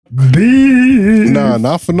beef. Nah,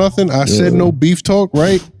 not for nothing. I said no beef talk,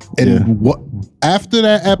 right? And what after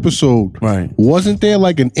that episode, Right. wasn't there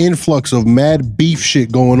like an influx of mad beef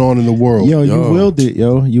shit going on in the world? Yo, you willed it,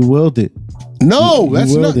 yo. You willed it. No, You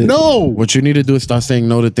that's willed not. it. No. What you need to do is start saying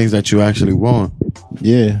no to things that you actually want.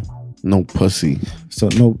 Yeah. No pussy. So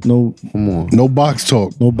no Come on. No box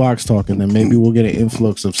talk. no box talking. Then maybe we'll get an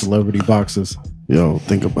influx of celebrity boxers. Yo,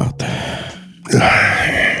 think about that.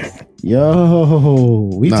 Yo,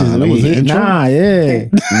 we Nah, just that was the intro? yeah.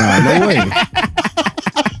 Nah, no way.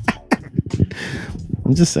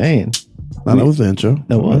 I'm just saying. Nah, that was the intro.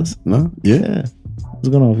 That was. No? Yeah. Yeah. What's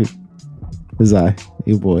going on with you? It's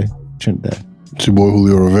your boy, Trinidad. It's your boy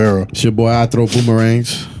Julio Rivera. It's your boy, I throw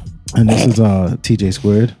boomerangs. And this is TJ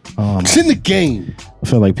Squared. It's in the game. I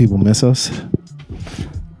feel like people miss us.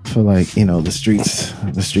 I feel like,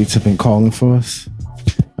 the streets have been calling for us.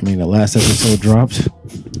 I mean, the last episode dropped.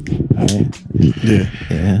 All right. Yeah.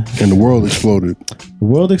 Yeah. And the world exploded. The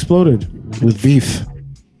world exploded with beef.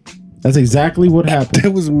 That's exactly what happened.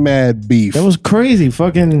 There was mad beef. That was crazy.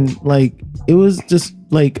 Fucking, it was just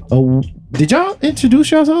like did y'all introduce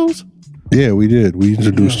yourselves? Yeah, we did. We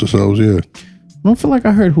introduced ourselves, yeah. I don't feel like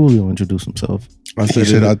I heard Julio introduce himself. I He said,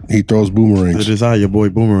 said he throws boomerangs. it is I, your boy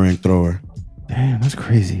boomerang thrower. Damn, that's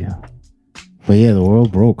crazy. Yeah. But yeah, the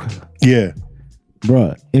world broke. Yeah.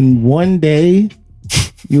 Bruh, in one day,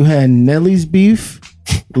 you had Nelly's beef,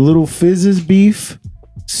 Little Fizz's beef,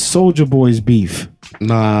 Soulja Boy's beef.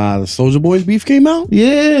 Nah, the Soulja Boy's beef came out?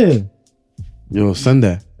 Yeah. Yo, send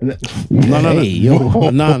that. No. no. Yo.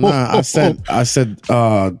 Nah. I said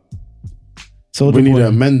Soulja we need Boy, to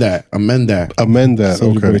amend that. Amend that.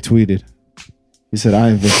 Soulja Boy Okay. tweeted. He said, I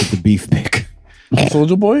invented the beef pick.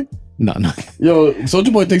 Soulja Boy? No. Yo,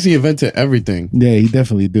 Soulja Boy thinks he invented everything. Yeah, he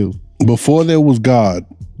definitely do. Before there was God,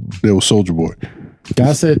 there was Soulja Boy.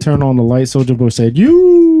 God said, turn on the light. Soulja Boy said,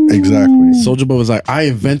 you. Exactly. Soulja Boy was like, I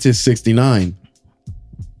invented 69.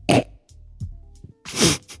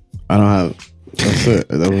 I don't have. That's it.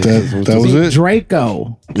 That was it?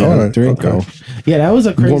 Draco. Yeah. All right. Draco. Okay. Yeah, that was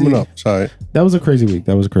a crazy. Warming up. Sorry. That was a crazy week.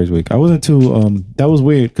 I wasn't too. That was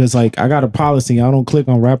weird because I got a policy. I don't click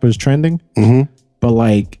on rappers trending. Mm-hmm. But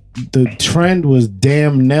the trend was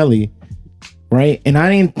damn Nelly, right? And I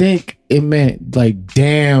didn't think it meant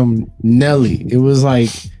damn Nelly. It was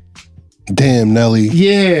Damn, Nelly.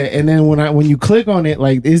 yeah. And then when you click on it,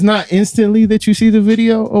 it's not instantly that you see the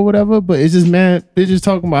video or whatever, but it's just they're just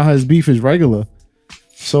talking about how his beef is regular.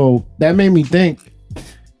 So that made me think.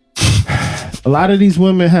 A lot of these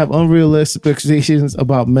women have unrealistic expectations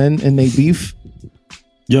about men and they beef.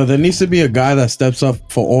 Yo, there needs to be a guy that steps up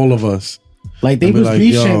for all of us. They be was like,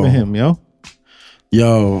 beef yo. shaming him, yo.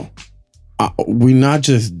 Yo, we not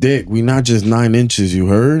just dick. We not just 9 inches. You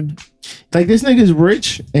heard? This nigga's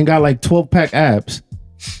rich and got 12-pack abs.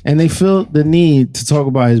 And they feel the need to talk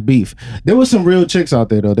about his beef. There was some real chicks out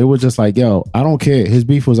there though. They were just yo, I don't care. His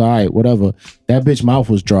beef was all right, whatever. That bitch mouth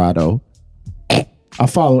was dry though. I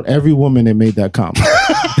followed every woman that made that comment.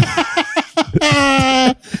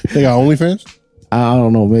 They got OnlyFans? I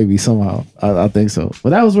don't know, maybe somehow. I think so. But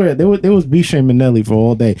that was weird. There was beef shaming Nelly for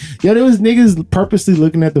all day. Yeah, there was niggas purposely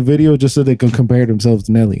looking at the video just so they could compare themselves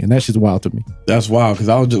to Nelly. And that shit's wild to me. That's wild because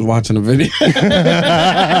I was just watching the video.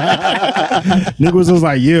 Niggas was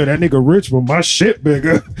like, yeah, that nigga rich, but my shit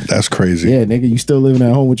bigger. That's crazy. Yeah, nigga, you still living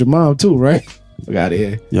at home with your mom too, right? Fuck out of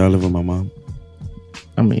here. Yeah, I live with my mom.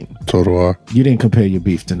 I mean, So do I. you didn't compare your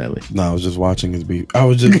beef to Nelly. Nah, I was just watching his beef. I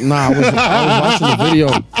was watching the video.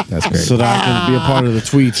 That's crazy. So that I can be a part of the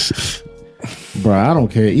tweets. Bro, I don't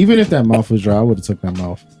care. Even if that mouth was dry, I would have took that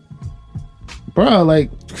mouth. Bro,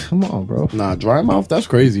 come on, bro. Nah, dry mouth, that's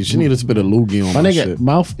crazy. She need to spit a loogie on My my nigga, shit.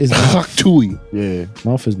 mouth is mouth. Fuck Tui. Yeah.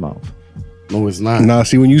 Mouth is mouth. No, it's not. Nah,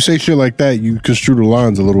 see, when you say shit like that, you construe the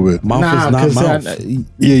lines a little bit. Mouth is not 'cause mouth.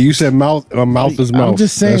 Yeah, you said mouth. Mouth is mouth. I'm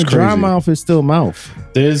just saying, That's dry crazy. mouth is still mouth.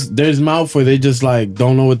 There's mouth where they just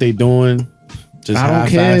don't know what they doing. Just I don't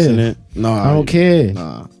half-assing care. it. No, I don't care.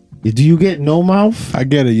 Nah. Do you get no mouth? I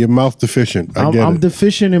get it. You're mouth deficient. I get I'm it.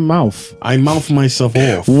 deficient in mouth. I mouth myself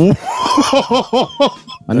off.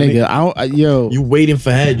 My nigga, yo. You waiting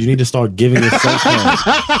for head. You need to start giving yourself head.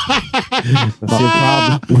 That's your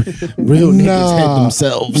problem. Real niggas hate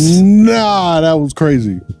themselves. Nah, that was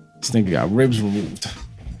crazy. This nigga got ribs removed.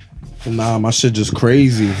 Nah, my shit just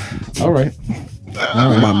crazy. All right.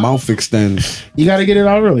 My mouth extends. You gotta get it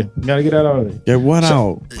out early. Get what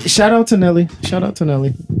out? Shout out to Nelly.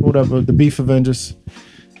 Whatever. The Beef Avengers.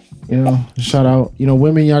 Shout out.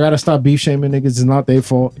 Women, y'all gotta stop beef shaming niggas. It's not their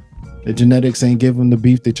fault. The genetics ain't give them the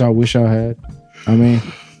beef that y'all wish y'all had. I mean,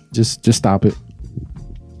 just stop it.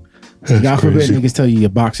 God forbid crazy. niggas tell you your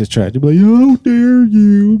box is trash. They be like, how dare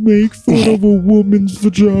you make fun of a woman's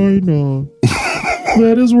vagina?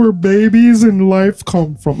 That is where babies and life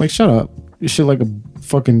come from. Like, shut up. This shit like a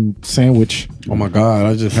fucking sandwich. Oh my God,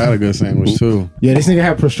 I just had a good sandwich too. Yeah, this nigga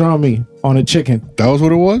had pastrami on a chicken. That was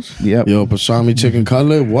what it was? Yep. Yo, pastrami chicken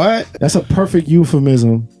cutlet, what? That's a perfect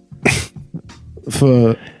euphemism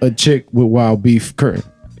for a chick with wild beef curtain.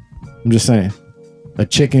 I'm just saying. A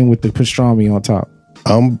chicken with the pastrami on top.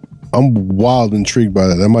 I'm wild intrigued by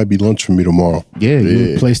that. That might be lunch for me tomorrow. Yeah,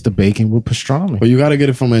 you replace the bacon with pastrami. But you gotta get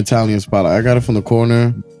it from an Italian spot. Like, I got it from the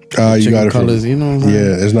corner. You got Chicken it from, cutlets, you know what I'm saying?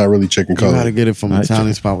 yeah, it's not really chicken You gotta cutlet. get it from an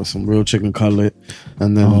Italian spot with some real chicken cutlet.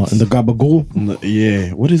 And then And the gabagool.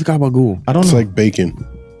 yeah. What is gabagool? I don't It's know. like bacon.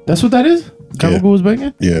 That's what that is? Gabagool is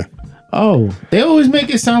bacon? Yeah. Oh, they always make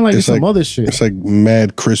it sound like it's some like- other shit. It's like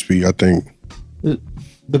mad crispy, I think. The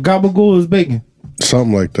gabagool is bacon.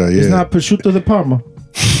 Something like that, yeah. It's not prosciutto de Parma.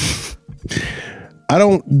 I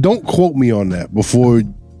don't quote me on that before.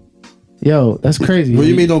 Yo, that's crazy. What do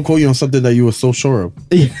you mean don't quote you on something that you were so sure of?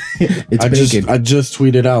 It's I bacon. just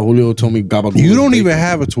tweeted out. Julio told me gabagool. You is don't bacon. even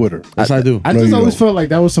have a Twitter. Yes, I do. I No, just you always don't. felt like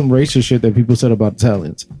that was some racist shit that people said about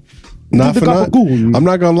Italians. Not the for nothing. gabagool. I'm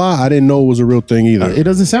not gonna lie, I didn't know it was a real thing either. It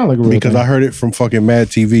doesn't sound like a real Because thing. I heard it from fucking Mad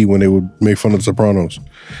TV when they would make fun of the Sopranos.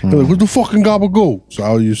 They're like, "What's the fucking gabagool?" So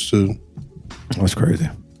I used to. That's crazy.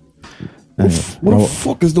 What the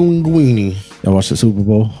fuck is the linguine? I watched the Super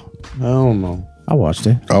Bowl. I don't know. I watched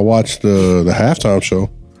it. I watched the halftime show.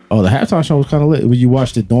 Oh, the halftime show was kind of lit. You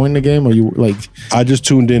watched it during the game, or you like? I just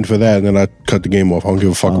tuned in for that, and then I cut the game off. I don't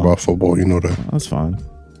give a fuck about football. You know that. That's fine.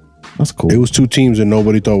 That's cool. It was two teams that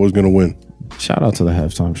nobody thought was gonna win. Shout out to the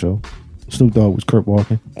halftime show. Snoop Dogg was Kurt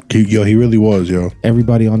Walken. He really was, yo.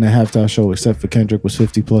 Everybody on that halftime show except for Kendrick was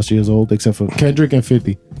 50 plus years old, except for Kendrick and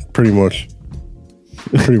 50. Pretty much.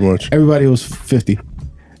 Pretty much. Everybody was 50.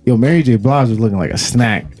 Yo, Mary J. Blige was looking like a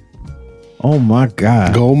snack. Oh my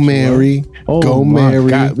God. Go Mary. Oh Go my Mary.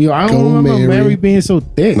 God. Yo, I Go don't remember Mary. Mary being so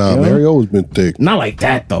thick. Nah, yo. Mary always been thick. Not like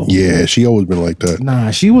that though. Yeah, she always been like that. Nah,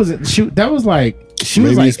 she wasn't. That was like she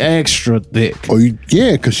was Maybe like it's- extra thick. Oh,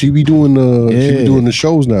 yeah, because she be doing the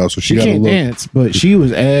shows now, so She she got to can't look. dance, but she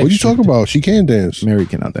was extra. What you talking about? She can dance. Mary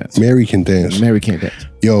cannot dance. Mary can dance. Mary can't dance.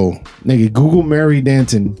 Yo, Nigga, Google Mary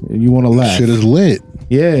dancing. You want to laugh? shit is lit.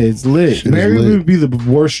 Yeah, it's lit. Shit is Mary lit. would be the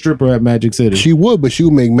worst stripper at Magic City. She would, but she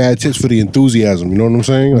would make mad tits for the enthusiasm. You know what I'm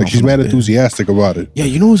saying? Like, she's mad enthusiastic about it. Yeah,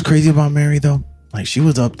 you know what's crazy about Mary though? Like she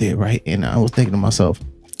was up there, right? And I was thinking to myself,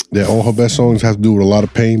 That all her best songs have to do with a lot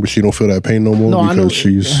of pain, but she don't feel that pain no more no, I know because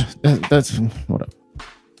she's. that's whatever.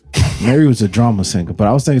 Mary was a drama singer, but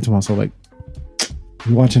I was thinking to myself, like,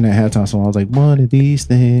 watching that halftime song, I was like, one of these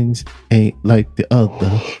things ain't like the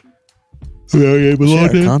other. Yeah,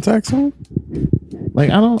 contact song? Like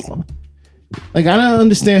I don't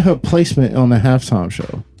understand her placement on the halftime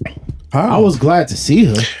show. How? I was glad to see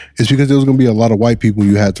her. It's because there was gonna be a lot of white people.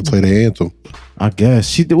 You had to play the anthem. I guess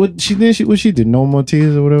she did what she did. No More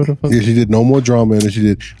Tears or whatever the fuck. Yeah, she did No More Drama, and then she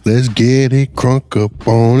did Let's Get It Crunk Up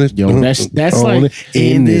on It. Yo, that's on like it.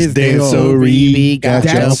 In this dancery. baby, got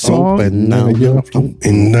That your song? open now.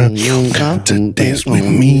 And now you got to dance with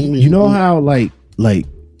me. You know how like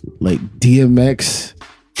DMX,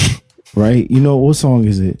 right? You know what song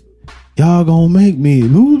is it? Y'all gonna make me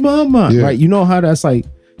lose my mind, Yeah. right? You know how that's like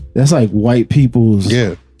white people's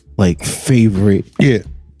Yeah, like favorite. yeah.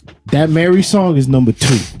 That Mary song is number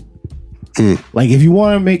 2. Like if you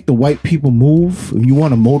want to make the white people move, if you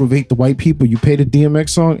want to motivate the white people, you play the DMX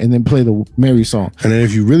song and then play the Mary song. And then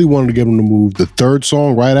if you really wanted to get them to move, the third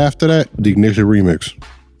song right after that, the Ignition remix.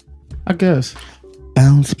 I guess.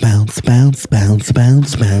 Bounce, bounce, bounce, bounce,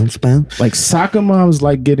 bounce, bounce, bounce. Like soccer moms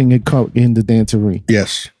like getting it caught in the dancery.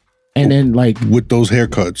 Yes, And then like with those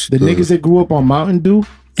haircuts. the niggas that grew up on Mountain Dew,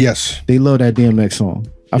 Yes, they love that DMX song.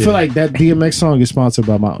 I feel like that DMX song is sponsored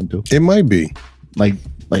by Mountain Dew. it might be Like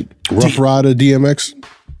Rough Rider DMX.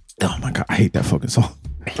 oh my God, I hate that fucking song.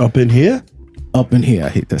 Up in here? Up in here, I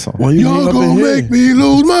hate that song. Why you Y'all mean up gonna in here? make me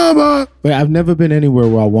lose my mind. But I've never been anywhere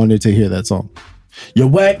where I wanted to hear that song. You're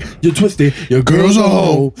whack, you're twisted, your girl's a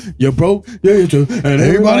hoe, you're broke, you're too, and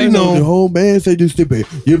everybody knows know. your whole man said you stupid.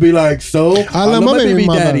 You be like, so I love my baby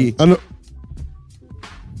daddy.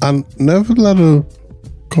 I never let her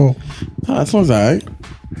go. Oh, that song's alright.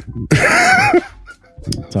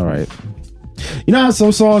 It's all right. You know how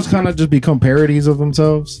some songs kind of just become parodies of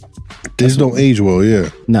themselves? This don't age well, yeah.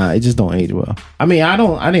 Nah, it just don't age well. I mean, I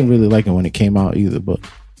didn't really like it when it came out either, but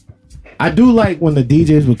I do like when the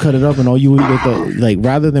DJs would cut it up and all you would get the like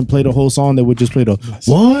rather than play the whole song, they would just play the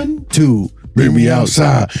 1, 2, Bring me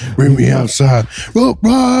outside, bring me outside. Rope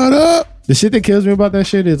right up. The shit that kills me about that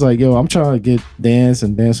shit is like, yo, I'm trying to get dance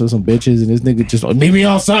with some bitches, and this nigga just meet me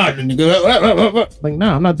outside. And nigga, like,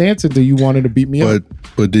 nah, I'm not dancing till you wanted to beat me up.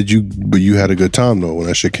 But you had a good time though when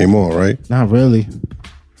that shit came on, right? Not really.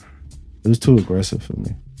 It was too aggressive for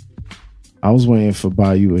me. I was waiting for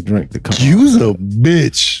buy you a drink to come. You was a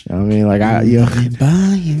bitch. You know what I mean, like buy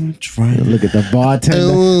you a drink. Look at the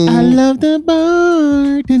bartender. I love the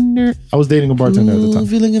bartender. I was dating a bartender at the time.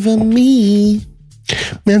 If you're looking for me,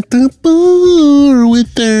 At the bar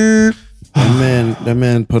with her. that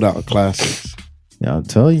man put out classics. Yeah, I'm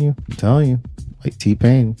telling you. Like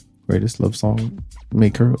T-Pain, greatest love song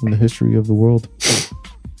maker in the history of the world.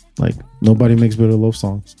 Like nobody makes better love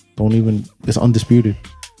songs. It's undisputed.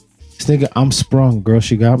 This nigga, I'm sprung, girl,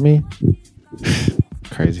 she got me.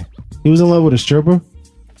 Crazy. He was in love with a stripper.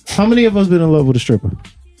 How many of us been in love with a stripper?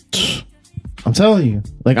 I'm telling you.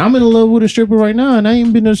 Like, I'm in love with a stripper right now, and I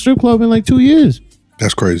ain't been to a strip club in like 2 years.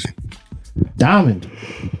 That's crazy. Diamond.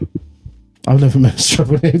 I've never met a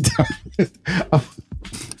stripper named Diamond.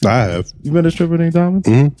 I have. You met a stripper named Diamond?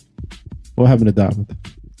 Mm-hmm. What happened to Diamond?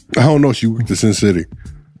 I don't know. She worked at Sin City.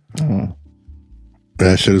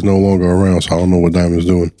 That shit is no longer around, so I don't know what Diamond's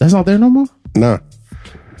doing. That's not there no more? Nah.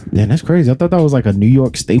 Yeah, that's crazy. I thought that was like a New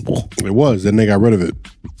York staple. It was. Then they got rid of it.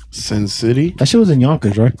 Sin City? That shit was in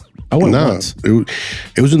Yonkers, right? I went once.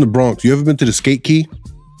 It was in the Bronx. You ever been to the Skate Key?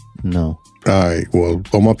 No. All right. Well,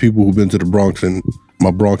 all my people who've been to the Bronx and my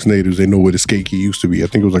Bronx natives, they know where the Skate Key used to be. I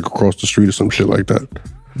think it was like across the street or some shit like that.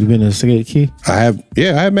 You been to the Skate Key? I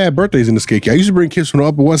had mad birthdays in the Skate Key. I used to bring kids from the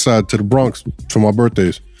Upper West Side to the Bronx for my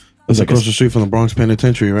birthdays. It's like across the street from the Bronx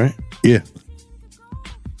Penitentiary, right? Yeah.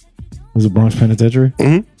 Was it Bronx Penitentiary?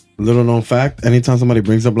 Mm-hmm. Little known fact, anytime somebody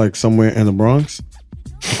brings up like somewhere in the Bronx,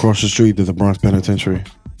 across the street there's a Bronx Penitentiary.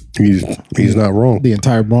 He's not wrong. The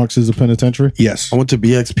entire Bronx is a penitentiary? Yes. I went to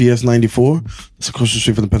BXPS 94. It's across the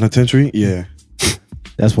street from the penitentiary. Yeah.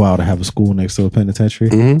 That's wild to have a school next to a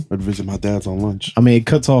penitentiary. Mm-hmm. I'd visit my dad's on lunch. I mean, it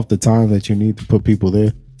cuts off the time that you need to put people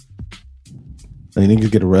there. Like,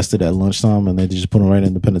 niggas get arrested at lunchtime and they just put them right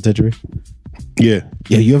in the penitentiary. Yeah.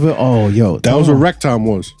 Yeah, you ever? Oh, yo, that was what rec time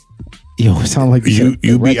was. Yo, it sounded like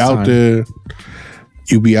you be out there.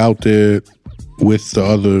 You be out there with the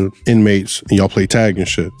other inmates and y'all play tag and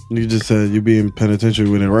shit. You just said you be in penitentiary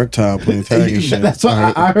with an erectile playing tag and shit. That's what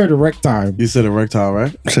I heard. A rec time. You said erectile,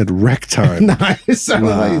 right? I said rec time. Nah, it sounded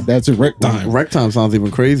like that's a rec time. Rec time sounds even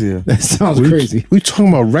crazier. That sounds crazy. We talking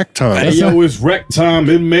about rec time. Hey, yo, it's rec time,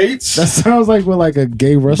 inmates. That sounds like what like a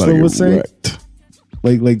gay wrestler would say. Wrecked.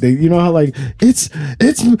 Like they, you know how like it's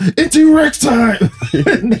erect time.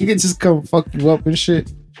 Nigga just come fuck you up and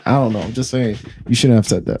shit. I don't know. I'm just saying you shouldn't have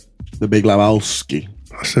said that. The Big Lebowski.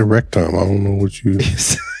 I said rec time. I don't know what you.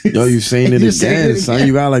 Yo, you saying it again, son.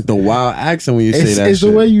 You got like the wild accent when you say that. It's shit.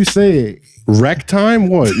 the way you say it. Rec time?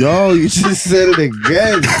 What? Yo, you just said it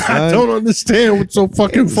again. I don't understand what's so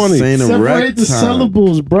fucking funny. Separate the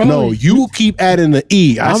syllables, bro. No, you keep adding the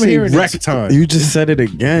E. I'm saying rec time. You just said it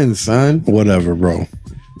again, son. Whatever, bro.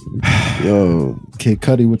 Yo, Kid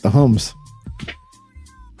Cudi with the hums.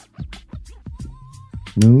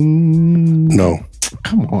 No.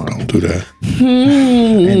 Come on. Don't do that.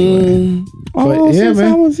 Anyway. But yeah,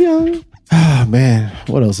 man. I was young. Ah, man.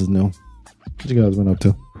 What else is new? What you guys been up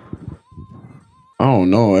to? I don't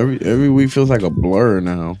know. Every week feels like a blur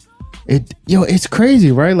now. It's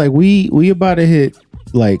crazy, right? Like we about to hit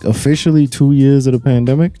like officially 2 years of the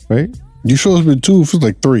pandemic, right? You sure it's been 2? It feels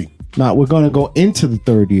like 3. Now we're gonna go into the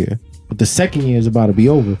 3rd year, but the 2nd year is about to be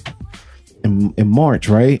over in March,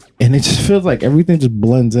 right? And it just feels like everything just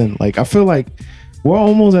blends in. Like I feel like we're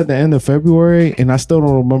almost at the end of February, and I still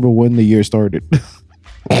don't remember when the year started.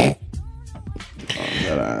 Because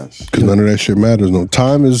none of that shit matters. No,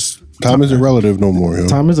 time isn't relative no more. Yo.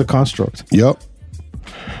 Time is a construct. Yep.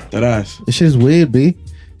 That ass. This shit is weird, B.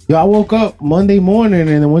 Yo, I woke up Monday morning and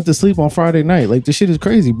then went to sleep on Friday night. Like, this shit is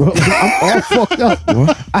crazy, bro. Like, I'm all fucked up.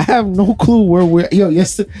 What? I have no clue where we're... Yo,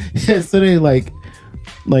 yesterday, like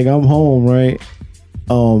I'm home, right?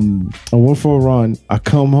 I went for a run. I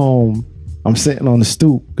come home. I'm sitting on the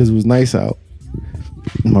stoop because it was nice out.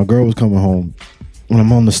 And my girl was coming home. And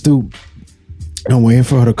I'm on the stoop. And I'm waiting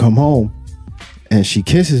for her to come home. And she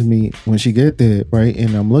kisses me when she get there, right?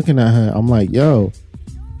 And I'm looking at her. I'm like, yo,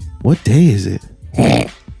 what day is it?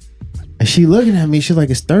 And she looking at me, she's like,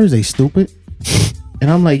 it's Thursday, stupid. And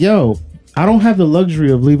I'm like, yo, I don't have the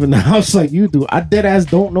luxury of leaving the house like you do. I dead ass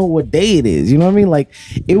don't know what day it is. You know what I mean? Like,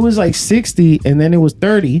 it was like 60 and then it was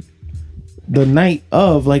 30 the night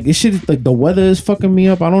of. Like, this shit is like, the weather is fucking me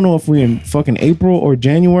up. I don't know if we're in fucking April or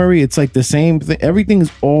January. It's like the same thing. Everything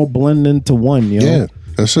is all blending into one, you know? Yeah.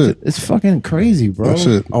 That's it. It's fucking crazy, bro. That's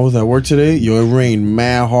it. I was at work today. Yo, it rained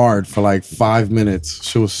mad hard for like 5 minutes.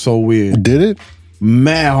 Shit was so weird. Did it?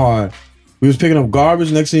 Mad hard. We was picking up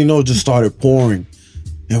garbage. Next thing you know, it just started pouring.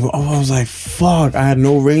 And I was like, fuck. I had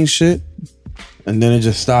no rain shit. And then it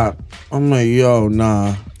just stopped. I'm like, yo,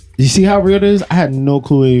 nah. You see how real it is? I had no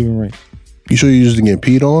clue it even rained. You sure you just didn't get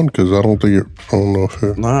peed on? Because I don't know if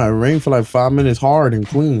it. Nah, it rained for like 5 minutes hard in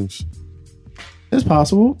Queens. It's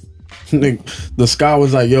possible. The sky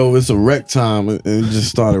was like, yo, it's a wreck time. And it just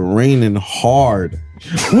started raining hard.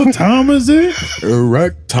 What time is it?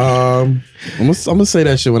 Erect time. I'm gonna say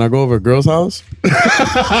that shit when I go over a girl's house.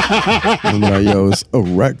 I'm like, yo, it's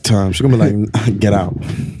erect time. She's gonna be like, get out.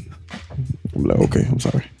 I'm like, okay, I'm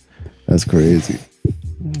sorry. That's crazy.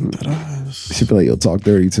 She'd be like, yo, talk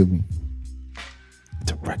dirty to me.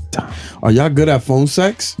 Direct time. Are y'all good at phone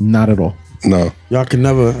sex? Not at all. No. Y'all can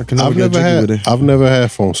never. I can never get jiggy with it. I've never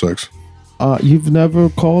had phone sex. You've never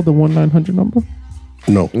called the 1-900 number?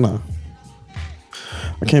 No. Nah.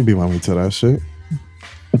 I can't beat my way to that shit.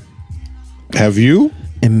 Have you?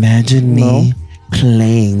 Imagine me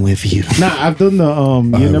playing with you. Nah, I've done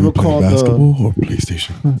the you never called basketball or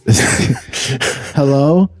PlayStation.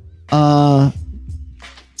 Hello?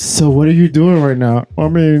 So what are you doing right now? I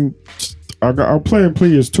mean, I'm playing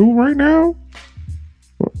PS2 right now.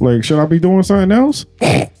 Like, should I be doing something else?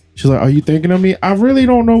 She's like, are you thinking of me? I really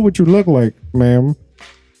don't know what you look like, ma'am.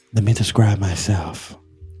 Let me describe myself.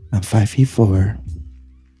 I'm 5'4",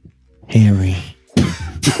 hairy.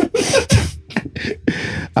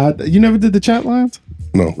 You never did the chat lines?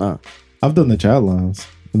 No. Nah, I've done the chat lines.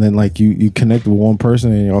 And then like you connect with one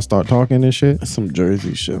person and y'all start talking and shit. that's some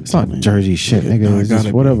Jersey shit. It's not Jersey shit, nigga. No, It's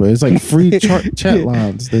just whatever. It's like free chat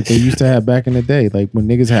lines that they used to have back in the day, like when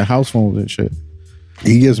niggas had house phones and shit.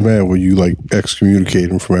 He gets mad when you like excommunicate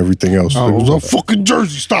him from everything else. It was all fucking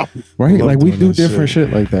Jersey. Stop it. Right? love Like we doing do that different shit.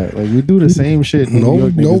 like that. Like we do the same shit. New No,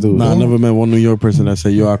 York no, niggas do. Nah, I never met one New York person that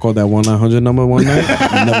said, yo, I called that 1-900 number one night.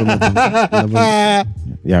 I never met them. Never.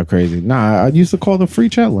 Yeah, crazy. Nah, I used to call the free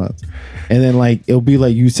chat lines, and then like it'll be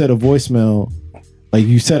like you set a voicemail, like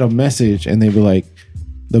you set a message, and they'd be like,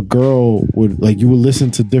 the girl would like you would listen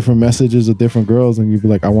to different messages of different girls, and you'd be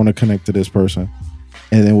like, I want to connect to this person.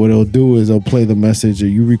 And then what it'll do is it'll play the message that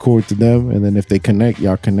you record to them, and then if they connect,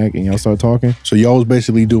 y'all connect and y'all start talking. So y'all was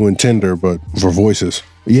basically doing Tinder, but for voices.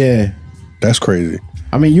 Yeah. That's crazy.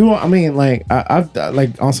 I mean, like I've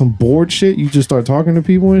like on some bored shit, you just start talking to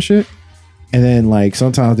people and shit. And then like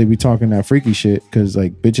sometimes they be talking that freaky shit because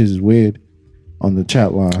like bitches is weird on the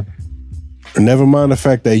chat line. Never mind the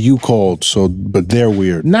fact that you called, but they're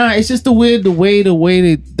weird. Nah, it's just the way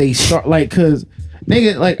that they start, like, cause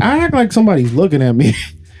nigga, like I act like somebody's looking at me.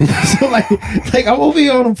 So like I will be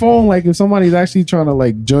on the phone like if somebody's actually trying to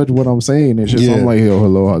like judge what I'm saying and shit. So I'm like, yo,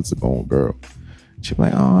 hello, how's it going, girl? She be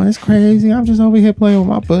like, oh, it's crazy. I'm just over here playing with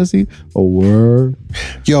my pussy. A word.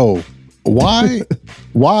 Yo, why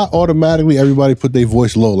automatically everybody put their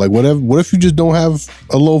voice low? Like what if you just don't have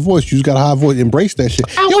a low voice? You just got a high voice. Embrace that shit.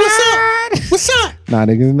 Yo, what's up? What's up? Nah,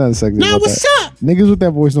 niggas, nothing sexy. Nah, about what's that. up? Niggas with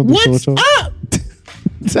that voice don't do What's short. up?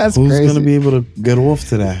 That's Who's crazy. gonna be able to get off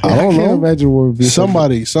to that? I don't can't know. imagine what would be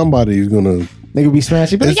Somebody's gonna. nigga be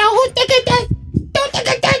smashing. But It's- yo, who think of that? Don't think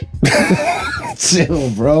of that. Chill,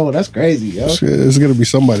 bro. That's crazy, yo. It's gonna be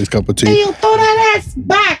somebody's cup of tea. Hey, yo, throw that ass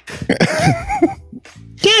back.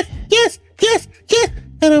 Yes.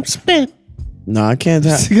 And I'm spent. No, I can't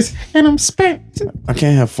have. And I'm spent. I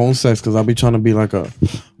can't have phone sex because I'll be trying to be like a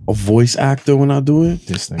voice actor when I do it.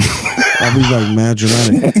 This thing. I'll be like mad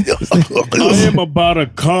dramatic. I am about to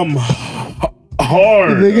come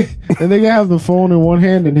hard. The nigga have the phone in one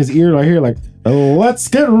hand and his ear right here, like, let's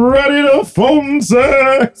get ready to phone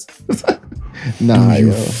sex. Nah, You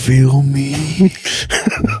yo. feel me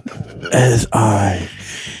as I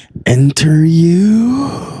enter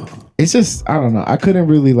you? It's just, I don't know. I couldn't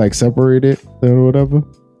really like separate it or whatever.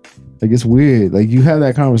 Like it's weird. Like you have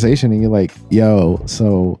that conversation and you're like, yo,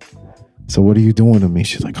 so what are you doing to me?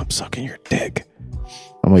 She's like, I'm sucking your dick.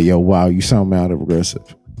 I'm like, yo, wow, you sound mad aggressive.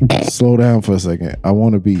 Slow down for a second. I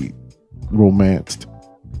want to be romanced.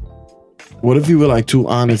 What if you were like too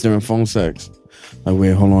honest during phone sex? Like,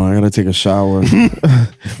 wait, hold on, I gotta take a shower.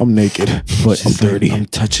 I'm naked, but I'm She's like, dirty. I'm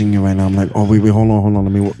touching you right now. I'm like, oh wait, hold on.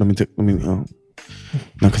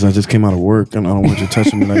 No, because I just came out of work and I don't want you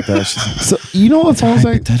touching me like that. She's like, So you know what phone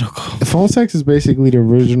sex? hypothetical. Phone sex is basically the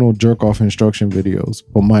original jerk off instruction videos,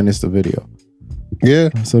 but minus the video. Yeah.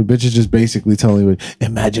 So the bitch is just basically telling me,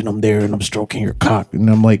 imagine I'm there and I'm stroking your cock. And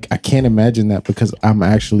I'm like, I can't imagine that because I'm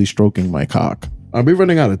actually stroking my cock. I'll be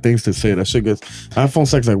running out of things to say. That shit gets. I had phone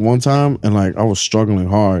sex like one time and like I was struggling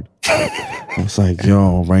hard. I was like,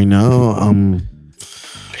 yo, right now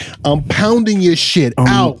I'm pounding your shit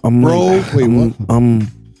out, bro. Like, Wait, what?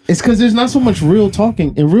 It's because there's not so much real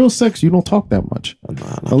talking. In real sex, you don't talk that much.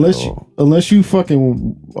 Unless you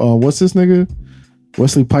fucking what's this nigga?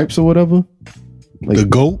 Wesley Pipes or whatever. Like, The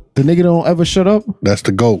GOAT? The nigga don't ever shut up. That's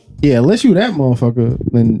the GOAT. Yeah, unless you that motherfucker.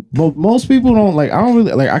 Then most people don't like. I don't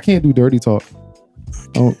really like. I can't do dirty talk.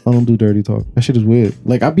 I don't do dirty talk. That shit is weird.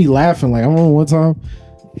 Like I be laughing. Like I remember one time,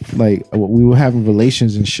 like we were having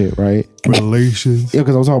relations and shit, right? Relations. Yeah,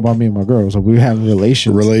 because I was talking about me and my girl. So we were having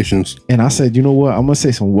relations. And I said, you know what? I'm gonna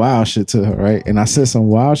say some wild shit to her, right? And I said some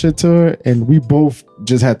wild shit to her, and we both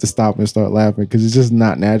just had to stop and start laughing because it's just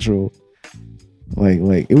not natural. Like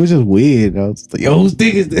it was just weird. I was like, yo, whose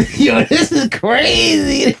dick is this? Yo, this is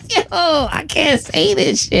crazy. Yo, I can't say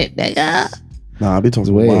this shit, nigga. Nah, I be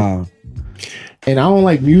talking wild. And I don't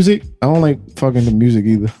like music. I don't like fucking the music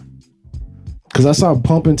either. Cause I start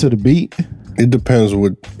pumping to the beat. It depends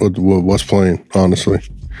what's playing, honestly.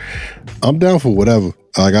 I'm down for whatever.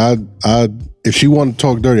 Like I if she want to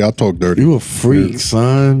talk dirty, I'll talk dirty. You a freak,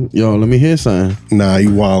 son. Yo, let me hear something. Nah, you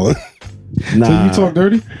wildin'. Nah. So you talk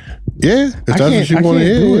dirty? Yeah, if that's what you want to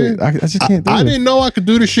hear. I just can't do it. I didn't know I could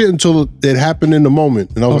do this shit until it happened in the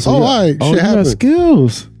moment. And I was like, all right, shit happened.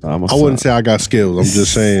 Skills. I wouldn't say I got skills. I'm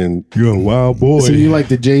just saying you're a wild boy. So you like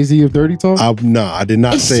the Jay-Z of dirty talk? Nah, I did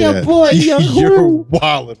not say that. Boy, you're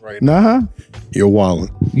wildin' right now. Nah. You're wildin'.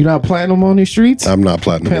 You not platinum on these streets? I'm not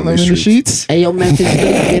platinum on these in the streets. sheets? Hey, yo, Memphis,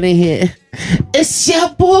 get in here. It's your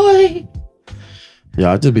boy.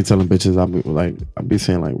 Yeah, I just be telling bitches I be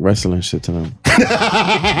saying like wrestling shit to them.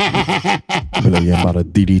 I be like, yeah, I'm about to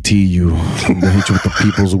DDT you. I'm gonna hit you with the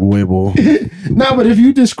people's huevo. Nah, but if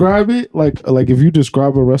you describe it like if you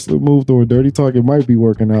describe a wrestling move during dirty talk, it might be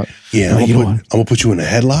working out. Yeah, like, I'm gonna put you in a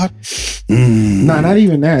headlock. Nah, not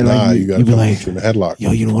even that. Nah, like you gotta be like, put you in a headlock.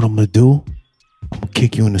 Yo, you know what I'm gonna do? I'm gonna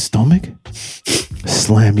kick you in the stomach,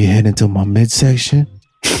 slam your head into my midsection,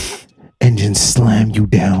 and then slam you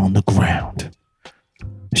down on the ground.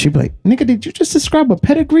 She'd be like, nigga, did you just describe a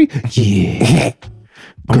pedigree? Yeah.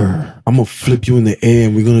 Girl, I'm gonna flip you in the air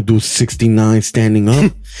and we're gonna do 69 standing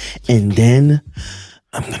up. And then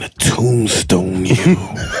I'm gonna tombstone you.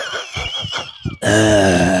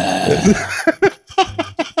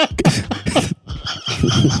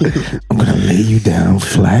 I'm gonna lay you down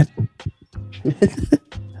flat.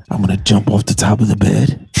 I'm gonna jump off the top of the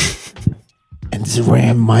bed and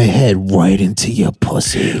ram my head right into your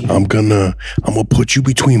pussy. I'm gonna put you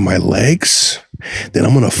between my legs. Then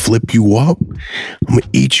I'm gonna flip you up. I'm gonna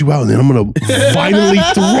eat you out, and then I'm gonna violently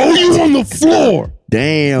throw you on the floor.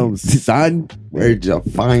 Damn, son, where'd you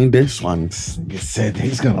find this one? He said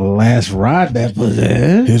he's gonna last ride that pussy.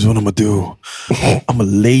 Here's what I'm gonna do. I'm gonna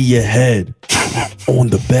lay your head on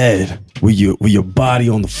the bed with your body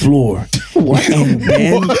on the floor. And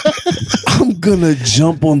then I'm gonna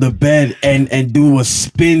jump on the bed and do a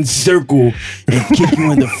spin circle and kick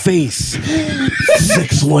you in the face.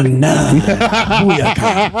 619.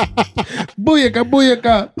 Booyaka. Booyaka,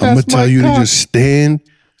 booyaka. I'm gonna tell you to just stand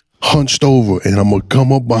hunched over, and I'm gonna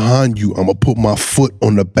come up behind you. I'm gonna put my foot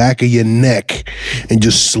on the back of your neck and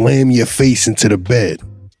just slam your face into the bed.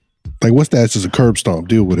 Like, what's that? It's just a curb stomp.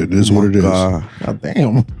 Deal with it. It is what it is. God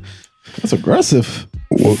damn. That's aggressive.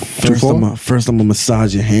 Well, First, I'm gonna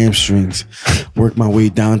massage your hamstrings, work my way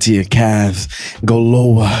down to your calves, go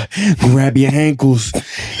lower, grab your ankles,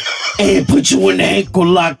 and put you in the ankle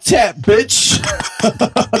lock. Tap, bitch.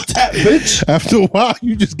 Tap, bitch. After a while,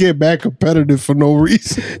 you just get back competitive for no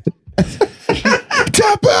reason.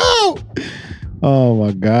 Tap out. Oh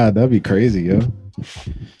my God, that'd be crazy, yo.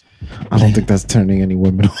 I don't think that's turning any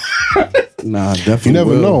women on. Nah, definitely. You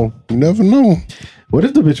never know. You never know. What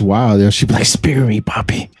if the bitch wild, yo? She'd be like, spear me,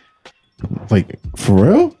 Poppy. Like, for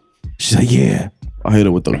real? She's like, yeah. I hit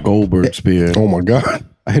it with the Goldberg spear. Oh my God.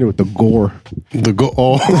 I hit it with the gore. The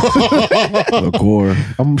gore.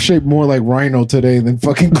 I'm shaped more like Rhino today than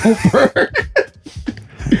fucking Goldberg.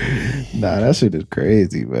 Nah, that shit is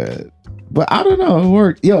crazy, man. But I don't know, it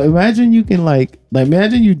worked. Yo, imagine you can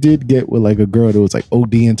imagine you did get with like a girl that was like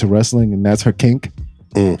OD into wrestling and that's her kink.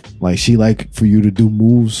 Like she like for you to do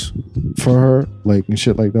moves for her, like and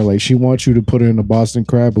shit like that. Like she wants you to put her in a Boston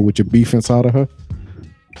crab, but with your beef inside of her.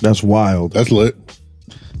 That's wild. That's lit.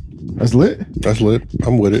 That's lit. That's lit.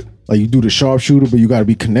 I'm with it. Like you do the sharpshooter, but you gotta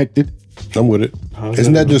be connected. I'm with it.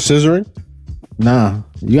 Isn't that just scissoring? Nah,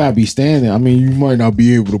 you gotta be standing. I mean, you might not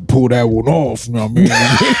be able to pull that one off. You know what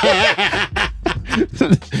I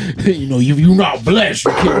mean? You know, if you're not blessed,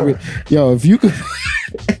 you can't. Yo, if you could.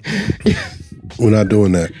 We're not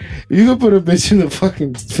doing that. You could put a bitch in the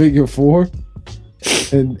fucking figure 4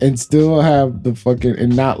 and still have the fucking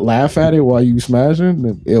and not laugh at it while you smashing,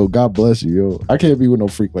 then yo, God bless you, yo. I can't be with no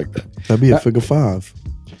freak like that. That'd be a figure 5.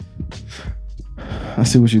 I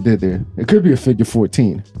see what you did there. It could be a figure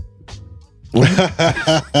 14.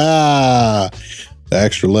 The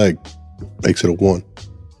extra leg makes it a 1.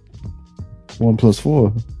 1 plus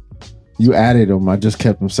 4. You added them. I just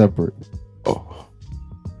kept them separate. Oh.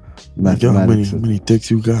 Yo, how many dicks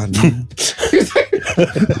you got, man?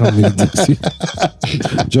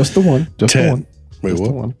 Just the one. Just 10. the one. Wait, Just what?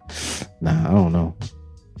 the one. Nah, I don't know.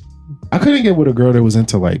 I couldn't get with a girl that was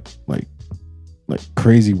into like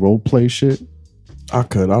crazy role play shit. I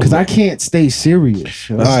could. Because I can't stay serious.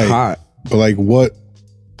 That's Alright. hot. But like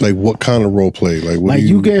what kind of role play? Like what Like do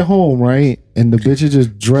you get home, right? And the bitch is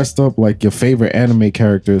just dressed up like your favorite anime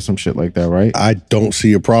character or some shit like that, right? I don't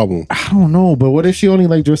see a problem. I don't know, but what if she only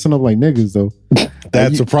like dressing up like niggas though?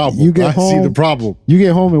 That's you- a problem. you get I see home- the problem. You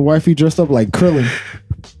get home and wifey dressed up like Krillin.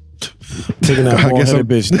 Taking that I bald guess headed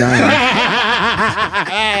bitch down.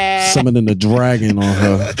 Summoning the dragon on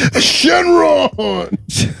her. Shenron!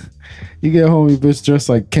 You get home, your bitch dressed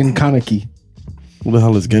like Ken Kaneki. Who the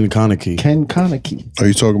hell is Gen Kaneki? Ken Kaneki. Are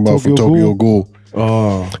you talking about from Tokyo Tokyo Ghoul?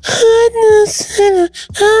 Oh,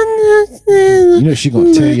 You know she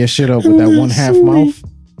gonna tear your shit up with that one half mouth.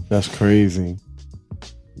 that's crazy.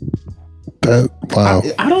 Wow.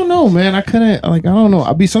 I don't know, man. I couldn't like. I don't know.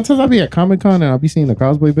 Sometimes I'll be at Comic-Con and I'll be seeing the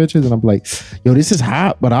cosplay bitches and I'm like, yo, this is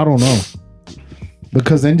hot, but I don't know.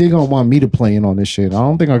 Because then they gonna want me to play in on this shit. I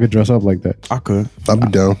don't think I could dress up like that. I could. I'll be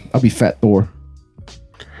down. I'll be Fat Thor.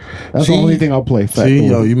 That's See? the only thing I'll play. Fat See, Thor.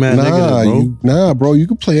 yo, you mad negative, bro? Bro. You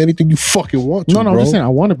can play anything you fucking want to. no, bro. I'm just saying I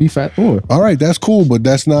want to be Fat Thor. All right, that's cool, but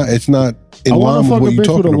it's not in I want line to with fuck what a you're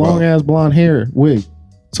bitch with a talking long about. ass blonde hair wig,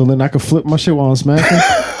 so then I can flip my shit while I'm smashing.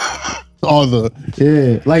 All the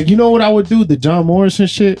Yeah, like you know what I would do? The John Morrison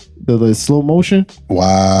shit, the slow motion.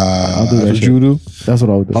 wow. I'll do that That's shit. what you do? That's what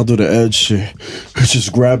I would do. I'll do the Edge shit. He's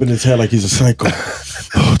just grabbing his head like he's a psycho.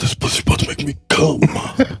 Oh, this pussy about to make me come.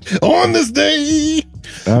 On this day,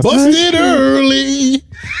 That's busted early.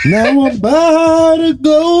 Now I'm about to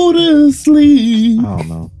go to sleep. I don't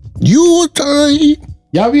know. You were tight.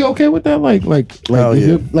 Y'all be okay with that? Like Hell if yeah.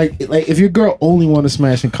 you're, like if your girl only want to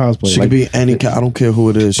smash in cosplay, She like, could be any. I don't care who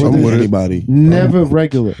it is. She I'm can be with it. anybody. never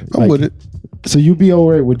regular. I'm with it. So you be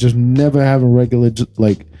alright with just never having regular,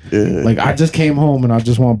 like Yeah. like I just came home and I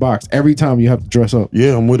just want box. Every time you have to dress up.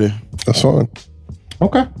 Yeah, I'm with it. That's fine.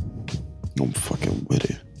 Okay, I'm fucking with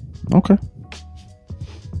it. okay,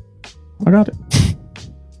 I got it.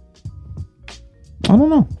 I don't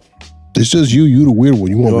know. It's just you the weird one.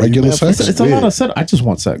 You want Yo, you regular mad sex? It's a lot of sex. I just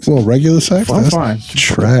want sex. You want regular sex? I'm That's fine.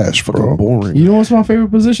 trash, Fucking bro. boring. You know what's my favorite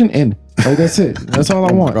position? In. Like that's it. That's all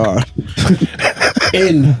I want. God.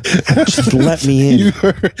 In. Just let me in. You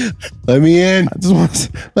heard? Let me in. I just want.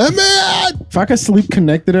 Let me in. If I could sleep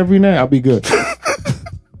connected every night, I'll be good.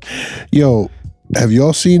 Yo, have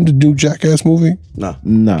y'all seen the new Jackass movie? Nah.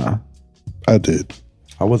 Nah, I did.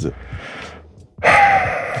 How was it?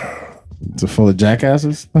 it's full of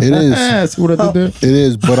jackasses. It is. See what I did there? It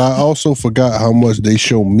is, but I also forgot how much they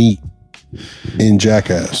show meat in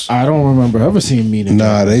Jackass. I don't remember ever seeing meat in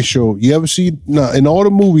Nah, they show. You ever see? Nah, in all the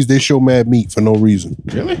movies they show mad meat for no reason.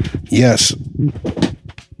 Really? Yes,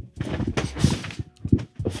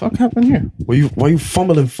 The fuck happened here? Why you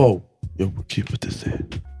fumbling for? Yo, what you put this in?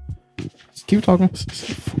 Keep talking.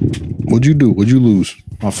 what'd you do? What'd you lose?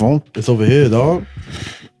 My phone. It's over here, dog.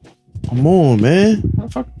 Come on, man.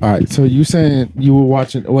 All right. So you saying you were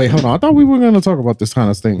watching? Wait, hold on. I thought we were going to talk about this kind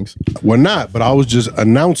of things. We're not, but I was just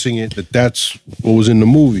announcing it that's what was in the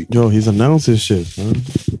movie. Yo, he's announcing shit, man.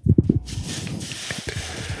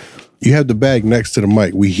 You have the bag next to the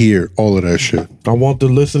mic. We hear all of that shit. I want the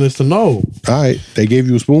listeners to know All right, they gave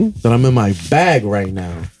you a spoon. that I'm in my bag right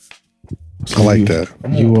now. I like that.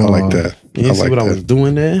 you, I like that. You I didn't see like what I was that.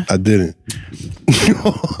 doing there? I didn't.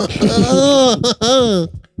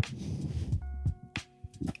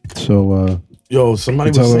 So Yo,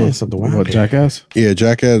 somebody was saying something. What What happened? jackass? Yeah,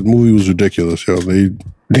 Jackass movie was ridiculous, yo.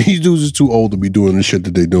 These dudes is too old to be doing the shit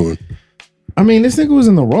that they doing I mean, this nigga was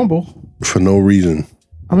in the Rumble. for no reason.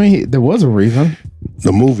 I mean, there was a reason.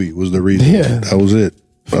 The movie was the reason. Yeah. That was it.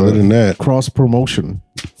 Other than that, Cross promotion.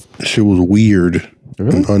 shit was weird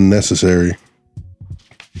Really? and unnecessary.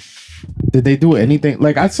 Did they do anything?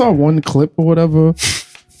 Like I saw one clip or whatever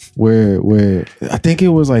where I think it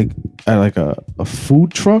was like at like a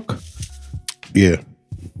food truck. Yeah.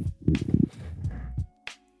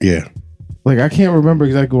 Yeah. Like I can't remember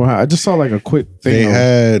exactly what. I just saw like a quick thing. They of-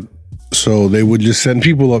 had So they would just send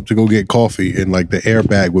people up to go get coffee, and like the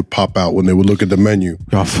airbag would pop out when they would look at the menu.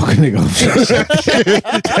 Y'all fucking nigga.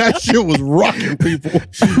 That shit was rocking people.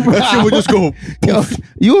 That shit would just go. Yo,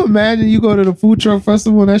 you imagine you go to the food truck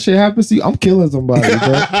festival and that shit happens to you? I'm killing somebody,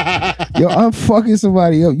 bro. Yo, I'm fucking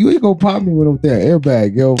somebody up. You ain't gonna pop me with that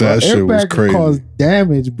airbag, yo. Bro. That shit was airbag crazy. Cause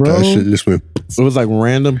damage, bro. That shit just went. It was like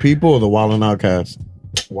random people or the Wild 'N Out cast?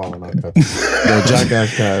 Wild 'N Out cast. The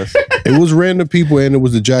Jackass cast. It was random people, and it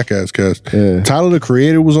was the Jackass cast. Yeah. Tyler the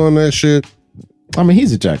Creator was on that shit. I mean,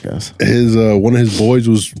 he's a jackass. His one of his boys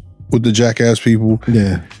was with the Jackass people.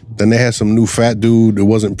 Yeah. Then they had some new fat dude. It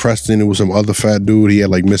wasn't Preston. It was some other fat dude. He had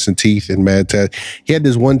like missing teeth and mad tat. He had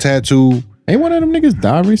this one tattoo. Ain't one of them niggas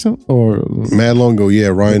died recent? Or Mad long ago. Yeah,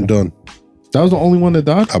 Ryan Dunn. that was the only one that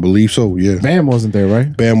died? I believe so. Yeah. Bam wasn't there,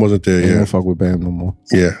 right? Bam wasn't there. Ain't Yeah. don't fuck with Bam no more.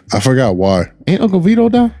 Yeah. I forgot why. Ain't Uncle Vito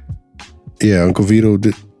die? Yeah, Uncle Vito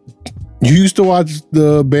did. You used to watch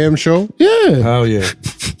the Bam show? Yeah. Hell yeah.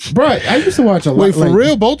 Bro, I used to watch a lot. Wait, for like,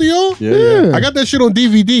 real? Both of y'all? Yeah. I got that shit on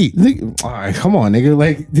DVD. All right, come on, nigga.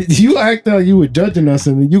 Like, you act like you were judging us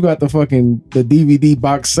and then you got the DVD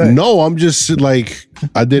box set. No, I'm just like,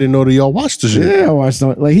 I didn't know that y'all watched the shit. Yeah, I watched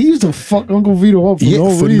that. Like, he used to fuck Uncle Vito up for Yeah,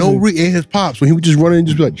 no for reason. no reason. And his pops, when he would just run in and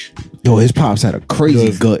just be like, Yo, his pops had a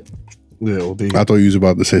crazy gut. Yeah, OD. I thought you was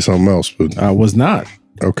about to say something else, but I was not.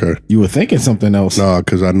 okay. You were thinking something else. Nah,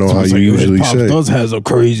 because I know So how it's you like, yo, his usually pops say. does has a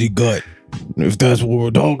crazy gut. If that's what we're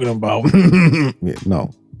talking about. Yeah,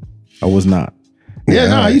 no, I was not. Yeah,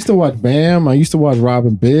 no, I used to watch Bam. I used to watch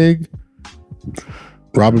Robin Big.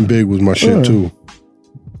 Robin Big was my shit too.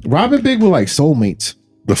 Robin Big were like soulmates.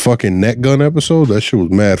 The fucking net gun episode, that shit was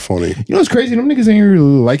mad funny. You know what's crazy? Them niggas ain't really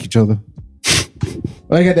like each other.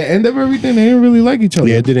 Like at the end of everything, they didn't really like each other.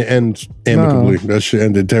 Yeah, it didn't end amicably. That shit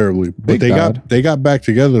ended terribly. But Big died. they got back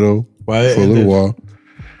together though Why for a little while.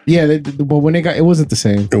 Yeah, but when they got, it wasn't the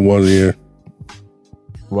same. It was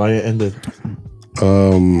Why it ended?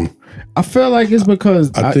 I feel like it's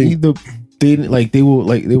because I think- either they didn't like they were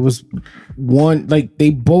like there was one like they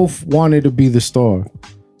both wanted to be the star.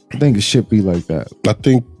 I think it should be like that. I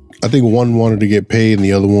think one wanted to get paid and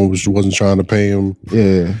the other one wasn't trying to pay him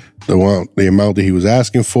Yeah, the amount that he was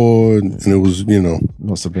asking for, and it was, you know,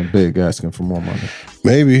 must have been big asking for more money.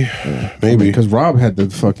 maybe Because Rob had the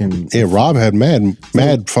fucking yeah, Rob had mad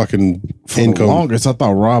fucking for the income, longest. I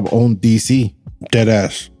thought Rob owned DC. dead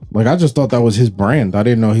ass. Like I just thought that was his brand. I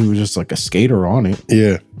didn't know he was just like a skater on it.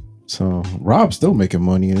 Yeah, So Rob's still making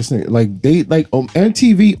money, and it's like they like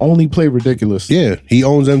MTV only play Ridiculous. yeah, he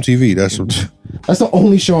owns MTV. That's That's the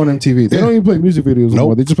only show on MTV. They don't even play music videos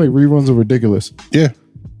anymore. They just play reruns of Ridiculous yeah.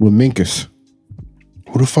 with Minkus.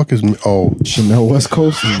 Who the fuck is Chanel West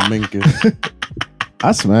Coast. Minkus.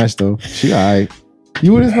 I smashed though. She alright.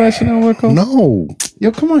 You wouldn't smash Chanel West Coast? no?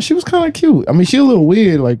 Yo, come on. She was kind of cute. I mean, she a little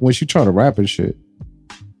weird like when she try to rap and shit.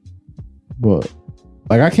 But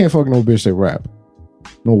like I can't fuck no bitch that rap.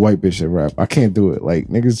 No white bitch that rap. I can't do it. Like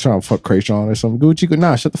niggas trying to fuck Krayshawn or something. Gucci,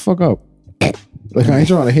 nah, shut the fuck up. Like I ain't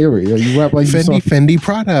trying to hear it. Yo, you rap like you saw. Fendi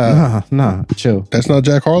Prada. Nah, chill. That's not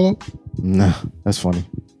Jack Harlow. Nah, that's funny.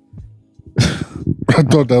 I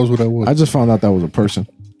thought that was what that was. I just found out that was a person.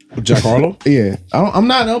 Jack Harlow? Yeah, I'm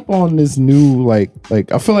not up on this new like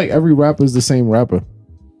I feel like every rapper is the same rapper.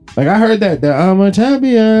 Like I heard that I'm a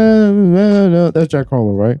champion. That's Jack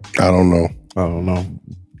Harlow, right? I don't know. I don't know.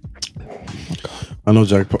 I know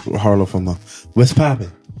Jack Harlow from the What's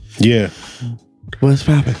Poppin'? Yeah. What's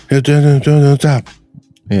Poppin'? Top.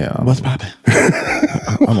 Yeah, What's Poppin'?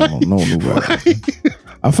 I don't know no new rapper.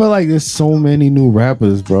 I feel like there's so many new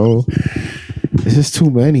rappers, bro. It's just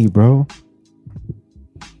too many, bro.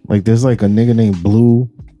 Like there's like a nigga named Blue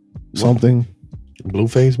something,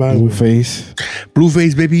 Blueface, by the way. Blueface.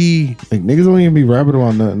 Blueface, baby. Like niggas don't even be rapping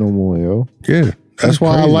about nothing no more, yo. Yeah. That's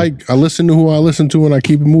why crazy. I listen to who I listen to and I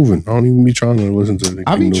keep it moving. I don't even be trying to listen to anything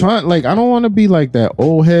I be new. trying, like, I don't want to be like that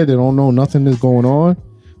old head that don't know nothing that's going on.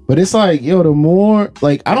 But it's like, yo, the more,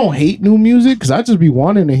 like, I don't hate new music because I just be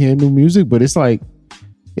wanting to hear new music. But it's like,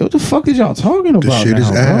 yo, what the fuck is y'all talking about? This shit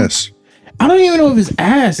is now, bro? ass. I don't even know if it's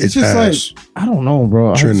ass. It's just ass. like, I don't know,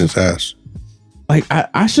 bro. Trend is ass. Like,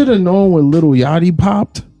 I should have known when Lil Yachty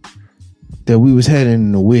popped that we was heading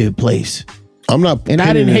in a weird place. I'm not And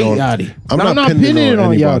I didn't pinning hate it on- Yachty. I'm No, not pinning it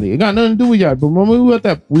on anybody. Yachty. It got nothing to do with Yachty. But remember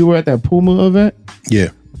we were at that Puma event Yeah.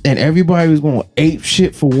 and everybody was going ape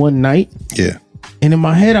shit for one night. Yeah. And in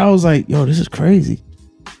my head, I was like, yo, this is crazy.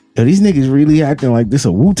 Yo, these niggas really acting like this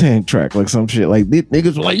a Wu-Tang track, like some shit. Like, these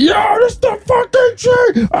niggas were like, yo, this the fucking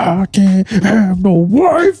shit. I can't have no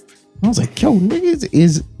wife. I was like, yo, niggas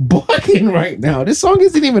is bugging right now. This song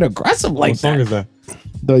isn't even aggressive like What song that. is that?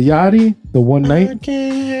 The Yachty, the One Night.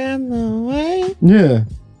 can't have no way. Yeah.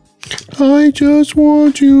 I just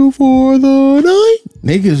want you for the night.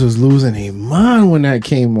 Niggas was losing their mind when that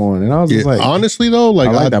came on, and I was just like, honestly though, like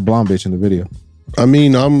I like that blonde bitch in the video. I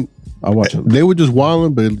mean, I watch it. they were just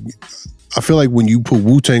wilding, but I feel like when you put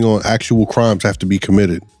Wu-Tang on, actual crimes have to be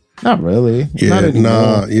committed. Not really. Yeah, Not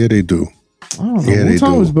anymore. yeah, they do. I don't know. Yeah, they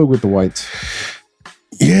Wu-Tang do. was big with the whites.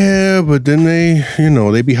 Yeah, but then they,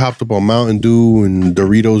 they be hopped up on Mountain Dew and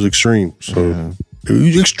Doritos Extreme. So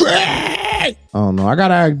extreme. I don't know. I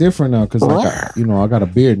gotta act different now because I got a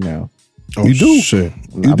beard now. You do. Shit.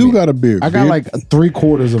 You do got a beard. I got beard, like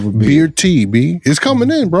 3/4 of a beard. beard tea, B. It's coming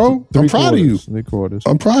in, bro. I'm proud of you. 3/4.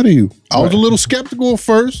 I'm proud of you. I was a little skeptical at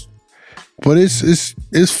first, but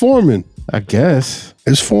it's forming. I guess.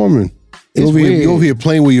 It's forming. It's You over weird. here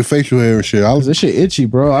playing with your facial hair and shit. Cause this shit itchy,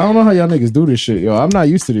 bro. I don't know how y'all niggas do this shit, yo. I'm not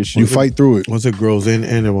used to this shit. You fight through it. Once it grows in,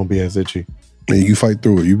 and it won't be as itchy. Yeah, you fight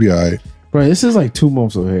through it. You be all right. Bro, this is like 2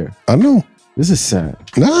 months of hair. I know. This is sad.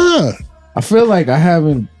 Nah, I feel like I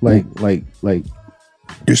haven't like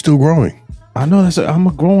you're still growing. I know I'm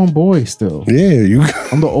a grown boy still. Yeah, you.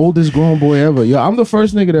 I'm the oldest grown boy ever. Yo, I'm the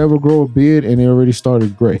first nigga to ever grow a beard and it already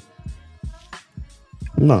started gray.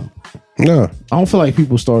 No. Nah, I don't feel like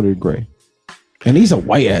people started gray. And these are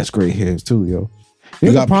white ass gray hairs too, yo. you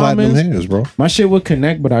The got problem platinum is, hairs, bro. my shit would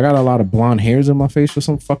connect, but I got a lot of blonde hairs in my face for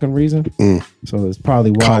some fucking reason. So it's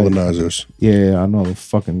probably why. Colonizers. Yeah, I know the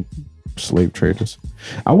fucking slave traders.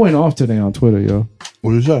 I went off today on Twitter, yo.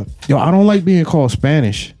 What is that? Yo, I don't like being called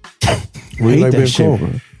Spanish. What do you hate like that being shit, called? bro.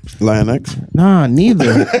 Latinx? Nah,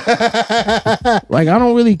 neither. Like, I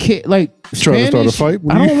don't really care. Like, Trying to start a Spanish, fight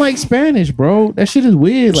with I you? don't like Spanish, bro. That shit is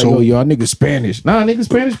weird. Like, So- oh, y'all niggas Spanish. Nah, niggas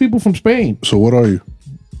Spanish people from Spain. So what are you?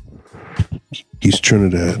 He's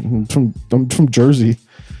Trinidad. I'm from Jersey.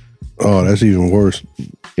 Oh, that's even worse.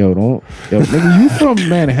 Yo, nigga, you from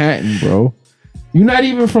Manhattan, bro. You're not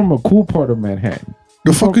even from a cool part of Manhattan.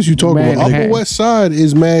 The fuck is you talking about? Manhattan. Upper West Side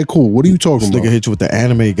is mad cool. What are you talking This nigga about? hit you with the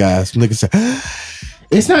anime guys. Nigga said,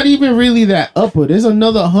 It's not even really that upper. There's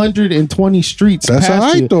another 120 streets. That's past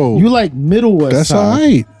alright, you. though. You like Middle West That's Side. all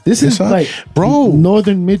right. This It's is all right. like Bro.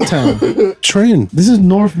 Northern Midtown. Trend. This is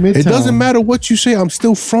North Midtown. It doesn't matter what you say. I'm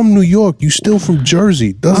still from New York. You still from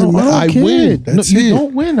Jersey. Doesn't matter. I care. win. That's no, it. You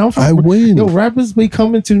don't win. I'm from, I win. Yo, rappers be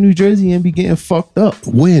coming to New Jersey and be getting fucked up.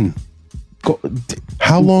 Win. Go,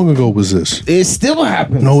 How long ago was this? it still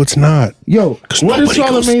happens. No, it's not. Yo, 'Cause what does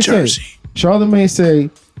nobody goes to Charlamagne say? Jersey. Charlamagne say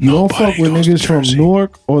you don't fuck with goes to niggas from Jersey.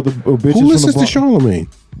 Newark or bitches Who listens from to the Bronx. Charlamagne?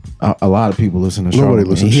 A lot of people listen to Nobody Charlamagne.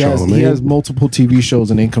 listens to He Charlamagne. has multiple TV shows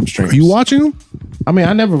and income streams. Are you watching him? I mean,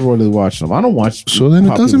 I never really watched them. I don't watch. So then it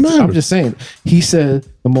popular- doesn't matter. I'm just saying. He said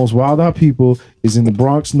the most wild out people is in the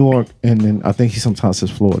Bronx, Newark, and then I think he sometimes says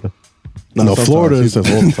Florida. No, sometimes Florida He is says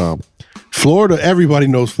all the time. Florida. Everybody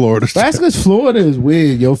knows Florida. That's because Florida is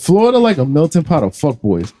weird, yo. Florida like a melting pot of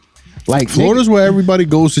fuckboys. Like Florida's where everybody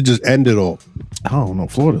goes to just end it all. I don't know.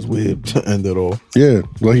 Florida's weird. To end it all. Yeah,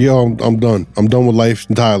 like yo, I'm done. I'm done with life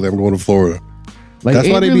entirely. I'm going to Florida. Like That's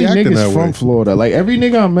ain't why they be really acting niggas that from way. Florida. Like every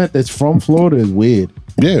nigga I met that's from Florida is weird.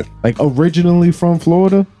 Yeah, Like originally from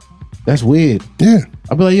Florida, that's weird. yeah.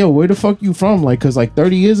 I'd be like, yo, where the fuck you from? Like, cause like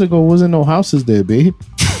 30 years ago wasn't no houses there, babe.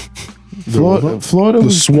 Florida The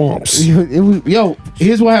was swamps. Yo,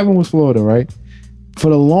 here's what happened with Florida, right? For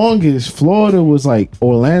the longest, Florida was like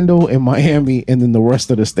Orlando and Miami, and then the rest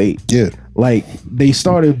of the state. Yeah, Like they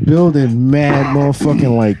started building mad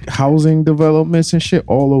motherfucking like housing developments and shit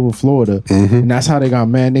all over Florida, and that's how they got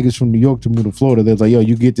mad niggas from New York to move to Florida. They're like, yo,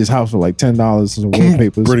 you get this house for like $10 and some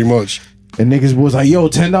wallpapers. pretty much. And niggas was like, yo,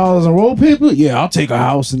 $10 in wallpaper? Yeah, I'll take a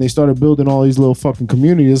house. And they started building all these little fucking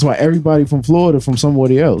communities. That's why everybody from Florida from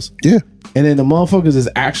somebody else. Yeah, And then the motherfuckers is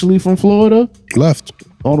actually from Florida, left.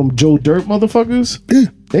 all them Joe Dirt motherfuckers, Yeah,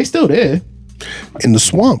 they still there. in the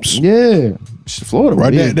swamps. Yeah. Florida.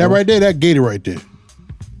 Right there, weird, that bro. right there, that gator right there.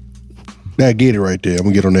 That gator right there. I'm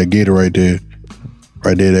gonna get on that gator right there.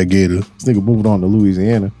 Right there, that gator. This nigga moved on to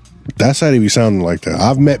Louisiana. That's how they be sounding like that.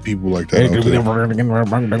 I've met people like that. out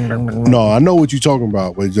there. No, I know what you're talking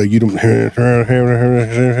about, but it's like you don't. I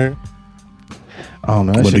don't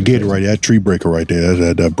know. That But the shit gator crazy. right there, that tree breaker right there,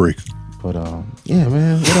 that's that break. But yeah,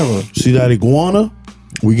 man, whatever. See that iguana?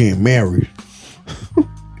 We getting married.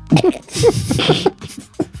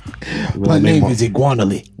 My name is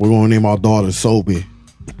Iguanale. We're gonna name our daughter Sobe.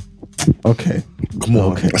 Okay. Come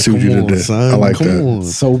on. Okay. I see what you Come did on, there. son. I like Come that. on.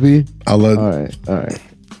 Sobe. I love All right.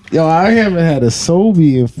 Yo, I haven't had a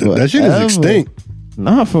Sobe in forever. that shit is extinct.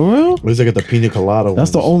 Nah, for real. Where's like the pina colada?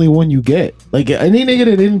 That's the only one you get. Like any nigga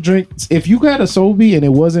that didn't drink, if you got a Sobe and it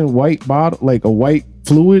wasn't white bottle, like a white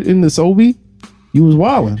fluid in the Sobe, you was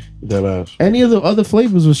wildin'. That ass. Any of the other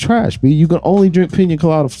flavors was trash, B. You can only drink pina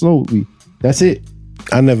colada Sobe. That's it.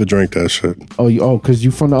 I never drank that shit. Because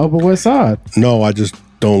you from the Upper West Side. No, I just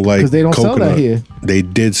don't like. Because they don't sell that here. They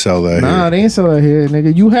did sell that here. Nah, they ain't sell that here,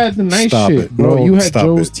 nigga. You had the nice Stop shit, it. bro. No, You had stop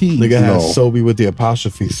Joe's it. Tea. Nigga No. has Sobe with the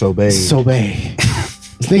apostrophe. Sobe. Sobe.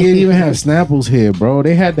 This nigga didn't even have Snapples here, bro.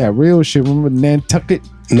 They had that real shit. Remember Nantucket?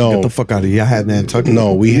 Get No, the fuck out of here. I had Nantucket.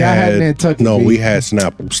 no, we Y'all had had Nantucket, no, baby. we had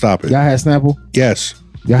Snapple. Stop it. Y'all had Snapple? Yes,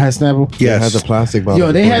 Y'all had Snapple? I had yes. the plastic bottle.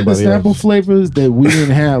 Yo, they had the Everybody Snapple else. flavors that we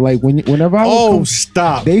didn't have. Like whenever I would come,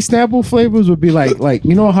 Stop. they Snapple flavors would be like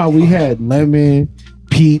you know how we had lemon,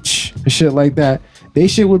 peach, and shit like that. They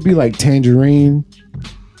shit would be like tangerine,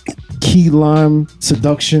 key lime,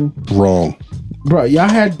 seduction. Wrong. Bro, y'all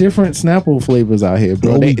had different Snapple flavors out here,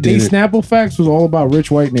 bro. No, we they didn't. Snapple facts was all about rich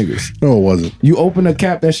white niggas. No, it wasn't. You open a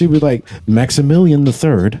cap, that shit was like Maximilian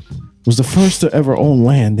III was the first to ever own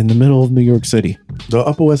land in the middle of New York City. The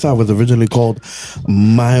Upper West Side was originally called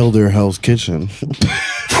Milder Hell's Kitchen.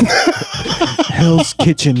 Hell's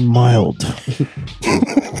Kitchen Mild.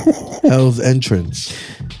 Hell's Entrance.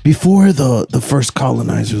 Before the first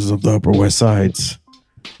colonizers of the Upper West Sides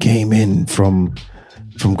came in from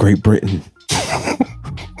Great Britain,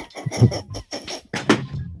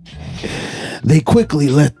 they quickly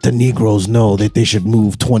let the Negroes know that they should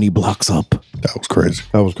move 20 blocks up. That was crazy.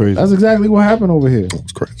 That was crazy. That's exactly what happened over here. That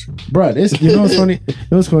was crazy. Bruh, you know what's funny? You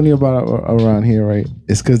know what's funny about around here, right?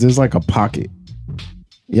 It's because there's like a pocket.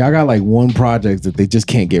 Y'all got like one project that they just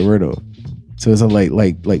can't get rid of. So it's a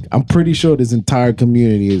like I'm pretty sure this entire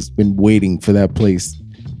community has been waiting for that place.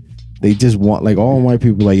 They just want, like, all white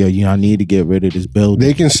people like, yo, I need to get rid of this building.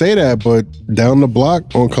 They can say that, but down the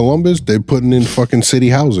block on Columbus, they're putting in fucking city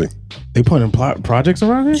housing. They put in projects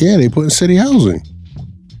around here? Yeah, they put in city housing.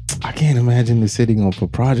 I can't imagine the city gonna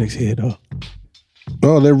put projects here though.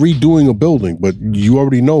 No, they're redoing a building, but you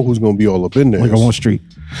already know who's going to be all up in there. Like on what street?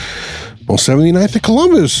 On 79th and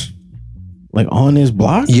Columbus. Like on this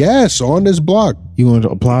block? Yes, on this block. You want to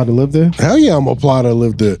apply to live there? Hell yeah, I'm applying to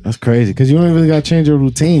live there. That's crazy because you don't really got to change your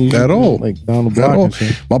routine. You At just, all. like down the At block all. and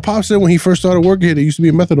shit. My pop said when he first started working here, there used to be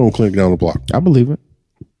a methadone clinic down the block. I believe it.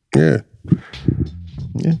 Yeah.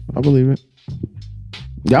 Yeah, I believe it.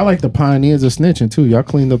 Y'all like the pioneers of snitching too. Y'all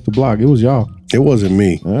cleaned up the block. It was y'all. It wasn't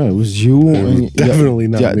me. Yeah, it was you. It was and definitely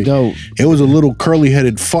not me. Yo, It was a little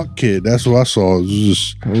curly-headed fuck kid. That's what I saw. It was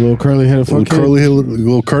just a little curly headed a little fuck kid.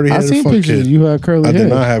 little I curly-headed seen fuck pictures. kid. You had curly I hair. did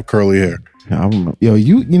not have curly hair. I remember. Yo,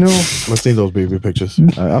 you know, I've seen those baby pictures.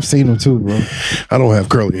 I've seen them too, bro. I don't have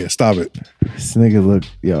curly hair. Stop it. This nigga look,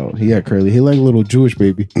 yo, he had curly. He like a little Jewish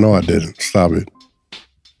baby. No, I didn't. Stop it.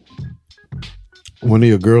 One of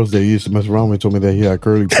your girls that used to mess around with told me that he had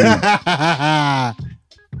curly teeth. Damn,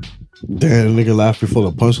 the nigga laughed before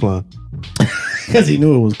the punchline. Because he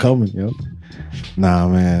knew it was coming, yo. Nah,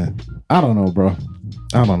 man. I don't know, bro.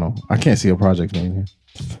 I don't know. I can't see a project name here.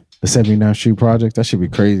 The 79th Street project, that should be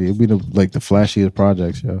crazy. It'd be the flashiest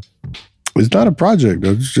projects, yo. It's not a project,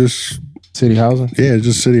 though. It's just, City housing. yeah, it's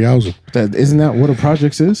just city housing. Isn't that what a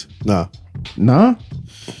project is? Nah. Nah.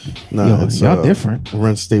 Yo, It's y'all different.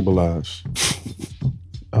 Rent stabilized.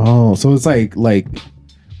 Oh, so it's like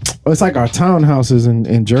it's like our townhouses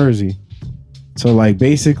in Jersey. So like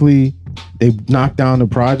basically they knock down the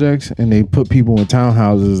projects and they put people in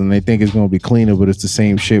townhouses and they think it's gonna be cleaner, but it's the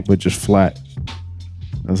same shit but just flat.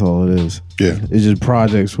 That's all it is. Yeah. It's just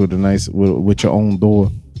projects with a nice with your own door.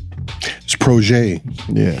 It's projet.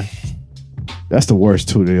 Yeah. That's the worst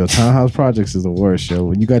too. Yo, townhouse projects is the worst, yo.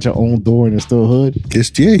 When you got your own door and it's still hood.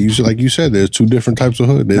 It's, yeah, like you said, there's two different types of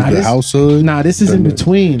hood. There's Nah, the this- house hood. Nah, this is in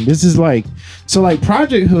between. This is like, so like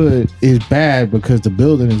project hood is bad because the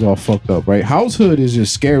building is all fucked up, right? House hood is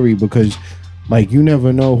just scary because like you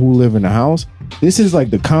never know who live in the house. This is like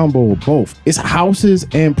the combo of both. It's houses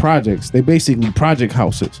and projects. They basically project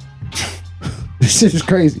houses. This shit is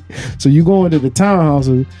crazy. So you go into the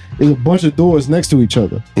townhouses, there's a bunch of doors next to each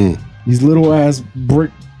other. These little ass brick,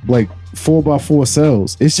 like 4x4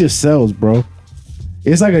 cells. It's just cells, bro.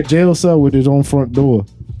 It's like a jail cell with its own front door.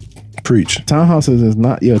 Preach. Townhouses is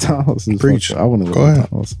not, yo, townhouses. Preach. I want to live Go in a ahead.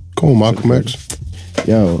 townhouse. Come on, Malcolm X.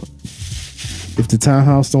 Yo, if the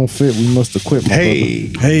townhouse don't fit, we must acquit. My Hey.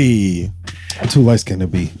 brother. I'm too light skinned to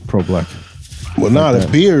be pro black. Well, nah, the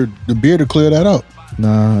beard to clear that up.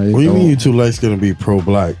 Nah, it What do you don't. mean you too light's gonna be pro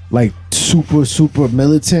black? Like super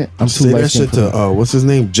militant. I'm too Say light that shit skinned. to what's his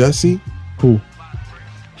name? Jesse? Who?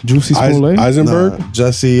 Juicy Smollett. Eisenberg. Nah,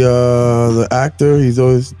 Jesse, the actor. He's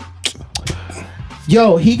always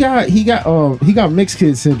Yo, he got mixed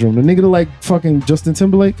kid syndrome. The nigga like fucking Justin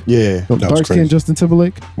Timberlake. yeah, was Dark crazy. skinned Justin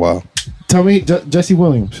Timberlake. Wow. Tell me, Jesse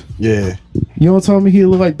Williams. yeah. You don't tell me he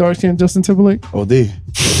look like dark skinned Justin Timberlake. OD.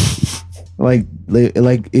 Like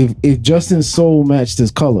if Justin's soul matched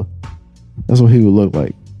his color, That's what he would look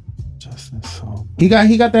like. Justin, so He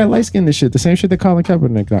got that light skin and shit. The same shit that Colin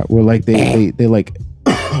Kaepernick got. Where like they like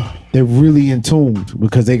they're really in tune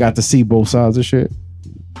because they got to see both sides of shit.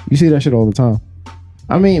 You see that shit all the time.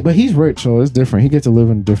 I mean, but he's rich, so it's different. He gets to live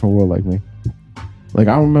in a different world like me. Like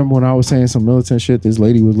I remember when I was saying some militant shit, this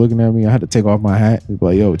lady was looking at me. I had to take off my hat and be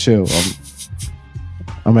like, "Yo, chill.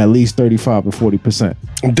 I'm at least 35 to 40%.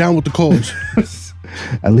 I'm down with the cause.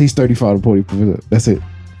 At least 35 to 40%. That's it.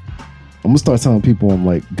 I'm gonna start telling people I'm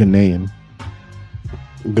like Ghanaian.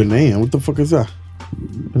 Ghanaian. What the fuck is that?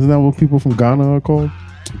 Isn't that what people from Ghana are called?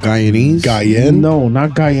 Guyanese. Guyenne? No,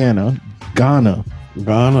 not Guyana. Ghana,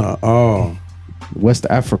 Ghana. Oh. West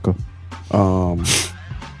Africa.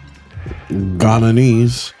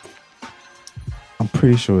 Ghananese. I'm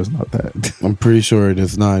pretty sure it's not that. I'm pretty sure it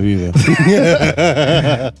is not either.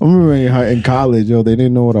 I remember in college, yo, they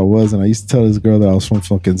didn't know what I was, and I used to tell this girl that I was from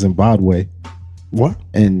fucking Zimbabwe. What?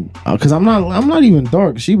 And because I'm not even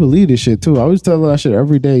dark. She believed this shit too. I always tell her that shit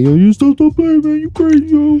every day. Yo, you stop playing, man. You crazy,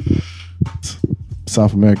 yo.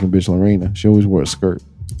 South American bitch Lorena. She always wore a skirt.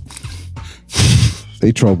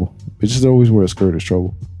 They trouble. Bitches that always wear a skirt is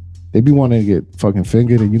trouble. They be wanting to get fucking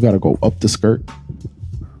fingered, and you gotta go up the skirt.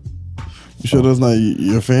 You sure that's not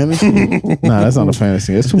your fantasy? Nah, that's not a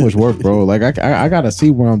fantasy. It's too much work, bro. Like I gotta see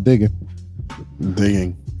where I'm digging.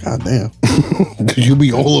 Digging. God damn. You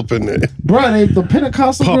be all up in there. Bro, the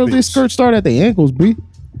Pentecostal girls, their Puppets. skirts start at the ankles, B.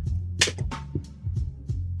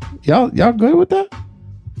 Y'all good with that?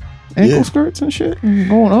 Ankle Yeah. skirts and shit, and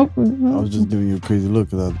going up. I was just giving you a crazy look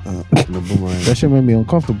because the boomerang. That shit made me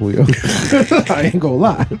uncomfortable, yo. I ain't gonna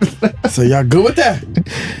lie. So y'all good with that?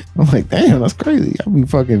 I'm like, damn, that's crazy. I be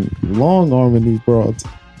fucking long arming these broads.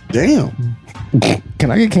 Damn. Can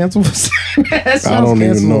I get canceled for saying that? That I sounds don't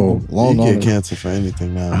even cancelable. know. Long You arming. get canceled for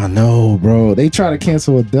anything now. I know, bro. They try to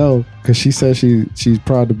cancel Adele because she said she's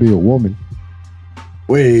proud to be a woman.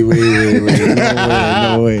 Wait.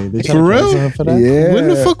 No way. They try For to real? cancel her for that? Yeah. When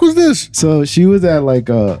the fuck was this? So she was at like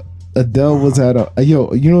Adele was at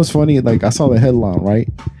yo, you know what's funny? Like I saw the headline, right?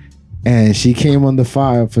 And she came under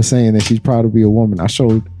fire for saying that she's proud to be a woman. I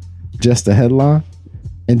showed Jess the headline,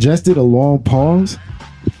 and Jess did a long pause,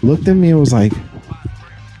 looked at me and was like,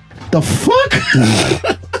 the fuck?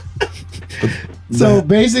 So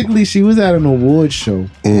basically she was at an award show,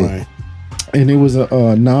 Right. and it was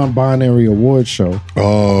a non-binary award show.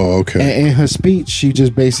 Oh, okay. And in her speech, she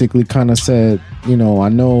just basically kind of said, you know, I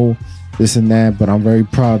know this and that, but I'm very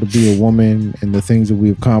proud to be a woman and the things that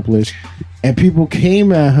we've accomplished. And people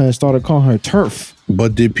came at her and started calling her TERF.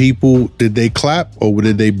 But did they clap or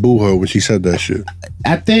did they boo her when she said that shit?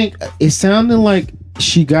 I think it sounded like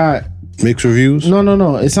she got Mixed reviews?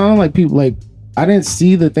 no. It sounded like people like I didn't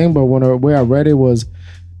see the thing, but where I read it was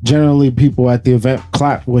generally people at the event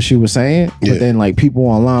clapped what she was saying, Yeah. but then like people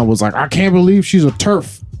online was like, I can't believe she's a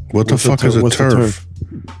TERF. What the What's a fuck is a what's a turf?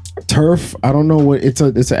 TERF, I don't know what it's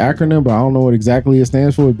an acronym, but I don't know what exactly it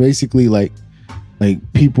stands for. Basically, like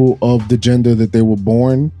people of the gender that they were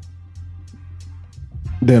born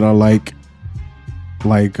that are like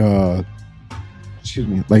excuse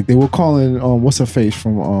me, like they were calling what's her face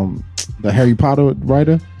from the Harry Potter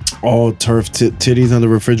writer. All turf titties on the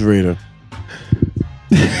refrigerator.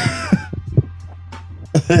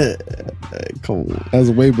 Come on. That's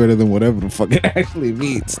way better than whatever the fuck it actually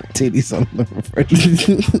means. Titties on the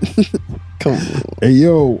refrigerator. Come on. Hey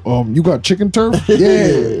yo, you got chicken turf?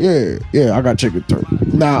 Yeah, I got chicken turf.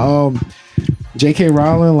 Nah, J.K.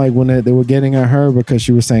 Rowling, like when they were getting at her because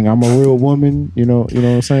she was saying I'm a real woman, you know what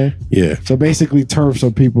I'm saying? Yeah. So basically TERFs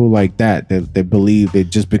are people like that believe that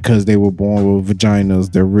just because they were born with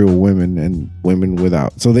vaginas, they're real women and women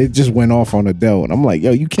without. So they just went off on Adele, and I'm like,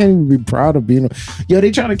 yo, you can't even be proud of being. Yo,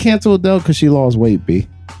 they trying to cancel Adele because she lost weight, B.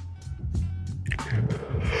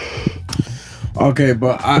 Okay,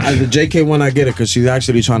 but the JK one, I get it because she's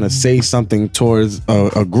actually trying to say something towards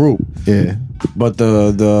a group. Yeah. But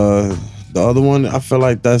the other one, I feel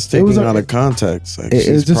like that's taken out of context. Like it was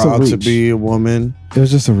she's just a proud to reach. be a woman, It was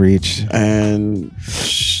just a reach. and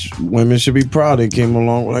women should be proud. They came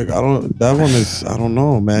along. Like I don't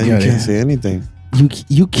know, man. Yeah, You can't yeah. say anything.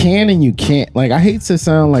 You can and you can't. Like I hate to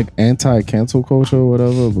sound like anti-cancel culture or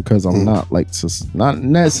whatever because I'm not like not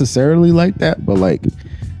necessarily like that, but like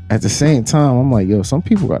at the same time, I'm like, yo, some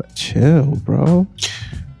people gotta chill, bro.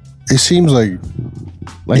 It seems like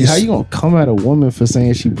Like, Yes. how you gonna come at a woman for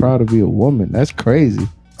saying she proud to be a woman? That's crazy.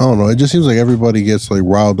 I don't know. It just seems like everybody gets like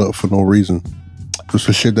riled up for no reason. Just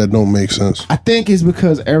for shit that don't make sense. I think it's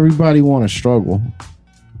because everybody want to struggle.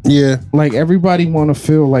 Yeah. Like everybody want to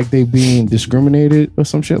feel like they being discriminated or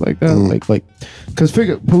some shit like that. Like, cause put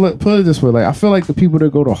it this way. Like I feel like the people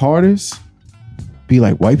that go the hardest be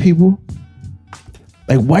like white people,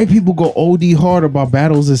 Like white people go OD hard about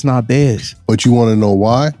battles that's not theirs But you want to know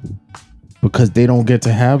why? because they don't get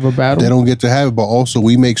to have a battle. They don't get to have it, but also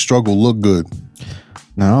we make struggle look good.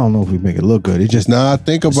 Now I don't know if we make it look good. It just Nah,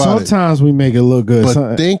 think about it. sometimes we make it look good.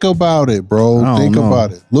 But think about it, bro. I don't Think know.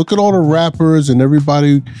 about it. Look at all the rappers and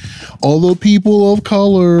everybody, all the people of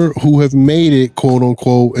color who have made it, quote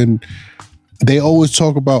unquote, and they always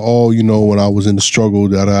talk about, oh, you know, when I was in the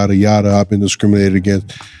struggle, yada yada yada, I've been discriminated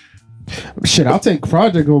against. Shit, I'll take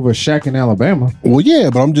Project over Shaq in Alabama. Well, yeah,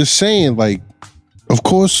 but I'm just saying, like, of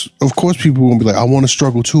course, people gonna be like, I want to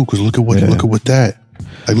struggle too, because look at that.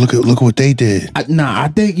 Like, look at what they did. I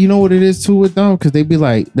think you know what it is too with them because they be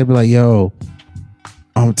like, yo,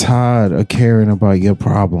 I'm tired of caring about your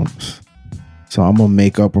problems, so I'm gonna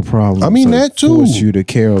make up a problem. I mean, to that too. force you to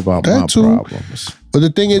care about That my too. problems. But the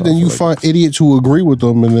thing is, then you find idiots who agree with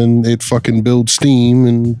them, and then it fucking builds steam.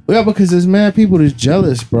 And Yeah, because there's mad people that's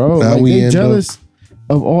jealous, bro. Now Like, we they end jealous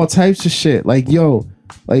of all types of shit. Like, yo,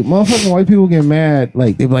 like motherfucking white people get mad.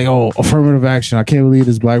 Like they be like, oh, affirmative action. I can't believe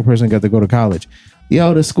this black person got to go to college.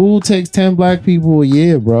 Yo, the school takes 10 black people a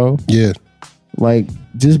year, bro. yeah, Like,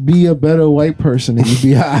 just be a better white person and you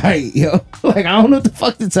be all right, yo. Like, I don't know what the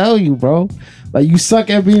fuck to tell you, bro. Like, you suck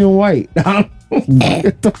at being white. What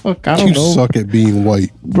the fuck? I don't you know. suck at being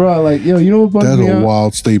white. Bro, like, yo, you know what bugs That's me a out?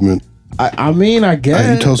 wild statement. I mean, I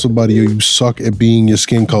guess. You tell somebody, yo, you suck at being your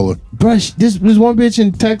skin color. Bruh, this one bitch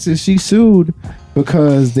in Texas, she sued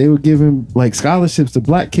because they were giving like scholarships to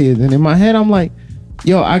black kids. And in my head, I'm like,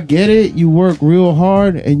 yo, I get it. You work real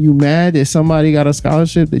hard and you mad that somebody got a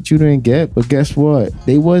scholarship that you didn't get. But guess what?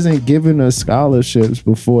 They wasn't giving us scholarships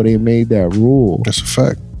before they made that rule. That's a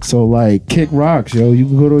fact. So like, kick rocks, yo. You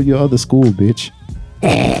can go to your other school, bitch.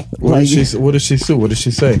 What did she sue? What did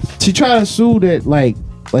she say? She tried to sue that like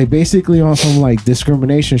basically on some like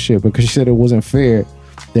discrimination shit because she said it wasn't fair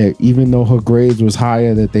that even though her grades was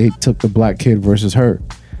higher that they took the black kid versus her.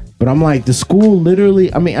 But I'm like, the school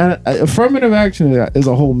literally, I mean, affirmative action is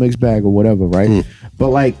a whole mixed bag or whatever, right? But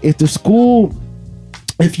like, if the school,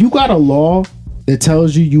 if you got a law that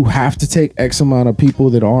tells you have to take X amount of people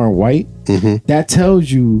that aren't white, that tells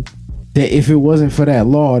you that if it wasn't for that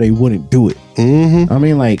law, they wouldn't do it. I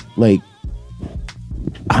mean, like,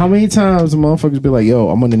 how many times the motherfuckers be like, yo,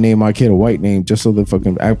 I'm gonna name my kid a white name just so the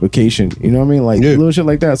fucking application, you know what I mean? Like, little shit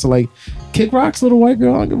like that. So like, kick rocks, little white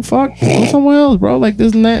girl, I don't give a fuck. Go somewhere else, bro. Like,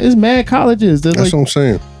 there's mad colleges. There's That's like, what I'm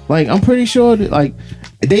saying. like, I'm pretty sure that like,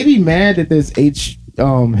 they be mad that there's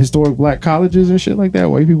historic black colleges and shit like that.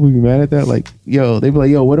 White people be mad at that. Like, yo, they be like,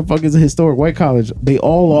 yo, what the fuck is a historic white college? They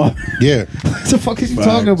all are. Yeah. What the fuck is you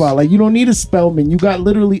talking about? Like, you don't need a Spelman. You got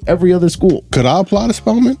literally every other school. Could I apply to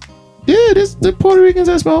Spelman? Yeah, the Puerto Ricans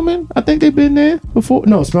at Spelman. I think they've been there before.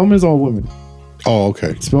 No, Spelman is all women. Oh,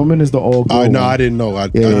 okay. Spelman is the all girl. No, one. I didn't know.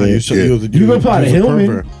 You can apply to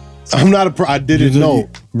Hillman. I'm not I didn't know.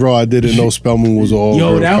 Bro, I didn't know Spelman was all.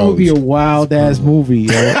 Yo, that college. would be a wild ass movie,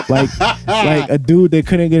 yo. Like a dude that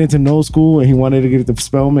couldn't get into no school and he wanted to get into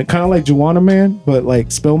Spelman. Kind of like Juana Man, but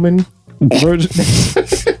like Spelman version.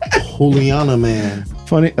 Juliana, man.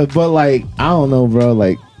 Funny, but like, I don't know, bro.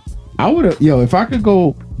 Like, I would have, yo, if I could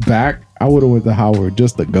go back, I would have went to Howard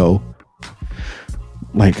just to go.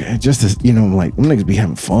 Like, just to, you know, like, them niggas be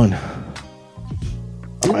having fun.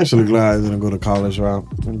 I'm actually glad I didn't go to college, Rob.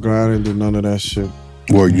 I'm glad I didn't do none of that shit.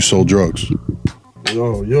 Where you sold drugs.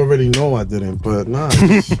 Yo, you already know I didn't, but nah.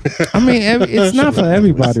 I mean, it's not for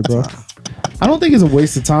everybody, bro. I don't think it's a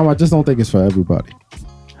waste of time. I just don't think it's for everybody.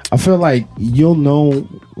 I feel like you'll know,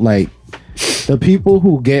 like, the people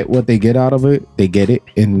who get what they get out of it, they get it,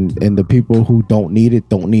 and the people who don't need it,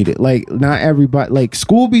 don't need it. Like, not everybody. Like,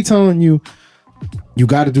 school be telling you, you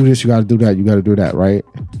got to do this, you got to do that, you got to do that, right?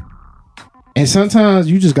 And sometimes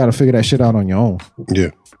you just got to figure that shit out on your own.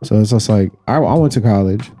 Yeah. So it's just like, I went to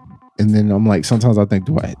college, and then I'm like, sometimes I think,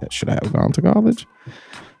 should I have gone to college?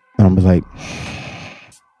 And I'm like,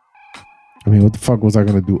 I mean, what the fuck was I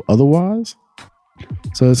gonna do otherwise?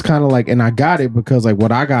 So it's kind of like, and I got it because like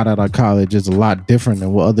what I got out of college is a lot different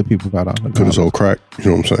than what other people got out of college. Could have sold crack. You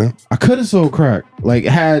know what I'm saying? I could have sold crack. Like,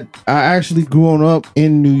 had I actually grown up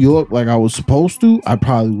in New York like I was supposed to, I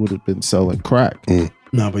probably would have been selling crack.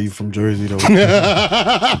 Nah, but you from Jersey though.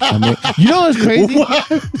 I mean, you know what's crazy?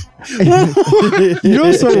 You know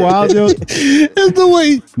what's so wild, yo? It's the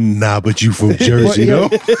way. Nah, but you from Jersey, yo.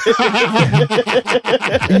 though.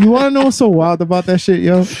 You want to know what's so wild about that shit,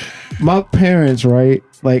 yo? My parents, right?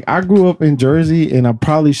 Like, I grew up in Jersey, and I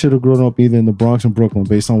probably should have grown up either in the Bronx and Brooklyn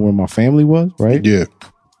based on where my family was, right? Yeah.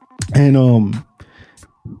 And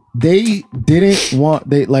they didn't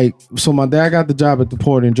want so my dad got the job at the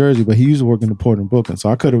port in Jersey, but he used to work in the port in Brooklyn. So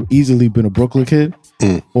I could have easily been a Brooklyn kid,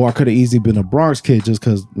 or I could have easily been a Bronx kid just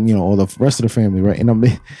because, you know, all the rest of the family, right?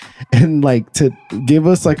 And like to give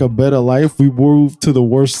us like a better life, we moved to the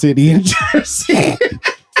worst city in Jersey.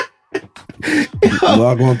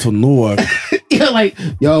 Log on to Newark. Yeah, like,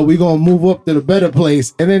 yo, we gonna move up to the better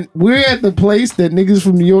place. And then we're at the place that niggas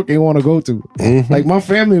from New York ain't want to go to. Like, my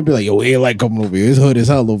family would be like, yo, we ain't like coming over here. It's hood as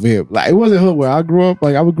hell over here. Like, it wasn't hood where I grew up.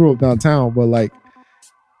 Like, I would grow up downtown, but like,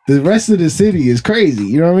 the rest of the city is crazy.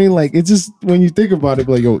 You know what I mean? Like, it's just, when you think about it,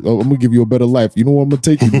 like, yo, I'm gonna give you a better life. You know what? I'm gonna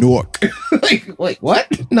take you to Newark. like, what?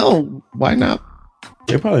 No, why not?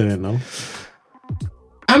 They probably didn't know.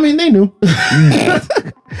 I mean, they knew.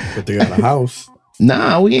 But they got a house.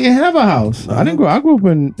 Nah, we didn't have a house. I grew up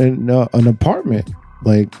in an apartment.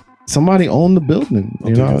 Like, somebody owned the building.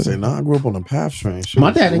 You know, I grew up on a PATH train.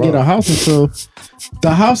 My dad didn't get a house until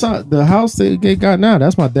the house that they got now.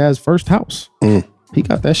 That's my dad's first house. He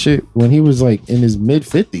got that shit when he was like in his mid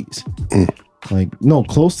 50s. Like, no,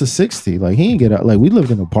 close to 60. Like, he didn't get out. Like, we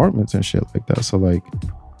lived in apartments and shit like that. So like,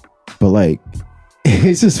 but like,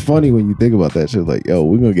 it's just funny when you think about that shit. Like, yo,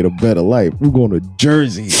 we're gonna get a better life. We're going to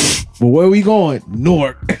Jersey. But where we going?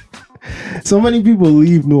 Newark. So many people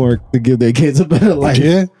leave Newark to give their kids a better life.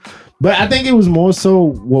 Yeah. But I think it was more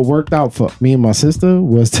so what worked out for me and my sister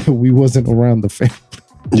was that we wasn't around the family.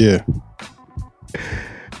 Yeah.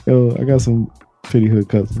 Yo, I got some pretty hood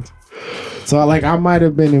cousins. So I might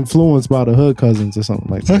have been influenced by the hood cousins or something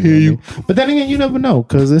like that. I hear you. But then again, you never know,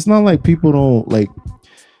 because it's not like people don't like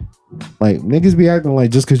niggas be acting like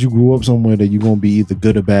just because you grew up somewhere that you're gonna be either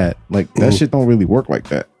good or bad. Like, that shit don't really work like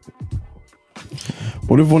that.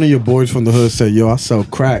 What if one of your boys from the hood said, yo, I sell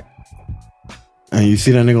crack, and you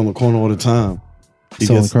see that nigga on the corner all the time?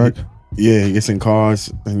 Selling crack? Yeah, he gets in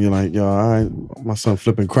cars, and you're like, yo, all right, my son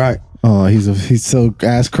flipping crack. Oh, he's so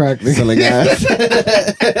ass crack. Selling ass.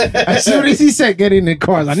 As soon as he said get in the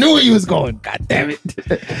cars, I knew where he was going. God damn it.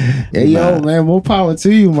 Hey, yo, man, more power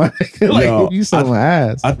to you, man. Like, Yo, you selling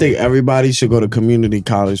ass. I think everybody should go to community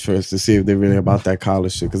college first to see if they're really about that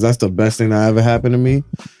college shit, because that's the best thing that ever happened to me.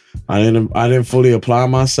 I didn't fully apply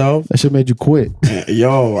myself. That shit made you quit.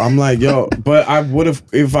 Yo, I'm like, yo, but I would have,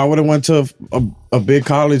 if I would have went to a big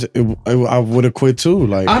college, I would have quit too.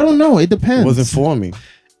 Like, I don't know. It depends. It wasn't for me.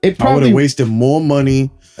 It I would probably have wasted more money.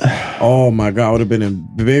 Oh my God, I would have been in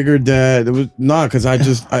bigger debt. It was because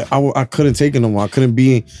I couldn't take it no more. I couldn't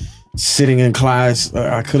be sitting in class.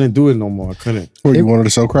 I couldn't do it no more. I couldn't. Or you wanted to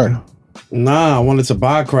sell crack? Nah, I wanted to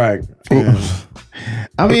buy crack.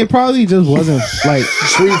 I mean, it probably just wasn't like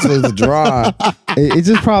Streets was dry. it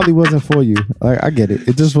just probably wasn't for you. Like, I get it.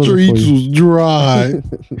 It just wasn't Streets for you. was dry.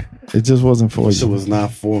 It just wasn't for Shit you. was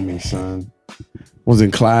not for me, son. Was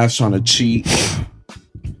in class trying to cheat.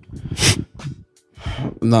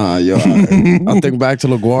 Nah, yo. I think back to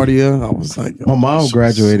LaGuardia. I was like, yo, My mom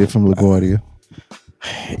graduated from LaGuardia.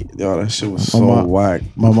 yo, that shit was so whack.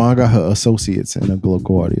 My mom got her associates in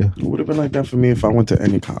LaGuardia. It would have been like that for me if I went to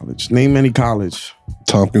any college. Name any college.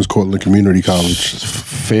 Tompkins Cortland Community College.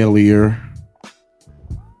 Failure.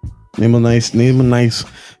 Name a nice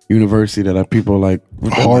university that people like.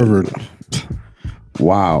 Harvard.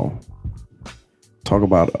 Wow. Talk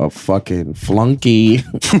about a fucking flunky.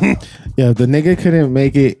 Yeah, if the nigga couldn't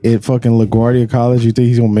make it at fucking LaGuardia College, you think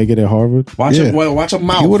he's gonna make it at Harvard? Watch Yeah. watch a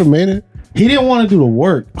mouth. He would have made it. He didn't want to do the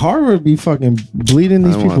work. Harvard be fucking bleeding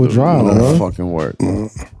these people dry, bro. Fucking work.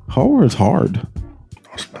 Harvard's hard.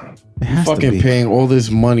 It has to Fucking be. paying all this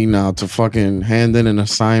money now to fucking hand in an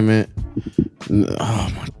assignment.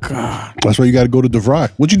 Oh my God. That's why you got to go to DeVry.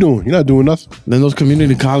 What you doing? You're not doing nothing. Then those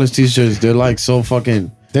community college teachers, they're like so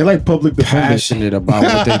fucking They like public defendants. passionate about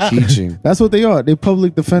what they're teaching. That's what they are. They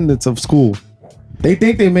public defendants of school. They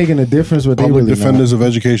think they're making a difference, but Public they really defenders of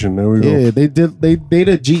education. There we not. go. Yeah, they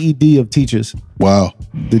the GED of teachers. Wow.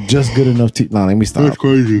 They're just good enough. Nah, let me stop. That's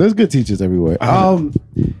crazy. There's good teachers everywhere. I don't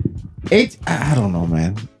know,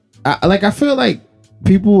 man. I feel like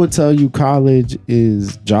people would tell you college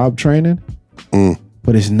is job training,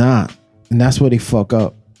 but it's not, and that's where they fuck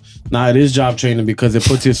up. Nah, it is job training because it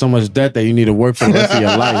puts you in so much debt that you need to work for the rest of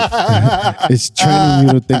your life. It's training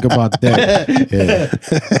you to think about that.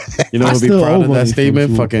 Yeah. You know I who'll be still proud owe of that money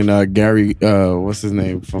statement? from Fucking Gary, what's his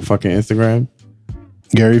name from fucking Instagram?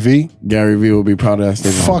 Gary V. Gary V will be proud of that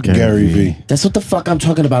statement. Fuck Gary V. That's what the fuck I'm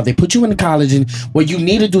talking about. They put you into college, and what you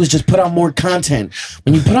need to do is just put out more content.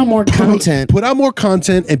 When you put out more content, Put out more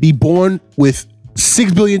content and be born with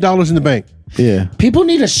 $6 billion in the bank. Yeah. people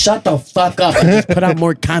need to shut the fuck up and just put out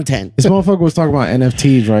more content. This motherfucker was talking about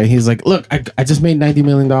NFTs, right? He's like, look, I just made $90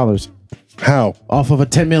 million. How? off of a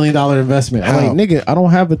 $10 million investment. I'm How? like, nigga, I don't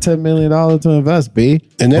have a $10 million to invest, B.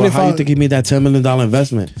 And then Well, if how I you think he made that $10 million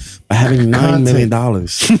investment? By having $9 million.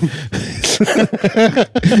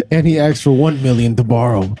 And he asked for $1 million to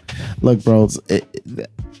borrow. Look, bro,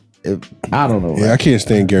 I don't know. yeah, I can't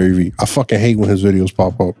stand Gary Vee. I fucking hate when his videos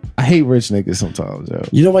pop up. I hate rich niggas sometimes, yo.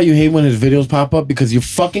 You know why you hate when his videos pop up? Because you're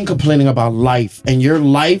fucking complaining about life, and your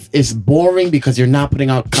life is boring because you're not putting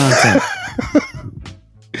out content.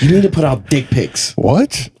 You need to put out dick pics.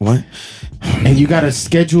 What? What? And you gotta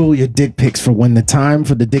schedule your dick pics for when the time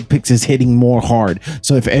for the dick pics is hitting more hard.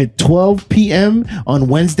 So if at 12 p.m. on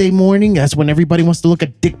Wednesday morning, that's when everybody wants to look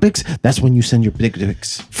at dick pics, that's when you send your dick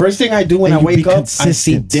pics. First thing I do when And I you wake be up, I see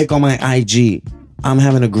consistent. dick on my IG. I'm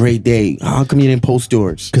having a great day. How come you didn't post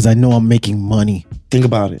yours? Because I know I'm making money Think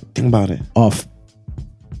about it. Think about it. off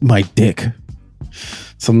my dick.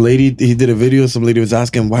 Some lady, he did a video. Some lady was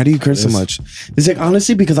asking, why do you curse so much? It's like,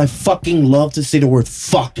 honestly, because I fucking love to say the word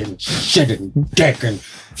fucking, shit, and dick. And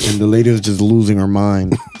And the lady was just losing her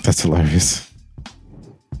mind. That's hilarious.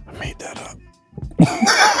 I made that up.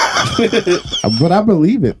 But I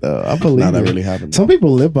believe it though. I believe Nah, that it. really happened. Some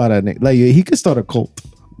people live by that nigga. Like he could start a cult.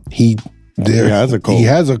 He has a cult. He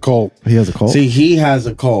has a cult. He has a cult. see, he has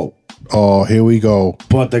a cult. Oh, here we go.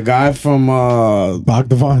 But the guy from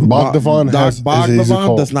Bogdavan. Bogdavan Doc has is a Bogdavan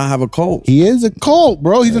cult. does not have a cult. He is a cult,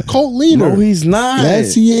 bro. He's a cult leader. No, he's not.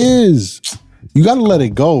 Yes, he is. You gotta let it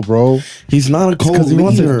go, bro. He's not a cult Because he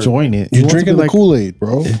wants leader. to join it. He You're wants to drinking be the like, Kool-Aid,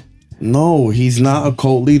 bro. No, he's not a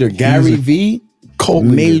cult leader. Gary V, Cult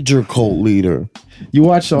leader. major cult leader. You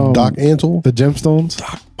watch Doc Antle? the Gemstones.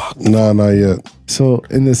 Nah, not yet. So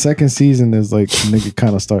in the second season, there's like a nigga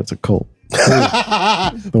kind of starts a cult.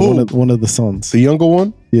 One of the sons. The younger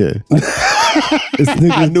one? Yeah. This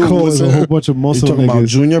nigga knew it cult was is a her. whole bunch of You muscle talking about niggas.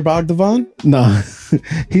 Junior Bogdavan? Nah,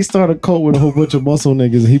 he started a cult with a whole bunch of muscle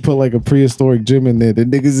niggas. And he put like a prehistoric gym in there. The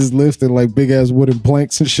niggas is lifting like big ass wooden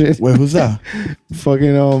planks and shit. Wait, who's that?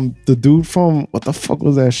 Fucking the dude from what the fuck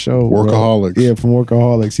was that show? bro? Workaholics. Yeah, from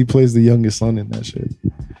Workaholics. He plays the youngest son in that shit.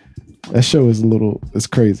 That show is it's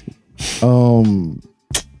crazy.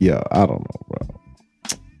 Yeah, I don't know, bro.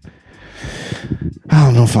 I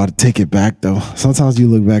don't know if I'd take it back though. Sometimes you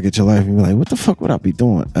look back at your life and be like, what the fuck would I be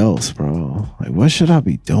doing else, bro? Like, what should I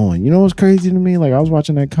be doing? You know what's crazy to me? Like, I was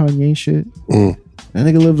watching that Kanye shit. Mm. That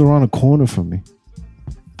nigga lived around the corner from me.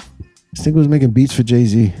 This nigga was making beats for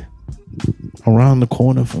Jay-Z. Around the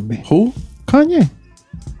corner from me. Who? Kanye.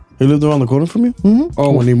 He lived around the corner from you? Mm-hmm.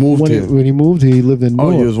 Oh, when he moved when here. when he moved here, he lived in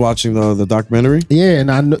Oh, Newark. you was watching the documentary? Yeah,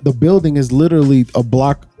 and I the building is literally a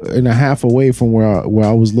block and a half away from where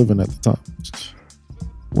I was living at the time.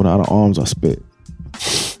 Without the arms, I spit.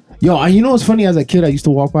 Yo, you know what's funny? As a kid, I used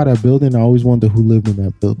to walk by that building. I always wondered who lived in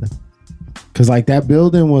that building. Cause like that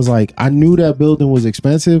building was like, I knew that building was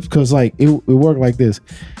expensive. Cause like it worked like this.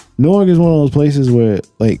 Newark is one of those places where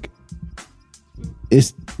like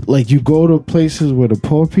it's like you go to places where the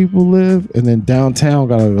poor people live, and then downtown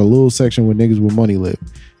got like a little section where niggas with money live,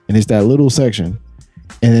 and it's that little section.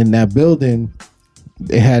 And then that building,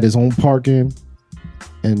 it had its own parking,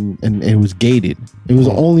 and it was gated. It was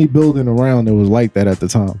the only building around that was like that at the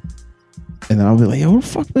time. And then I'll be like, yo, who the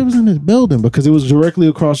fuck lives in this building? Because it was directly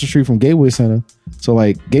across the street from Gateway Center. So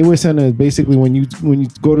like Gateway Center is basically when you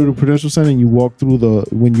go to the Prudential Center and you walk through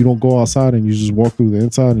when you don't go outside and you just walk through the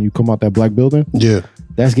inside and you come out that black building. Yeah.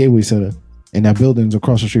 That's Gateway Center. And that building's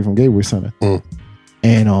across the street from Gateway Center. Mm.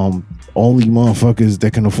 And only motherfuckers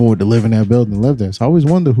that can afford to live in that building live there. So I always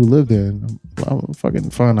wonder who lived there. And I'm fucking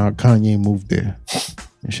find out Kanye moved there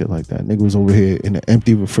and shit like that. Nigga was over here in an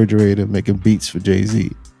empty refrigerator making beats for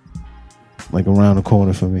Jay-Z. Like around the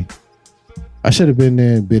corner for me. I should have been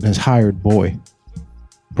there and been his hired boy.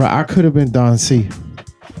 Bro, I could have been Don C.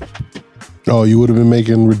 Oh, you would have been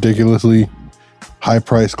making ridiculously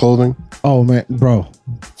high-priced clothing? Oh man, bro.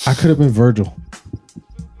 I could have been Virgil.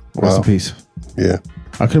 Rest in Wow. peace. Yeah.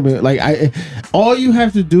 I could have been like all you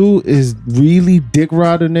have to do is really dick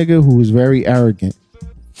rod a nigga who is very arrogant.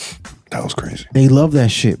 That was crazy. They love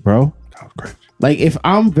that shit, bro. That was crazy. Like if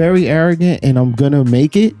I'm very arrogant and I'm gonna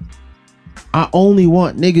make it, I only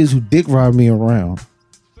want niggas who dick ride me around.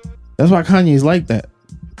 That's why Kanye's like that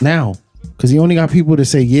now, because he only got people to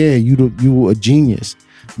say, "Yeah, you a genius."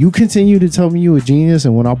 You continue to tell me you a genius,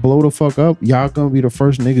 and when I blow the fuck up, y'all gonna be the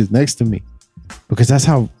first niggas next to me, because that's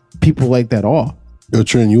how people like that are. Yo,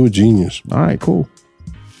 Trent, you a genius. All right, cool.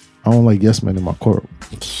 I don't like yes men in my court.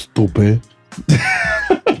 Stupid.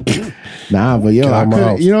 Nah, but yo, Get out I of my couldn't,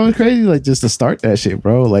 house. you know, it's crazy. Like just to start that shit,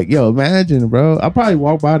 bro. Like, yo, imagine, bro. I probably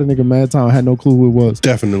walked by the nigga mad time, had no clue who it was.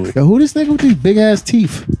 Definitely. Yo, who this nigga with these big ass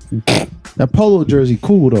teeth? That polo jersey,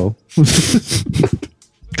 cool though.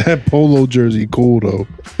 That polo jersey cool though.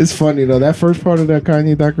 It's funny though. That first part of that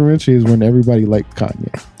Kanye documentary is when everybody liked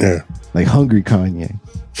Kanye, Yeah. like hungry Kanye.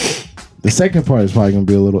 The second part is probably gonna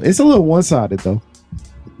be it's a little one-sided though,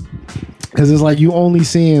 because it's like you only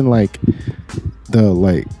seeing like the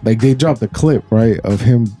like they dropped a clip right of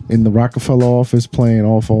him in the Rockefeller office playing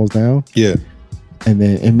All Falls Down, Yeah. and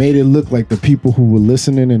then it made it look like the people who were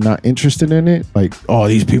listening and not interested in it, like, oh,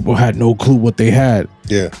 these people had no clue what they had.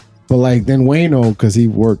 Yeah. But like then Wayno, because he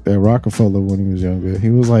worked at Rockefeller when he was younger, he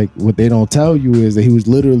was like, what they don't tell you is that he was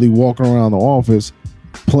literally walking around the office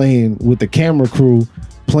playing with the camera crew,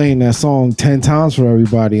 playing that song 10 times for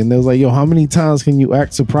everybody. And they was like, yo, how many times can you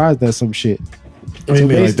act surprised at some shit? What do you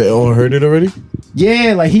mean? Like they all heard it already?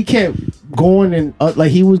 Yeah, like he kept going and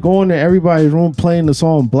like he was going to everybody's room playing the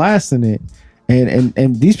song, blasting it.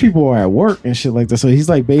 And these people are at work and shit like that. So he's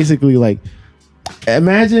like basically like,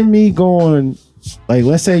 imagine me going, like,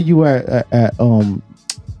 let's say you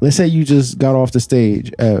let's say you just got off the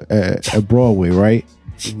stage at Broadway, right?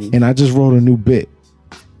 Mm-hmm. And I just wrote a new bit.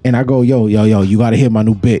 And I go, yo, you gotta hear my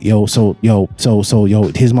new bit, yo. So,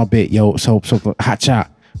 here's my bit, yo. So hot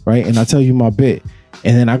shot, right? And I tell you my bit.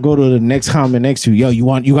 And then I go to the next comment next to you,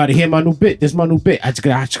 yo, you gotta hear my new bit. This is my new bit. I just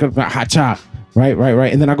got hot shot. Right.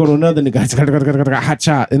 And then I go to another nigga, hot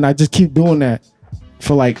shot. And I just keep doing that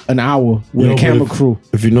for like an hour with a camera crew.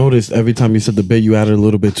 If you noticed, every time you said the bit, you added a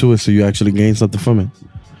little bit to it, so you actually gained something from it.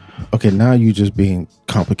 Okay, now you just being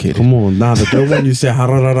complicated. Come on, nah, the third one you said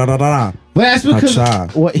ha-da-da-da-da-da. But that's because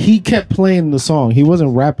Hot he kept playing the song. He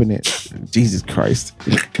wasn't rapping it. Jesus Christ.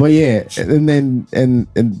 But yeah, and then and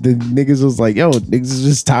the niggas was like, yo, niggas is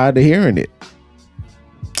just tired of hearing it.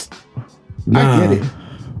 Nah. I get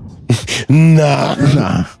it.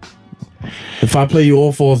 Nah. If I play you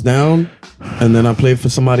All Falls Down and then I play it for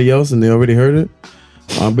somebody else and they already heard it,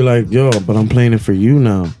 I'll be like, yo, but I'm playing it for you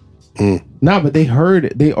now. Nah, but they heard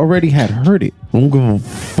it. They already had heard it. I don't give a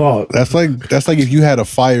fuck. That's like if you had a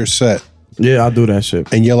fire set Yeah, I'll do that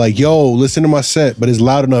shit. and you're like, yo, listen to my set, but it's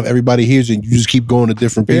loud enough, everybody hears it, and you just keep going to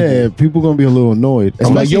different people. Yeah, people gonna be a little annoyed.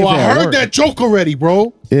 I'm like, Especially yo, if they I at heard work. that joke already,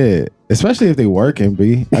 bro. Yeah, especially if they working,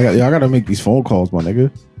 B. I gotta make these phone calls, my nigga.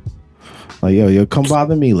 Like, yo, come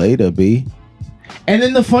bother me later, B. And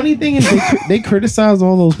then the funny thing is, they criticize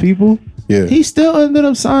all those people. Yeah. He still ended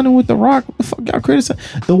up signing with The Rock. What the fuck y'all criticize?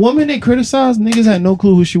 The woman they criticized, niggas had no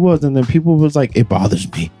clue who she was, and then people was like, it bothers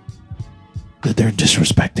me that they're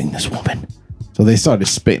disrespecting this woman. So they started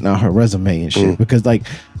spitting out her resume and shit because like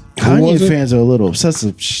Kanye was it? fans are a little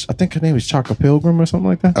obsessive. I think her name is Chaka Pilgrim or something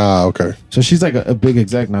like that. Ah, okay. So she's like a big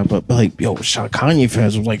exec now, but like, yo, Kanye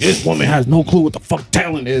fans was like, this woman has no clue what the fuck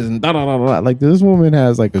talent is, and da da da da. Like, this woman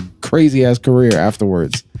has like a crazy ass career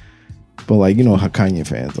afterwards. But like, you know how Kanye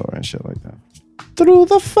fans are and shit like that. Through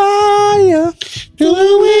the fire, through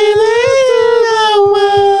the wind,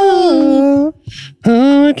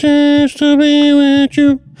 A chance to be with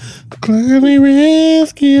you, gladly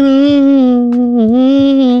risk it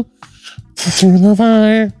all. Through the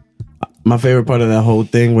fire. My favorite part of that whole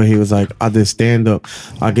thing where he was like, I did stand up.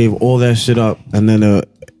 I gave all that shit up. And then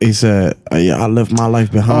he said, yeah, I left my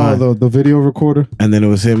life behind. the video recorder. And then it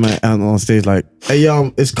was him on stage like, hey,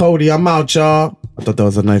 yo, it's Cody. I'm out, y'all. I thought that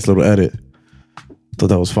was a nice little edit. Thought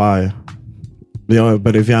that was fire. Yo,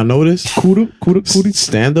 but if y'all notice, Kuda.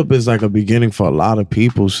 stand up is like a beginning for a lot of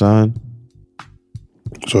people, son.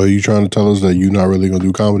 So are you trying to tell us that you're not really gonna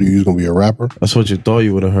do comedy? You're just gonna be a rapper? That's what you thought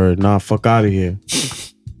you would have heard. Nah, fuck out of here.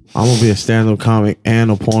 I'm gonna be a stand-up comic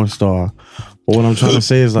and a porn star. But what I'm trying to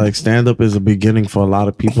say is like stand-up is a beginning for a lot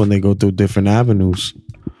of people and they go through different avenues.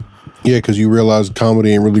 Yeah, because you realize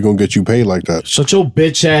comedy ain't really gonna get you paid like that. Shut your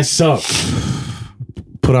bitch ass up.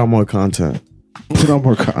 Put out more content. Put out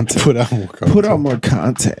more content. Put out more content. Put out more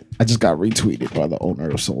content. I just got retweeted by the owner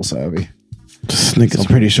of Soul Savvy. This I'm nigga's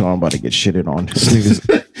pretty sure I'm about to get shitted on.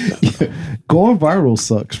 Going viral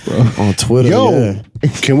sucks, bro. on Twitter. Yo, Yeah.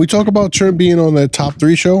 can we talk about Trent being on that top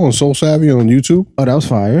 3 show on Soul Savvy on YouTube? Oh, that was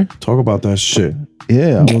fire. Talk about that shit.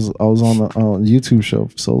 Yeah, I was on the YouTube show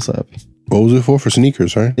for Soul Savvy. What was it for? For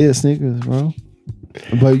sneakers, right? Yeah, sneakers, bro.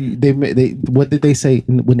 But they what did they say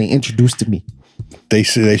when they introduced me? They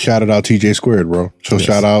shouted out TJ Squared, bro. So Yes.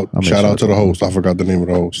 shout out I'm to the host. I forgot the name of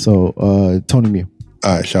the host. So Tony Mew,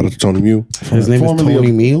 All right, shout out to Tony Mew. His name is Formerly Tony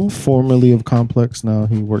of- Meal. formerly of Complex. Now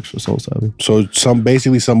he works for Soul Savvy. So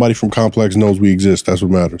basically somebody from Complex knows we exist. That's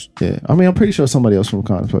what matters. Yeah, I mean, I'm pretty sure somebody else from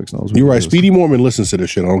Complex knows. You're right. Speedy Mormon listens to this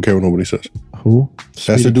shit. I don't care what nobody says. Who?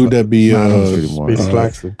 That's the dude that be Nah, I don't know Speedy Mormon. Speedy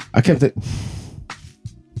Claxton. I kept it.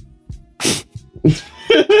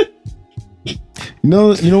 You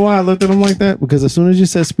know why I looked at him like that? Because as soon as you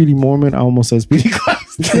said Speedy Mormon, I almost said Speedy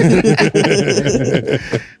Claxton.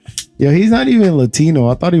 Yo, he's not even Latino.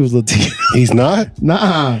 I thought he was Latino. He's not?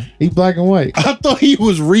 Nah, he's black and white. I thought he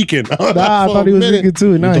was Rican. Nah, I thought he was Rican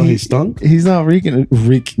too. Nah, thought he stunk? He's not Rican.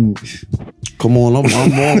 Come on, I'm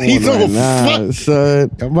on He's one right on now, son.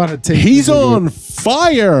 I'm about to take. He's this nigga. on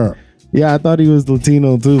fire. Yeah, I thought he was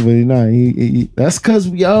Latino too, but he's not. That's cause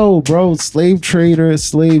bro, slave trader,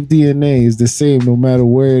 slave DNA is the same no matter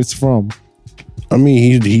where it's from. I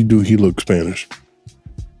mean, he looks Spanish.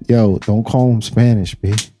 Yo, don't call him Spanish,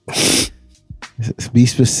 bitch. Be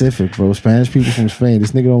specific, bro. Spanish people from Spain.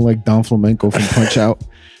 This nigga don't like Don Flamenco from Punch Out.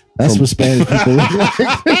 That's what Spanish people look like.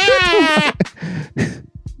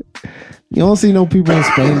 You don't see no people in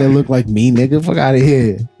Spain that look like me, nigga. Fuck out of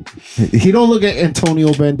here. He don't look at Antonio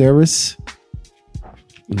Banderas.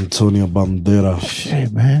 Antonio Banderas.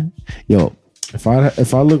 Shit, man. Yo, if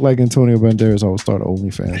I look like Antonio Banderas, I would start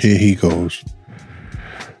OnlyFans. Here he goes.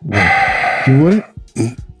 You wouldn't?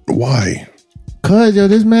 Why? Cause yo,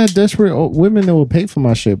 there's mad desperate women that will pay for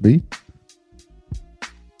my shit, B.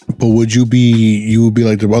 But you would be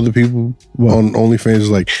like the other people on OnlyFans?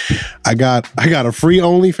 Like, I got a free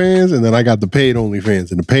OnlyFans and then I got the paid OnlyFans.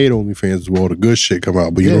 And the paid OnlyFans is where all the good shit come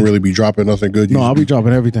out. But you don't really be dropping nothing good. No, I'll be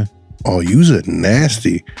dropping everything. Oh, you's a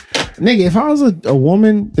nasty. Nigga, if I was a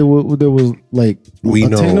woman that was like We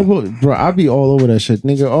know. attainable, bro, I'd be all over that shit.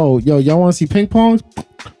 Nigga, oh, yo, y'all want to see ping pongs?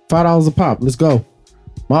 $5 a pop. Let's go.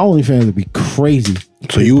 My OnlyFans would be crazy.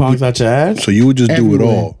 So you Pongs out your ass? So you would just do it Everywhere.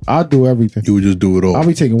 all. I'll do everything. You would just do it all. I'll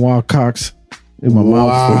be taking wild cocks in my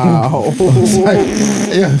mouth. Wow.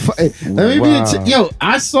 Let me be a chick. Yo,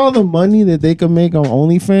 I saw the money that they could make on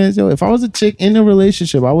OnlyFans. Yo, if I was a chick in a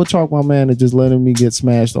relationship, I would talk my man to just letting me get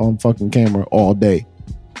smashed on fucking camera all day.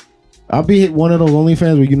 I'll be hit one of those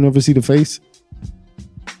OnlyFans where you never see the face.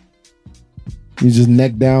 You just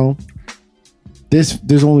neck down. There's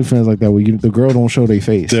OnlyFans like that where the girl don't show their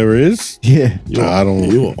face. There is? Yeah. I don't.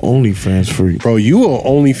 You an OnlyFans freak. Bro, you are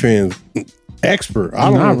OnlyFans expert. I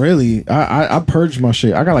don't Not know. really. I purged my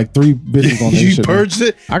shit. I got like 3 bitches on that You shit. purged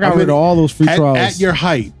it? I got rid of all those free trials. At your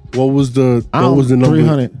height, what was the number?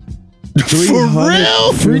 300. For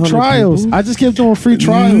real? Free trials. I just kept doing free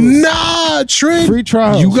trials. Nah, Trent. Free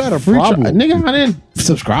trials. You got a free problem. Nigga, I didn't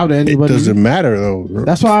subscribe to It anybody. doesn't matter though. Bro.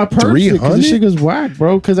 That's why I purged it, because 300? the shit is whack,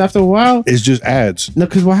 bro. Because after a while, It's just ads. no,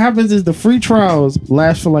 because what happens is the free trials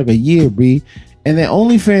last for like a year, B. And then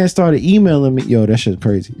OnlyFans started emailing me. Yo, that shit's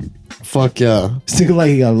crazy. Fuck yeah. This nigga like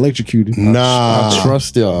he got electrocuted. Nah, I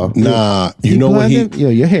trust y'all. nah. You know what he? Yo,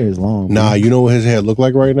 your hair is long. Nah, you know what his hair look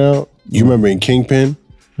like right now? You remember in Kingpin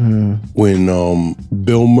when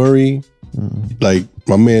Bill Murray, like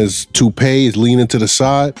my man's toupee is leaning to the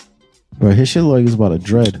side. Bro, his shit like it's about a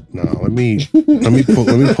dread. Nah, let me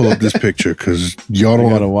pull up this picture because y'all I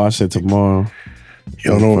gotta don't watch it tomorrow.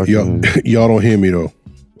 y'all don't hear me though.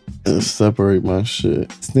 Separate my shit.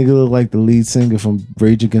 This nigga look like the lead singer from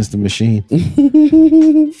Rage Against the Machine.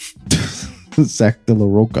 Zach De La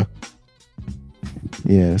Roca.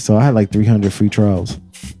 Yeah, so I had like 300 free trials.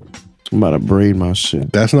 I'm about to braid my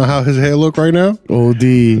shit. That's not how his hair look right now.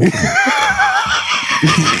 OD.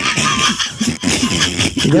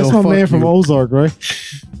 That's my man from Ozark, right?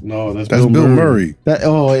 No, that's That's Bill Murray.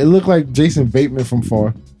 It looked like Jason Bateman from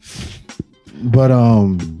far. But I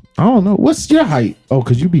don't know. What's your height? Oh,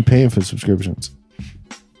 because you be paying for subscriptions.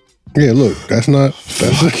 Yeah, look, that's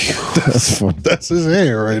That's fun. that's his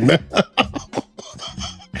hair right now.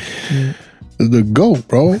 The goat,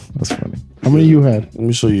 bro. That's funny. How many you had? Let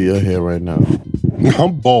me show you your hair right now.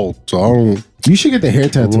 I'm bald, so I don't. You should get the hair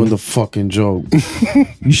tattoo. Ruin the fucking joke.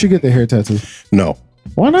 You should get the hair tattoo. No,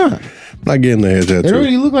 Why not? I'm not getting the hair It tattoo.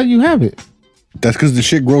 already look like you have it. That's because the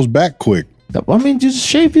shit grows back quick. I mean, just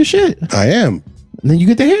shave your shit. I am. And then you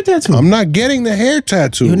get the hair tattoo. I'm not getting the hair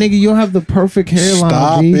tattoo. Yo, nigga, you'll have the perfect hairline.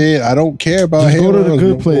 Stop B. it. I don't care about Just hair. go to the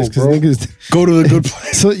good place, because niggas. Go to the good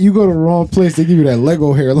place. So you go to the wrong place, they give you that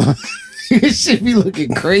Lego hairline. It should be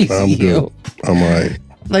looking crazy, I'm good. yo. I'm all right.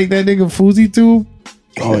 Like that nigga Fuzi too.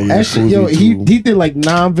 Oh yeah, That shit, yo, he did like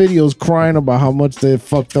 9 videos crying about how much they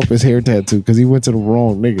fucked up his hair tattoo because he went to the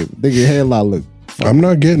wrong nigga. Nigga hairline look. I'm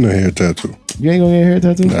not getting a hair tattoo. You ain't gonna get a hair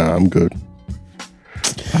tattoo? Nah, I'm good.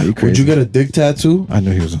 Oh, you crazy. Would you get a dick tattoo? I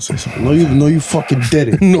knew he was gonna say something. No, you fucking did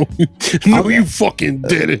it. No, you fucking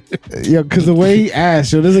did it. Yeah, because the way he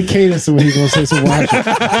asked, yo, there's a cadence to when he's gonna say some wild shit.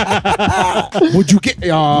 Would you get?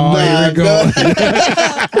 Oh, here we go.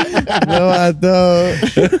 No, I don't.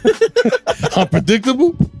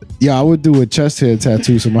 Unpredictable. Yeah, I would do a chest hair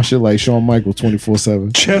tattoo, so my shit like Shawn Michaels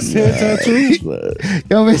 24/7. Chest hair tattoo.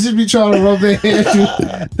 Yo, they should be trying to rub their hair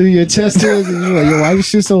through your chest hairs, and you're like, yo, why this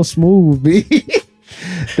shit so smooth, B?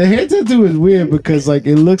 The hair tattoo is weird because like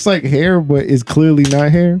it looks like hair, but it's clearly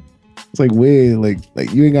not hair. It's like weird. Like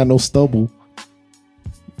you ain't got no stubble.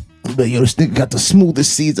 But yo, this nigga got the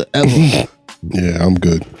smoothest Caesar ever. Yeah, I'm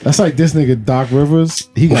good. That's like this nigga Doc Rivers.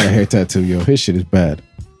 He got a hair tattoo, yo. His shit is bad.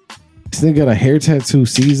 This nigga got a hair tattoo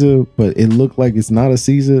Caesar, but it looked like it's not a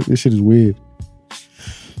Caesar. This shit is weird.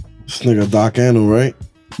 This nigga Doc Antle, right?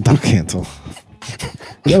 Doc Antle.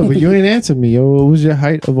 Yo, but you ain't answer me, yo. What was your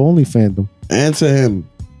height of OnlyFandom? Answer him.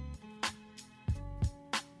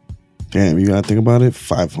 Damn, you gotta think about it.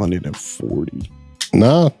 540.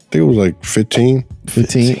 Nah, I think it was like 15.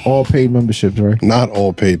 15. All paid memberships, right? Not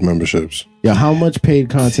all paid memberships. Yeah, how much paid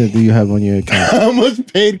content do you have on your account? How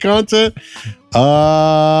much paid content?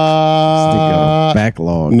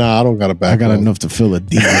 Backlog. Nah, I don't got a backlog. I got enough to fill a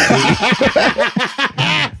deal.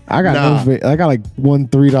 I got I got like one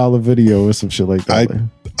 $3 video or some shit like that.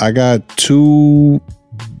 I got two.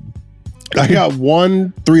 I got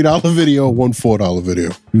one $3 video, one $4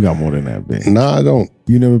 video. You got more than that, man. Nah, I don't.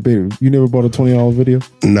 You never bought a $20 video?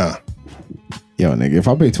 Nah. Yo, nigga, if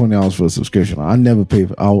I pay $20 for a subscription, I never pay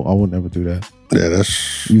for, I would never do that. Yeah,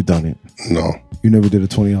 that's You done it. no. You never did a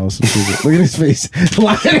 $20 subscription. Look at his face.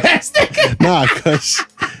 Lying ass nigga. Nah,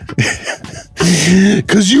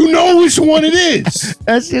 cause you know which one it is.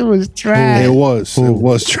 That shit was trash. It was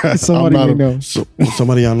trash. Somebody we know.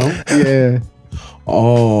 Somebody y'all know? Yeah.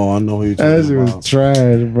 Oh, I know who you're That talking shit was about.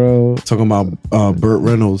 trash, bro. Talking about Burt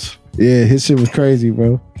Reynolds. Yeah, his shit was crazy,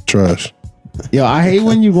 bro. Trash. Yo, I hate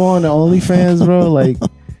when you go on the OnlyFans, bro.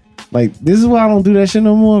 Like this is why I don't do that shit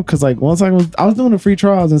no more. Cause like once I was doing the free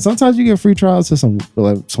trials, and sometimes you get free trials to some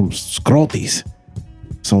scroties,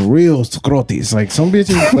 some real scroties. Like some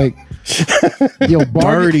bitches, like yo,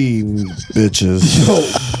 Dirty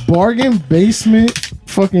bitches. yo, bargain basement,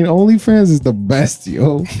 fucking OnlyFans is the best,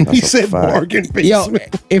 yo. He said fact. bargain Yo,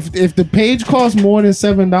 basement. if the page costs more than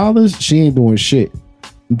 $7, she ain't doing shit.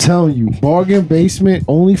 I'm telling you, bargain basement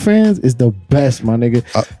OnlyFans is the best, my nigga.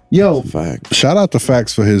 Yo, Fact. Shout out to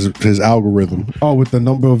Facts for his algorithm. oh, with the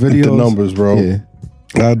number of videos, The numbers, bro.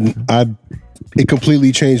 Yeah. It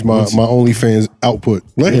completely changed my OnlyFans output.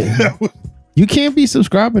 Like, that was- You can't be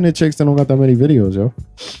subscribing to chicks that don't got that many videos, yo.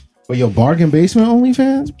 But yo, bargain basement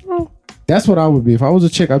OnlyFans, bro. That's what I would be. If I was a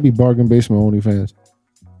chick, I'd be bargain basement OnlyFans.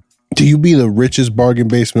 do you be the richest bargain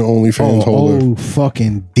basement OnlyFans holder? Oh,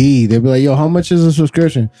 fucking D. They'd be like, yo, how much is a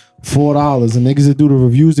subscription? $4. And niggas that do the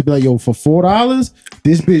reviews, they'd be like, yo, for $4,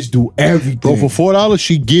 this bitch do everything. Bro, for $4,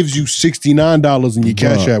 she gives you $69 in your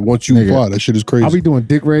Cash App once you nigga, apply. That shit is crazy. I'll be doing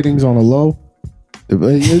dick ratings on a low. Yeah,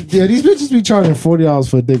 these bitches be charging $40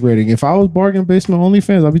 for a dick rating. If I was bargain basement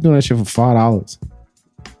OnlyFans, I'd be doing that shit for $5.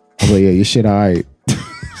 I'm like, yeah, your shit all right.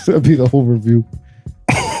 That'd be the whole review.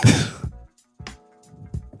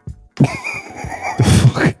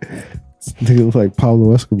 The fuck? This nigga look like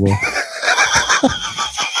Pablo Escobar.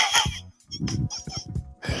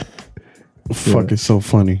 Fuck, it's so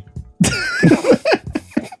funny.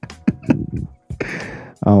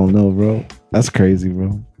 I don't know, bro. That's crazy,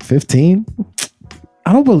 bro. 15?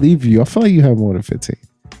 I don't believe you. I feel like you have more than 15.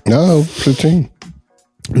 No, 15.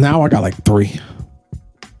 Now I got like 3.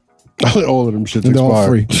 I let all of them shits They're all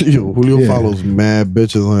expire. free. Yo, Julio Yeah. follows mad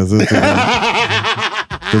bitches on his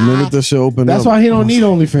Instagram. The minute the shit open That's up, why he don't need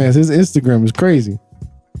OnlyFans. His Instagram is crazy.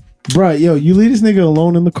 Bruh, yo, you leave this nigga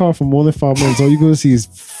alone in the car for more than 5 minutes, all you gonna see is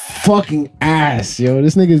fucking ass, yo.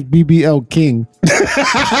 This nigga's BBL king.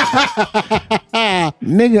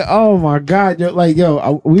 Nigga, oh my God. Yo, like,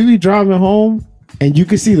 we be driving home and you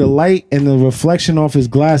can see the light and the reflection off his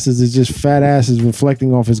glasses is just fat asses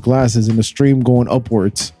reflecting off his glasses and the stream going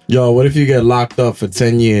upwards. Yo, what if you get locked up for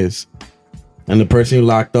 10 years and the person you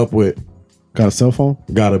locked up with Got a cell phone?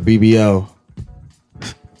 got a BBL?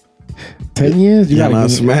 10 years? You You gotta not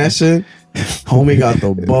give me- smashing? Homie got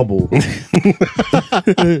the bubble.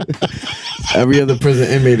 Every other prison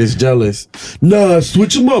inmate is jealous. Nah,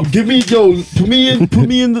 switch him up. Give me put me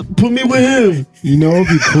with him. You know it'd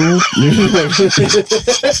be cool. You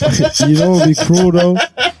know it'd be cool though.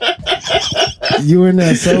 You in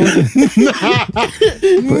that cell?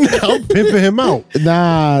 I'm pimping him out.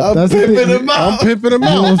 Nah, that's the pimping thing. him out. I'm pimping him You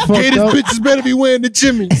know out. what's fucked Gators up? bitches better be wearing the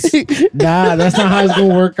jimmies. Nah, that's not how it's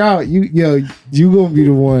gonna work out. You gonna be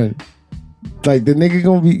the one. Like the nigga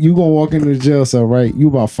you gonna walk into the jail cell, right? You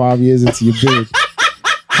about 5 years into your bid.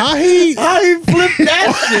 How he flipped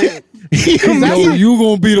that shit. Yo, you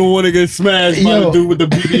gonna be the one to get smashed by the dude with the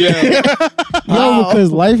BBL. No,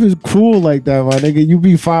 because life is cruel like that, my nigga. You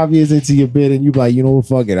be 5 years into your bid and you be like, you know what,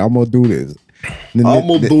 fuck it, I'm gonna do this. And I'm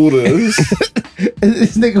gonna do this.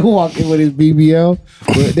 This nigga walking with his BBL,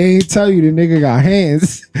 but they ain't tell you the nigga got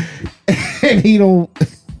hands and he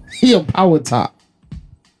a power top.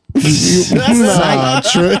 Nah,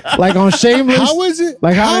 Trent. Like on Shameless. How is it?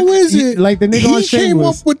 Like how is it? Like the nigga on He came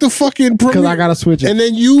up Shameless. with the fucking Because I gotta switch it. and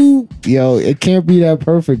then you. Yo, it can't be that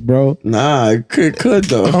perfect, bro. Nah, it could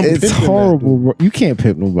though. It's horrible, bro. You can't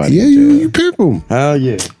pimp nobody. Yeah, you pimp him. Hell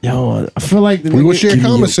yeah. Yo, I feel like the We gonna nigga, share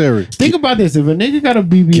commissary. think about this. If a nigga got a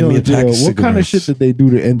Give BBL me a in jail, pack what of kind of cigarettes. shit did they do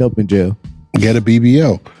to end up in jail? Get a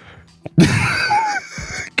BBL.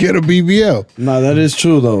 Get a BBL. Nah, that is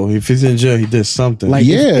true though. If he's in jail, he did something. Like,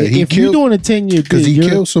 Yeah, if, he if you're killed- doing a 10-year Because he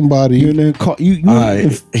killed you somebody. then call you.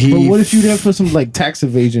 Alright, But what if you there for some like tax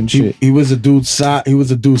evasion shit? he was a dude's side. He was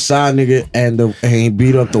a dude's side nigga, and he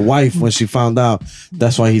beat up the wife when she found out.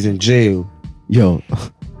 That's why he's in jail. Yo,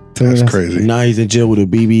 That's crazy. Now he's in jail with a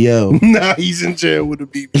BBL. Nah, he's in jail with a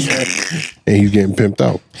BBL. And he's getting pimped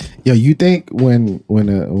out. Yo, you think when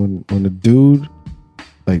a dude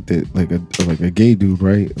like a gay dude,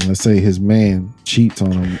 right? And let's say his man cheats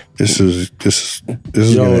on him. This is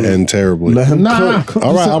Yo, gonna end terribly. Let him Nah, cook.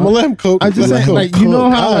 All right, I'm gonna let him cook. I just Let him saying, cook. like, you know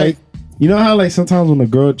how All right. like sometimes when a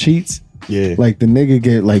girl cheats, Yeah. like the nigga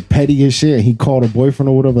get like petty and shit, and he called a boyfriend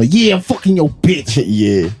or whatever, like, yeah, I'm fucking your bitch.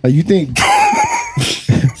 Yeah. Like, you think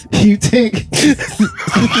you think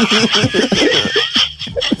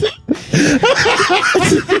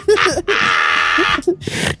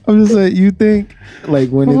I'm just saying, you think like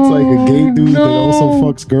when it's like a gay dude that also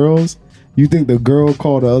fucks girls, you think the girl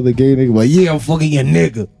called the other gay nigga like, yeah, I'm fucking your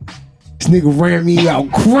nigga. This nigga ran me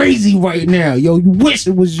out crazy right now. Yo, you wish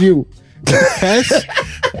it was you. That's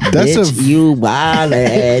you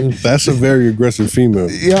wildin'. that's a very aggressive female.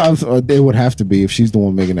 Yeah, they would have to be if she's the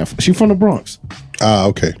one making that. She's from the Bronx. Ah,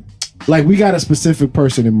 okay. Like, we got a specific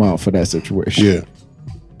person in mind for that situation. Yeah.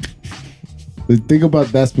 Think about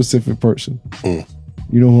that specific person. Mm.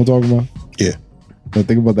 You know who I'm talking about? Yeah. Now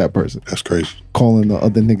think about that person That's crazy. calling the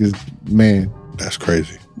other nigga's man. That's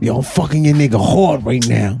crazy. Yo, I'm fucking your nigga hard right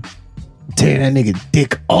now. Tearing that nigga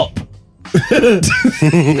dick up.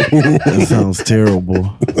 That sounds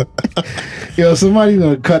terrible. Yo, somebody's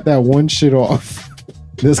gonna cut that one shit off.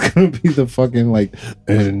 That's gonna be the fucking like,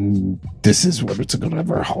 and this is what it's gonna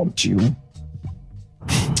ever haunt you.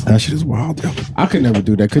 That shit is wild, yo. I could never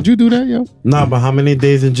do that. Could you do that, yo? Nah, but how many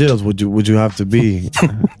days in jails would you have to be? Bro,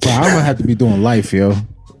 I'm gonna have to be doing life, yo.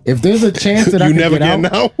 If there's a chance that I You can never get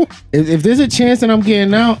get out, out. if there's a chance that I'm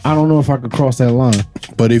getting out, I don't know if I could cross that line.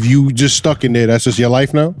 But if you just stuck in there, that's just your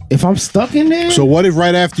life now. If I'm stuck in there, So what if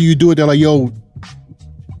right after you do it, they're like, "Yo,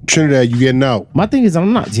 Trinidad, you getting out?" my thing is,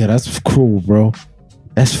 I'm not. Yeah, that's cruel, bro.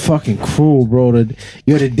 That's fucking cruel, bro. The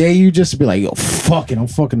day you just be like, yo, fuck it, I'm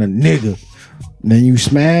fucking a nigga. And then you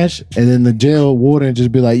smash, and then the jail warden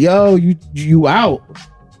just be like, yo, you out.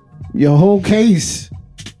 Your whole case.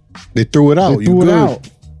 They threw it out. They You threw it good? out.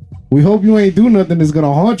 We hope you ain't do nothing that's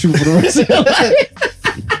gonna haunt you for the rest of your life.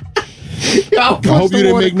 Yo, I hope you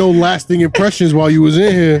didn't make no lasting impressions while you was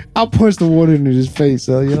in here. I'll punch the warden in his face.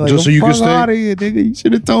 So you're like, Just so you can fuck stay? out of here, nigga. You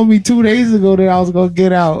should have told me 2 days ago that I was gonna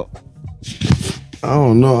get out. I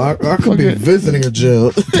don't know. I could be visiting a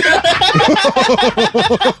jail.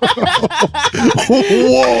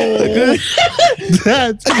 Whoa,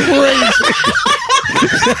 that's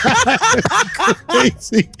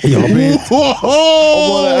crazy. Yo, man. Whoa.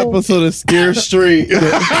 On an episode of Scare Street.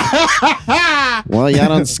 Well, y'all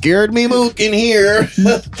done scared me mook in here. He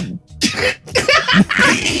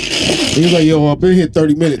was like, yo, I've been here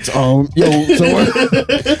 30 minutes. Yo, so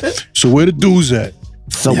So where the dudes at?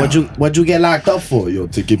 So what'd you get locked up for? Yo,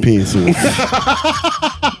 take your pants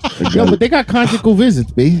off. yo, but they got conjugal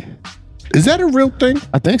visits, B. Is that a real thing?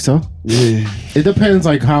 I think so. Yeah. It depends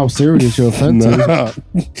like how serious your offense is. Nah.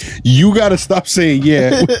 You gotta stop saying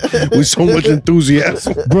yeah with so much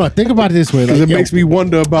enthusiasm. Bro, think about it this way. Like, Because it yo, makes me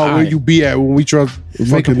wonder about where Alright. you be at when we try to Make a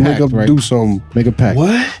fucking link pact, up and right? do something. make a pact.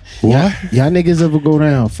 What? What? Y'all niggas ever go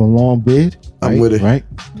down for a long bid? I'm right? with it. Right?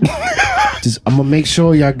 Just I'm gonna make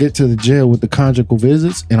sure y'all get to the jail with the conjugal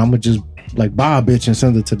visits, and I'm gonna just like buy a bitch and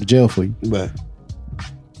send her to the jail for you. But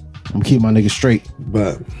I'm gonna keep my niggas straight.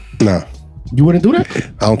 Nah, You wouldn't do that?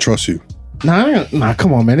 I don't trust you. Nah,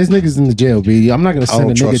 come on, man. This nigga's in the jail, B. I'm not gonna send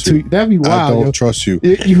a don't nigga trust to you. you. That'd be I wild. don't yo. trust you.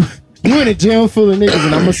 You in a jail full of niggas,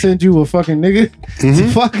 and I'm gonna send you a fucking nigga.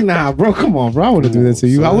 Fuck nah, bro. Come on, bro. I wouldn't do that to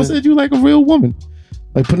you. I would send you like a real woman,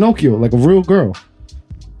 like Pinocchio, like a real girl.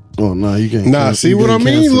 oh no, you can't. Nah, see what I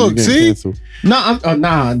mean? Look, see? Nah, I'm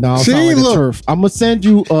I'm See, like look. a turf. I'm gonna send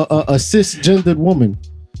you a cisgendered woman,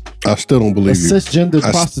 I still don't a believe you. cisgendered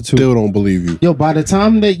I prostitute. still don't believe you. Yo, by the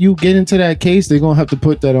time that you get into that case, they're gonna have to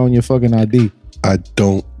put that on your fucking ID. I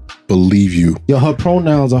don't believe you. Yo, her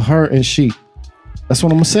pronouns are her and she. That's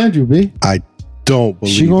what I'm gonna send you, B. I don't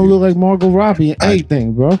believe She gonna you. look like Margot Robbie and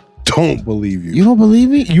everything, bro. don't believe you. You don't believe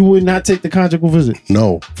me? You would not take the conjugal visit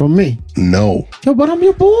No, from me. no. Yo, but I'm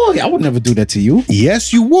your boy. I would never do that to you.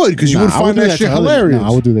 Yes, you would, because you would I find do that shit to other- hilarious. Nah,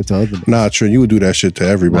 I would do that to other niggas. Nah, Trent, you would do that shit to Nah,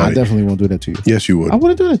 I everybody. definitely won't do that to you. Yes, you would. I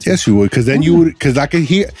wouldn't do that to you. Yes, you would, because then you would, because I could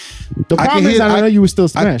hear. The I problem can is hear- I know you would still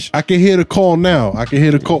smash. I can hear the call now. I can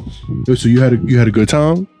hear the call. Yo, so you had a good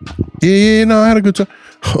time? Yeah, no, I had a good time.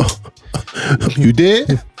 You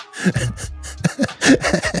did?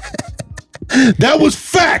 That was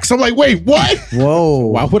facts. I'm like, wait, what? Whoa.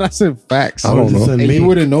 Why would I say facts? I don't know. And you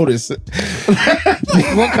wouldn't notice it.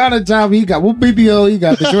 What kind of job he got? What BBL he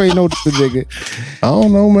got that you ain't noticed the nigga? I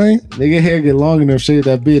don't know, man. Nigga hair get long enough, shave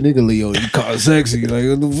that beard, nigga Leo, you call it sexy. Like,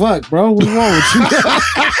 what the fuck, bro? What's wrong with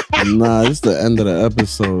you? Nah, it's the end of the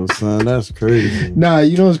episode, son. That's crazy. Nah,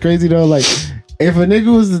 you know what's crazy though? Like, if a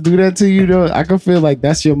nigga was to do that to you though, I could feel like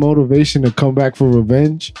that's your motivation to come back for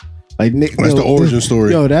revenge. Like, That's the origin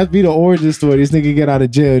story. Yo, that'd be the origin story. This nigga get out of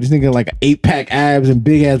jail. This nigga like an 8-pack abs and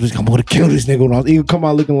big abs. I'm gonna kill this nigga. He would come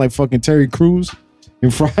out looking like fucking Terry Crews in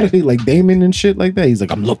Friday, like Damon and shit like that. He's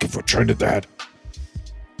like, I'm looking for Trinidad.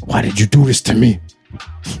 Why did you do this to me?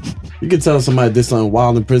 You can tell somebody did something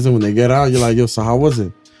wild in prison when they get out. You're like, yo, so how was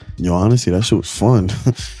it? Yo, honestly, that shit was fun.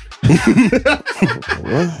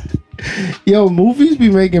 What? Yo, movies be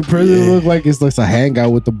making prison look like it's like a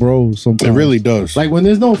hangout with the bros. Sometimes It really does. like when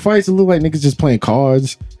there's no fights, it look like niggas just playing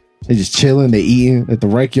cards. They just chilling, they eating at the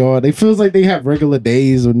rec yard. They feels like they have regular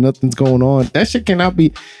days or nothing's going on. That shit cannot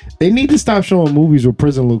be. They need to stop showing movies where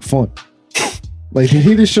prison look fun. Like they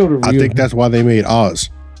need to show the real. I think that's why they made Oz.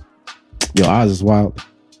 Yo, Oz is wild.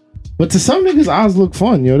 But to some niggas, Oz look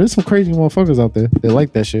fun. Yo, there's some crazy motherfuckers out there. They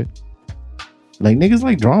like that shit. Like niggas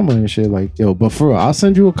like drama and shit. Like, yo, but for real, I'll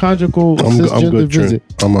send you a conjugal I'm cisgender good, visit.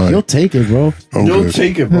 Trent. I'm all You'll right. take it, bro. I'm Yo, good.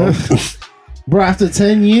 take it, bro. Bro, after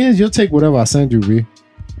 10 years, you'll take whatever I send you, B.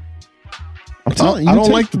 I'm telling you. I don't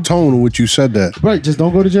like the tone in which you said that. Right, just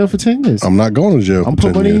don't go to jail for 10 years. I'm not going to jail. I'm for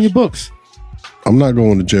putting 10 money in years. your books. I'm not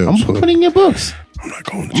going to jail. I'm so putting money in your books. I'm not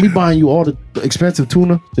going to I'm be jail. buying you all the expensive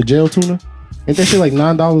tuna, the jail tuna. Ain't that shit like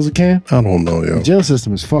 $9 a can? I don't know, yo. Jail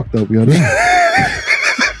system is fucked up, yo.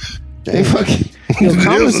 They fucking yo, The jail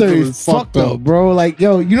commissary system is is fucked fucked up, up. bro. Like,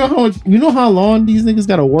 yo, you know how long these niggas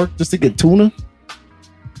gotta work just to get tuna?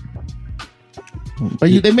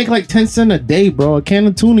 But they make like 10 cents a day, bro. A can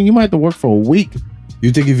of tuna, you might have to work for a week.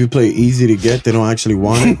 You think if you play easy to get, they don't actually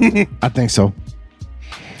want it? I think so.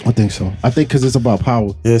 I think because it's about power.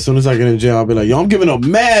 Yeah, as soon as I get in jail, I'll be like, yo, I'm giving a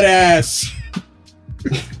mad ass.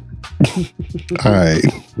 All right.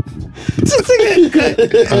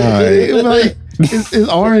 Like, his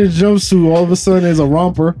orange jumpsuit all of a sudden is a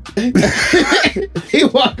romper. He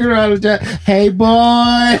walking around with that. Hey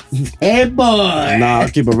boy, hey boy, Nah, I'll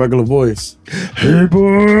keep a regular voice. hey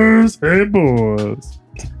boys, hey boys.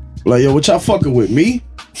 Like, yo, what y'all fucking with me?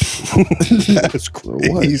 That's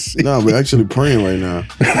crazy. Nah, we're actually praying right now.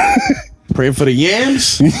 Praying for the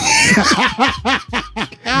yams? He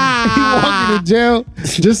walk into jail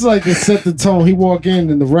just like to set the tone. He walk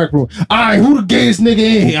in the rec room. All right, who the gayest nigga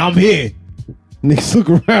in here? I'm here. Niggas look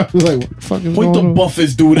around like, what the fuck is Point the going on?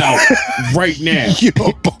 Buffets dude out right now. Yo.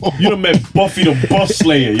 You done met Buffy the Buff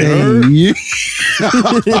Slayer, you heard? Yeah.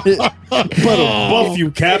 Better buff you,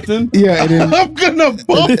 Captain. Yeah, and then, I'm gonna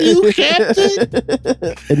bump you,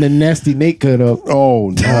 Captain. and then nasty Nate cut up. Oh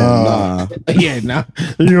nah. Yeah, nah.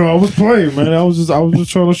 Yo, I was playing, man. I was just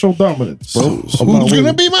trying to show dominance, bro. Who's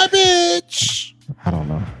gonna be my bitch? I don't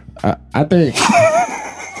know. I think.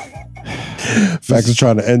 Facts is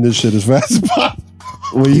trying to end this shit as fast as possible.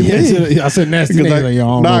 Well, I said nasty Nate. Like, yo, I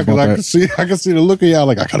don't know Nah, because about I can see the look of y'all.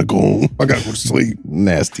 Like I gotta go home. I gotta go to sleep.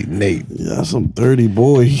 nasty Nate. Yeah, that's some dirty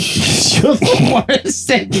boy. You're the worst.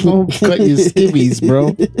 You gonna cut your skivvies,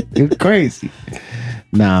 bro. You're crazy.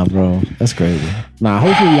 Nah, bro, that's crazy. Nah,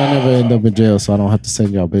 hopefully y'all never end up in jail, so I don't have to send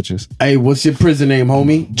y'all bitches. Hey, what's your prison name,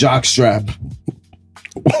 homie? Jockstrap.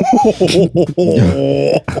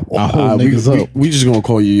 I hold niggas up. We just gonna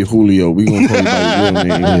call you Julio. We gonna call you by your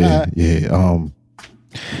real name. Yeah.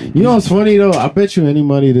 You know what's funny though? I bet you any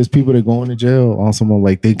money there's people that go into jail on someone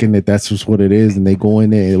like thinking that that's just what it is, and they go in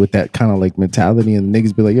there with that kind of like mentality, and the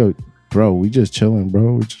niggas be like, "Yo, bro, we just chilling,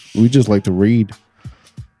 bro. We just like to read."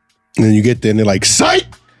 And then you get there and they're like, "Sight,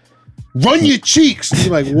 run your cheeks." And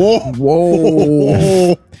you're like,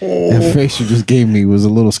 Whoa. That face you just gave me was a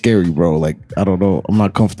little scary, bro. Like, I don't know. I'm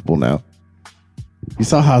not comfortable now. You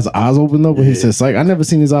saw how his eyes opened up when he said psych? I never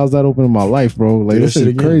seen his eyes that open in my life, bro. Like, Do this that shit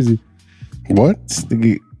shit again. crazy. What? This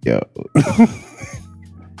nigga, yo,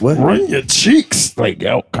 What? run your cheeks. Like,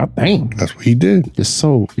 yo, god dang. That's what he did. You're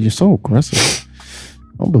so aggressive.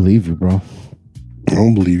 I don't believe you, bro. I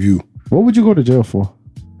don't believe you. What would you go to jail for?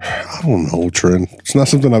 I I don't know, Trent. It's not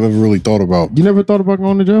something I've ever really thought about. You never thought about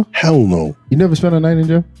going to jail? Hell no. You never spent a night in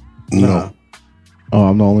jail? No. Oh,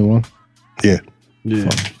 I'm the only one. Yeah. Yeah,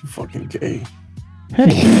 you fucking gay.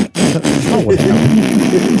 Hey, that's not what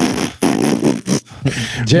happened.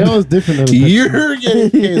 Jail is different than You're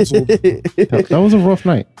getting canceled. that was a rough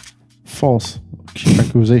night. False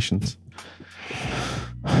accusations.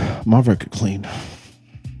 My record clean.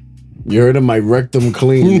 You heard of my rectum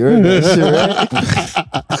clean. You heard that shit,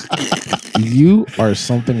 right? You are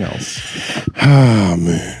something else. Ah,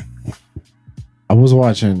 man. I was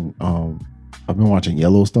watching. I've been watching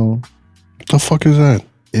Yellowstone. The fuck is that?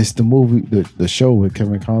 It's the movie, the show with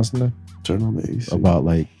Kevin Costner Turn on the AC. about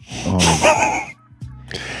like,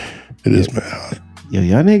 It is mad hot. yo,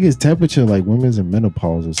 y'all niggas temperature like women's in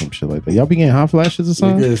menopause or some shit like that. Y'all be getting hot flashes or Nigga,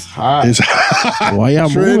 something? it's hot. It's hot. Why y'all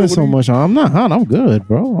Trent, moving what so do you- much? I'm not hot. I'm good,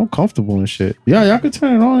 bro. I'm comfortable and shit. Yeah, y'all can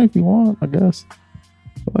turn it on if you want, I guess.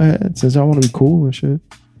 Go ahead, since y'all want to be cool and shit.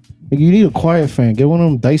 Nigga, you need a quiet fan. Get one of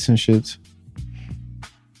them Dyson shits.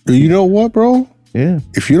 You know what, bro? Yeah.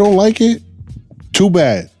 If you don't like it, too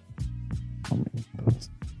bad.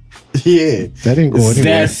 Yeah. That didn't go It's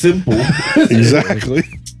anywhere. that simple. Exactly.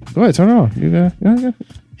 Go ahead, turn it on. You got, yeah.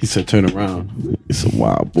 He said, turn around. It's a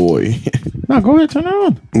wild boy. No, go ahead, turn it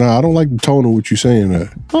on. Nah, I don't like the tone of what you're saying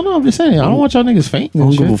there. Oh no, I'm just saying. I don't want y'all niggas fainting I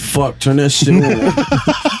and don't give a shit. fuck. Turn that shit on.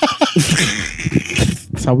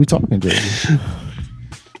 That's how we talking, Jay.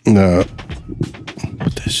 Nah.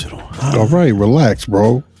 Put that shit on. All right, relax,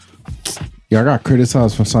 bro. Yeah, I got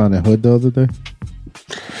criticized for signing Hood the other day.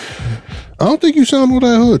 I don't think you sound all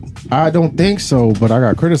that hood. I don't think so, but I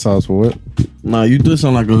got criticized for it. Nah, you do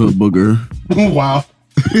sound like a hood booger. Wow.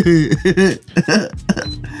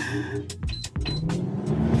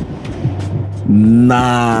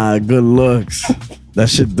 Nah, good looks. That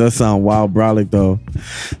shit does sound wild brolic though.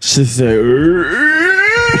 Shit said,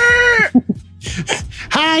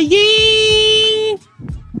 Hi,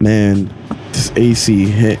 man, this AC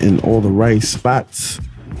hitting all the right spots.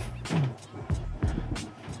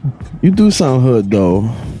 You do sound hood though.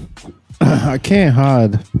 I can't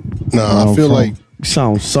hide. Nah, I Oh, feel from- like You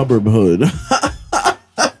sound suburb hood.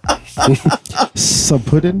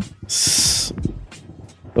 Sub-pudding?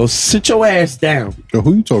 Yo, sit your ass down. yo,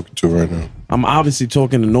 who you talking to right now? I'm obviously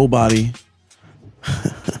talking to nobody.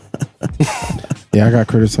 Yeah, I got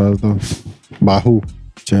criticized though. By who?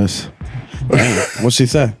 Just What she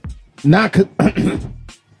say? not.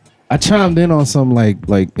 I chimed in on some like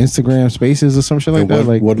Instagram Spaces or some shit like And that. what-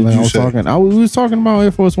 Like what did when you I was say? talking. We was talking about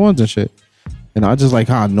Air Force Ones and shit. And I just like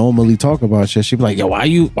how I normally talk about shit. She'd be like, "Yo, why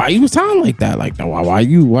you sound like that? Like, why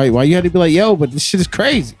you had to be like, yo, but this shit is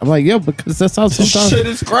crazy." I'm like, "Yo, because that's how sometimes Shit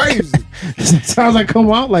is crazy. sometimes I come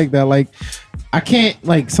out like that. Like, I can't.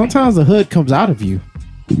 Like, sometimes the hood comes out of you.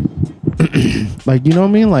 Like, you know what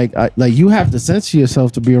I mean? Like, you have to censor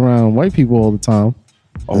yourself to be around white people all the time.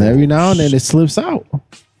 And every now and then it slips out.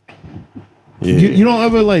 Yeah. You don't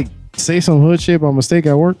ever like say some hood shit by mistake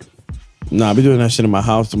at work? Nah, I be doing that shit in my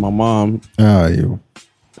house to my mom. Ah, you.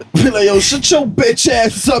 Be like, yo, shut your bitch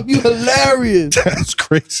ass up. You hilarious. That's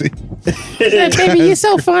crazy. Baby, you're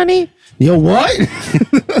so funny. Yo, what?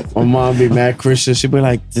 My mom be mad Christian. She be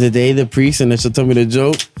like, today the priest, and then she'll tell me the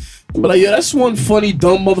joke. I be like, yeah, that's one funny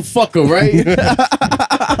dumb motherfucker, right?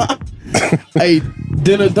 Hey,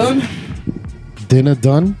 dinner done? Dinner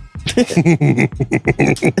done?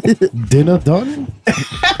 Dinner done?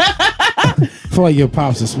 I feel like your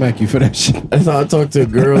pops will smack you for that shit. That's how I talk to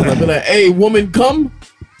girls. I be like, hey, woman, come.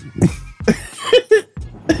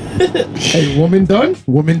 Hey, woman done?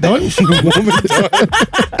 Woman done? Woman done.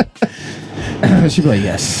 She'd be like,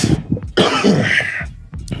 yes. I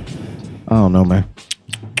don't know, man.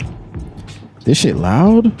 This shit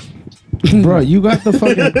loud? Bro, you got the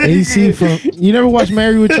fucking AC from... You never watched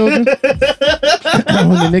Married with Children? When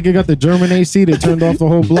the nigga got the German AC that turned off the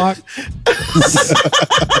whole block?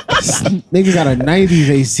 Nigga got a 90s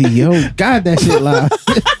AC. Yo, God, that shit loud.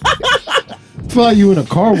 Feel like you in a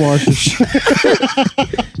car wash and shit.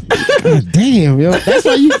 God damn, yo.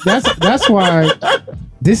 That's why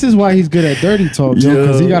this is why he's good at dirty talk, yo,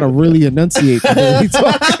 because he gotta really enunciate the dirty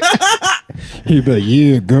talk. He'd be like,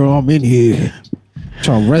 yeah, girl, I'm in here.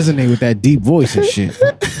 Trying to resonate with that deep voice and shit.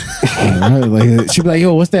 Right, like, she'd be like,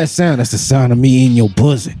 yo, what's that sound? That's the sound of me in your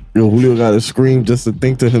bosom. Yo, Julio got to scream just to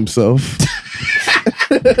think to himself.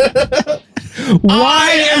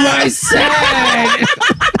 Why am I sad?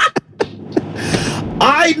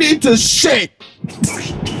 I need to shit.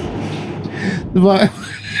 But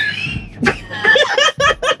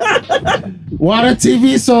why the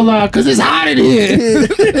TV so loud? Cause it's hot in here.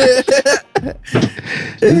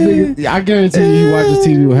 This nigga, I guarantee you, he watches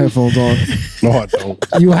TV with headphones on. No, I don't.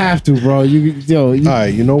 You have to, bro. You. All right,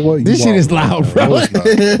 you know what? This shit is loud, bro. No, it's not.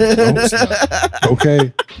 No, it's not.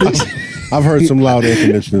 Okay. I've heard some loud air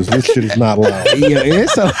conditioners. This shit is not loud. Yeah,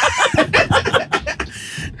 it's so.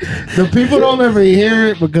 The people don't ever hear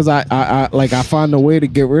it because I find a way to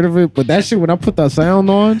get rid of it. But that shit, when I put that sound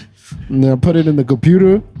on and then I put it in the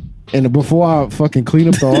computer, and before I fucking clean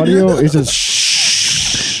up the audio, it's just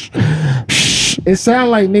shh. It sounds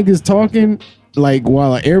like niggas talking like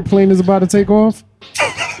while an airplane is about to take off.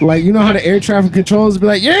 Like, you know how the air traffic controllers be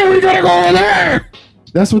like, yeah, we gotta go over there.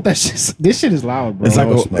 That's what that shit. This shit is loud, bro.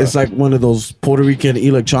 It's like one of those Puerto Rican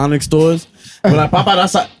electronic stores. But like, Papa,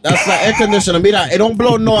 that's the air conditioner. Mira, it don't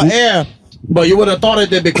blow no air. But you would have thought it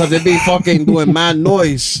did because it be fucking doing mad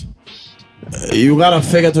noise. You gotta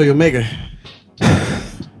figure it till you make it.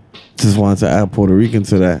 Just wanted to add Puerto Rican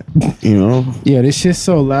to that, you know? Yeah, this shit's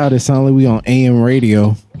so loud. It sounds like we on AM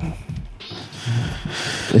radio.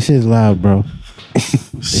 This shit's loud, bro.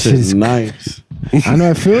 Shit's nice. I know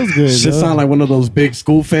it feels good. Shit sound like one of those big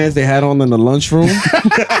school fans they had on in the lunchroom.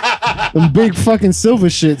 Them big fucking silver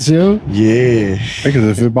shits, yo. Yeah.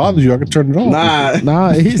 Because if it bothers you, I can turn it off.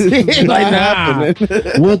 Nah, he's like, nah.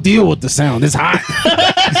 happening. We'll deal with the sound. It's hot.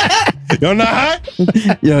 Y'all not hot?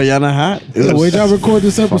 Yo, y'all not hot? So wait till I record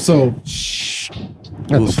this episode.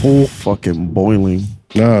 It was fucking boiling.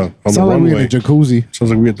 Nah, on the Sound like we in runway. a jacuzzi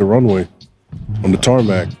Sounds like we at the runway. On the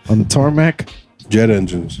tarmac. on the tarmac. Jet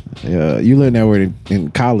engines. Yeah, you learned that word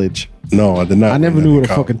in college. No, I did not. I never learn knew that what a in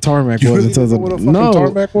college. fucking tarmac You was really until didn't know what a fucking no,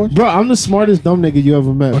 tarmac was? bro. I'm the smartest dumb nigga you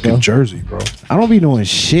ever met, Fucking bro. Jersey, bro. I don't be knowing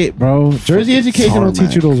shit, bro. Jersey education don't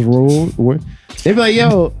teach you those rules. They be like,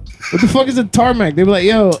 yo, what the fuck is a tarmac? They be like,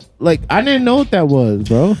 yo, like I didn't know what that was,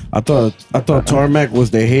 bro. I thought tarmac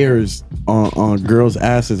was the hairs on girls'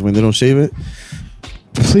 asses when they don't shave it.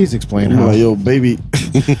 Please explain I'm how. like, yo, baby,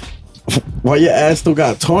 why your ass still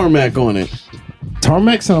got tarmac on it?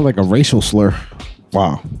 Tarmac sounds like a racial slur.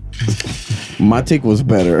 Wow. My take was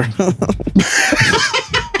better.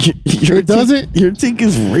 It doesn't? Your take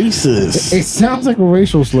is racist. It sounds like a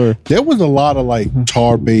racial slur. There was a lot of like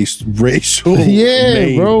tar-based racial. Yeah,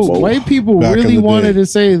 names. bro. White people Back in really the wanted day. to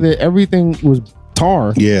say that everything was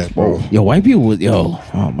tar. Yeah, bro. Yo, white people was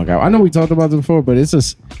oh my god. I know we talked about this before, but it's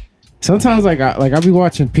just sometimes I be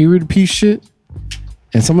watching period piece shit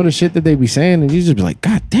and some of the shit that they be saying, and you just be like,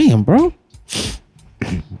 God damn, bro.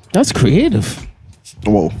 That's creative.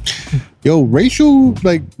 Whoa. Yo,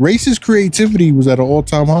 racist creativity was at an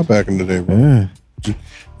all-time high back in the day, bro. Yeah.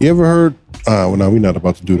 You ever heard? Well, no, we're not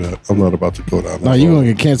about to do that. I'm not about to go down that No, you're road.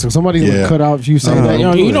 gonna get canceled. Somebody's Yeah. gonna cut out you saying that.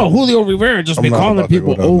 don't do You it. know, Julio Rivera just I'm been not calling about to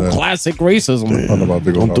people go down old that. classic racism. I'm not about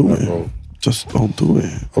to go Don't down do that it. road. Just don't do it.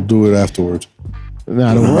 I'll do it afterwards.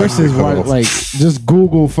 Nah, the worst is why, like, just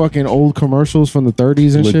Google fucking old commercials from the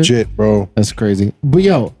 30s and shit. Legit, bro. That's crazy. But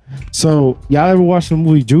yo, so y'all ever watched the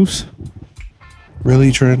movie Juice?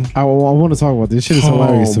 Really, Trent? I want to talk about this. Shit is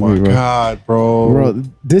hilarious to Oh my me, bro. god, bro. Bro,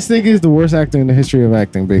 this nigga is the worst actor in the history of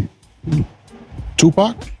acting, B.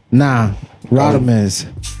 Tupac? Nah, Radamez.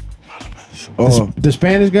 Oh, The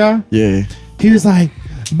Spanish guy? yeah. He was like,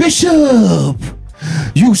 Bishop,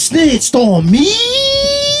 you snitched on me?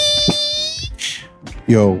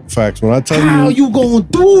 Yo, facts. When I tell How you, you gonna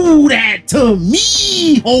do that to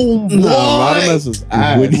me, homeboy? Nah, Radamez is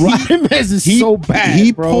ass. When he- Radamez is so bad,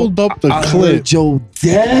 he bro. pulled up the I clip. heard your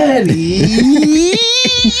daddy.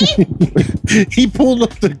 He pulled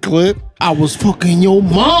up the clip. I was fucking your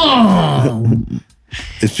mom.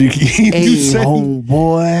 It's, you say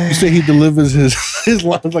homeboy. he delivers his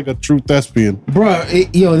lines like a true thespian. Bro,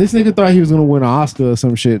 yo, this nigga thought he was gonna win an Oscar or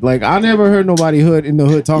some shit. Like, I never heard nobody in the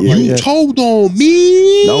hood talk like You that. told on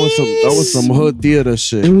me. That was some hood theater It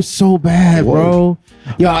shit. was so bad, bro.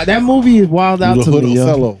 Yo, that movie is wild out The to Hood me, yo.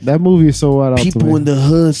 Othello. That movie is so wild out to People me. in the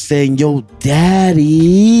hood saying, "Yo,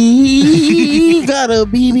 daddy got a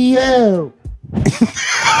BBL."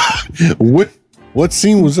 What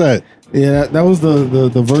scene was that? Yeah, that was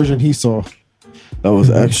the version he saw. That was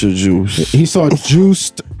extra juice. He saw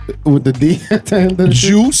Juiced with the D at the end of the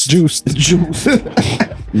shit. Juice? Juice.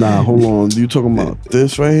 Nah, hold on. You talking about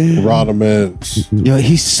this right here? Rodamans. Yo,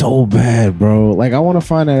 he's so bad, bro. Like, I want to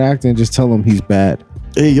find that actor and just tell him he's bad.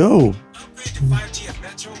 Hey, yo.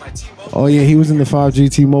 Oh yeah, he was in the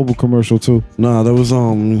 5G T-Mobile commercial too. Nah, that was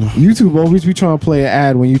YouTube always be trying to play an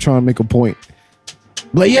ad when you trying to make a point.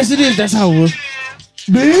 Like, yes, it is. That's how it was.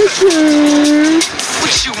 Bitches.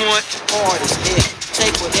 What you want? Hard as hell.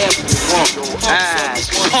 Take whatever you want. Your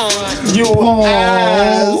ass. Your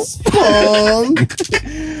ass punk.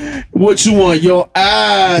 What you want? Your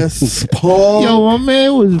ass punk. Yo, my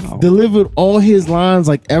man was delivered all his lines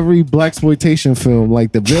like every blaxploitation film,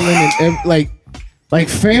 like the villain and like Like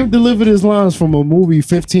Fam delivered his lines from a movie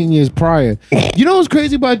 15 years prior. You know what's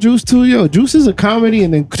crazy about Juice too, yo? Juice is a comedy,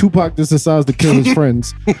 and then Tupac just decides to kill his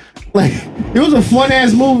friends. Like it was a fun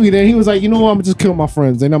ass movie. Then he was like, you know what? I'm gonna just kill my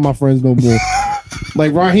friends. They're not my friends no more.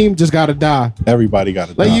 Like Raheem just gotta die. Everybody got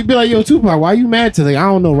to die. Like you'd be like, yo, Tupac, why you mad today? I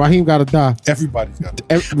don't know. Raheem gotta die. Everybody's got to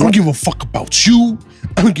die. I don't give a fuck about you.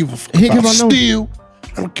 I don't give a fuck about Steel.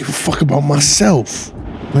 I don't give a fuck about myself.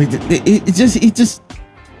 Like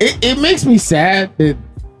it makes me sad that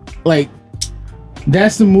like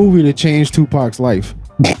that's the movie that changed Tupac's life.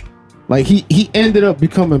 Like he ended up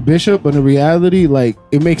becoming Bishop, but in reality, like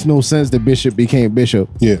it makes no sense that Bishop became Bishop.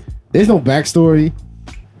 Yeah. There's no backstory.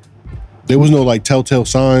 There was no like telltale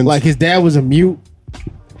signs. Like his dad was a mute.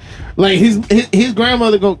 Like his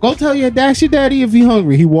grandmother go tell your daddy if he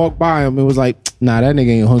hungry. He walked by him and was like, nah, that nigga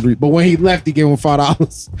ain't hungry. But when he left, he gave him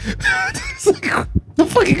 $5. Like, the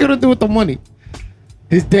fuck he gonna do with the money?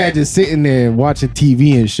 His dad just sitting there and watching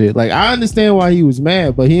TV and shit. Like I understand why he was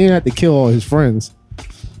mad, but he didn't have to kill all his friends.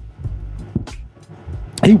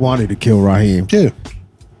 He wanted to kill Raheem. Yeah.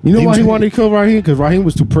 You know why he wanted to kill Raheem? Because Raheem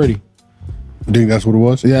was too pretty. I think that's what it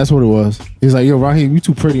was. Yeah, that's what it was. He's like, yo, Raheem, you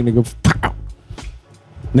too pretty, nigga. Pow.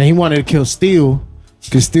 Then he wanted to kill Steel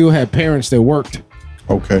because Steel had parents that worked.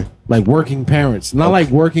 Okay. Like working parents. Not like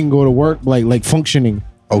working, go to work, but like functioning.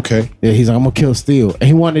 Okay. Yeah, he's like, I'm gonna kill Steel. And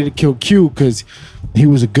he wanted to kill Q because he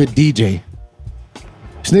was a good DJ.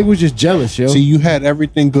 This nigga was just jealous, yo. See, you had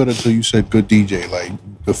everything good until you said good DJ. Like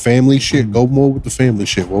the family shit. Go more with the family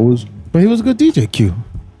shit. What was? But he was a good DJ, Q.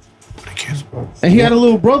 And he had a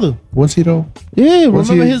little brother. Was he though? Yeah, Was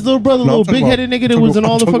remember he? his little brother, No, I'm little talking big-headed about- nigga that was in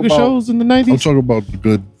all the I'm fucking talking shows in the I'm 90s? talking about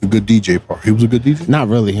the good DJ part. He was a good DJ. Not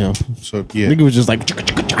really him. So yeah. Nigga was just like,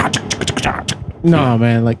 nah,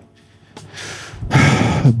 man, like,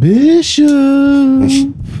 Bishop.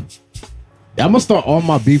 I'm gonna start all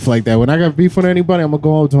my beef like that. When I got beef with anybody, I'm gonna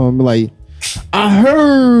go over to him and be like, I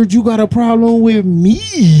heard you got a problem with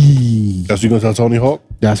me. That's what you gonna tell Tony Hawk?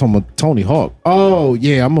 That's from a Tony Hawk. Oh,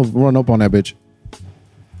 yeah, I'm gonna run up on that bitch.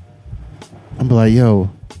 I'm be like, yo,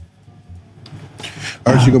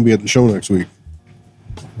 I heard you gonna be at the show next week.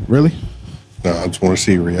 really? Nah, I just want to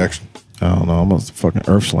see your reaction. I don't know. I'm gonna fucking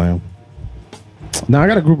Earth Slam. Now I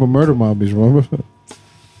got a group of murder mommies, remember?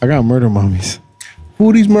 I got murder mommies. Who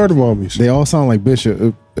are these murder mommies? They all sound like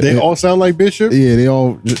Bishop. They all sound like Bishop? Yeah, they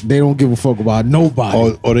don't give a fuck about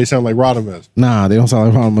nobody. Or they sound like Rodamez. Nah, they don't sound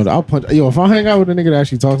like Ron Mother. I'll punch. Yo, if I hang out with a nigga that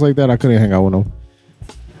actually talks like that, I couldn't hang out with him.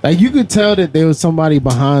 Like you could tell that there was somebody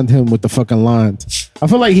behind him with the fucking lines. I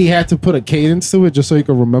feel like he had to put a cadence to it just so he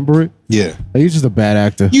could remember it. Yeah. Like, he's just a bad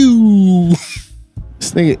actor. You.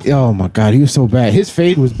 This nigga, oh my god, he was so bad. His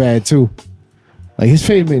fade was bad too. Like his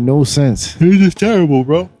fade made no sense. He's just terrible,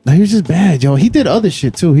 bro. Like, he was just bad, yo. He did other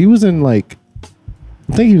shit too. He was in like,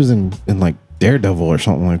 I think he was in like Daredevil or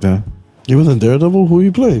something like that. He was in Daredevil? Who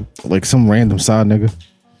you played? Like some random side nigga.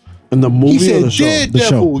 In the movie He or said, the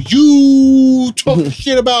show? Daredevil, you talking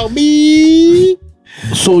shit about me.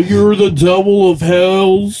 So you're the devil of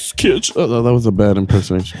Hell's Kitchen. Oh, that was a bad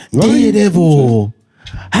impersonation. Daredevil.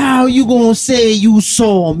 How you gonna say you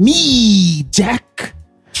saw me, Jack?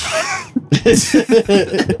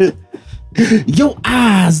 Your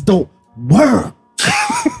eyes don't work.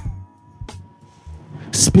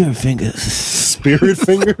 Spirit fingers. Spirit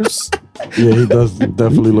fingers? Yeah, he does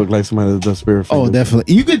definitely look like somebody that does spirit fingers. Oh,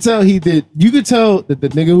 definitely. You could tell he did. You could tell that the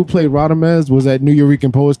nigga who played Rodamez was at New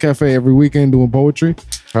Yorican Poets Cafe every weekend doing poetry.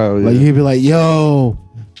 Oh, yeah. Like he'd be like, yo,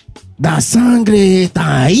 da sangre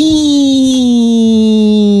taína.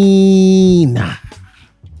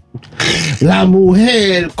 La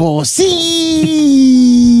mujer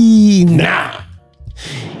cocina.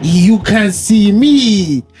 You can see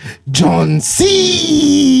me, John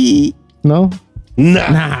C. No?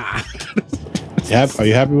 Nah. Are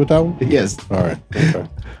you happy with that one? Yes. All right. Okay.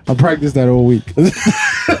 I practiced that all week.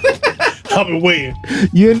 I've been waiting.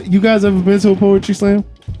 You guys ever been to a poetry slam?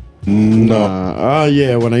 No.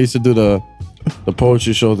 Yeah, when I used to do the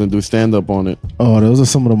poetry shows and do stand up on it. Oh, those are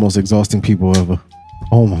some of the most exhausting people ever.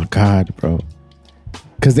 Oh my god, bro.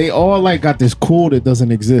 Cause they all like got this cool that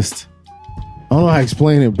doesn't exist. I don't know how to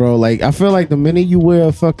explain it, bro. Like I feel like the minute you wear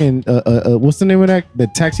a fucking what's the name of that? The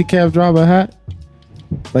taxi cab driver hat.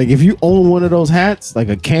 Like if you own one of those hats, like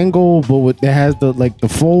a Kangol, but that has the like the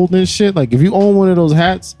fold and shit. Like if you own one of those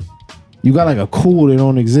hats, you got like a cool that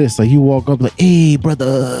don't exist. Like you walk up like, hey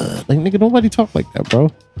brother, like nigga, nobody talk like that, bro.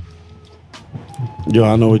 Yo,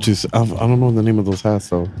 I know what you. I don't know the name of those hats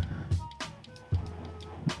though.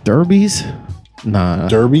 Derbies? Nah.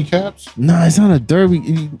 Derby caps? Nah, it's not a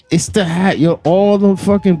derby. It's the hat. Yo, all the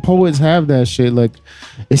fucking poets have that shit. Like,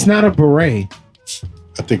 it's not a beret.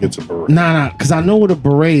 I think it's a beret. Nah, because I know what a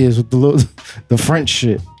beret is with the little, the French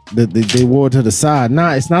shit that they wore to the side.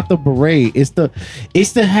 Nah, it's not the beret. It's the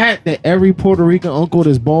hat that every Puerto Rican uncle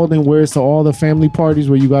that's balding wears to all the family parties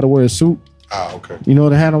where you got to wear a suit. Ah, okay. You know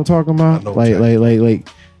the hat I'm talking about? Like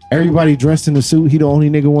everybody dressed in a suit. He the only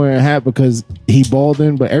nigga wearing a hat because he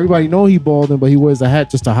balding, but everybody know he balding, but he wears a hat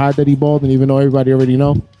just to hide that he balding, even though everybody already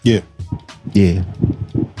know. Yeah. Yeah.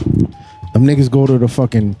 Them niggas go to the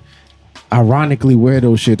fucking ironically wear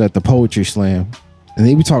those shit at the poetry slam. And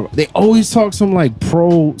they always talk some like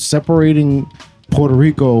pro separating Puerto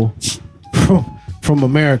Rico from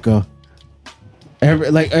America.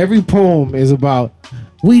 Every poem is about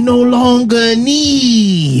we no longer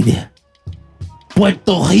need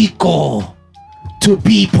Puerto Rico to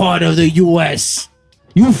be part of the US.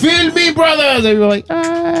 You feel me, brothers? And you're like,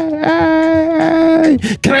 ay.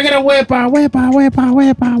 Can I get a wepa?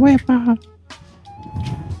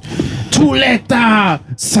 Chuleta,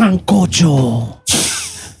 sancocho,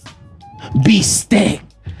 bistec,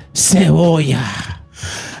 cebolla.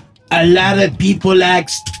 A lot of people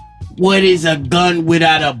ask, what is a gun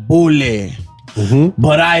without a bullet?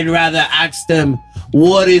 But I'd rather ask them,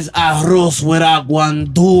 what is arroz without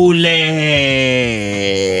guandules?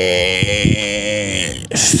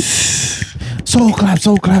 So clap.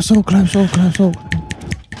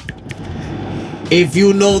 If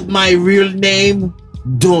you know my real name,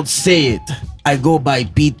 don't say it. I go by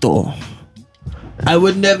Pito. I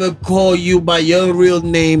would never call you by your real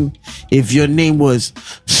name if your name was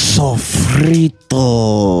Sofrito.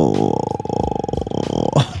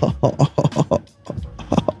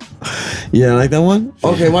 Yeah, like that one?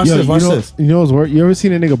 Okay, watch this. You know what's worse? You ever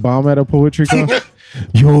seen a nigga bomb at a poetry con?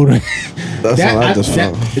 Yo, that's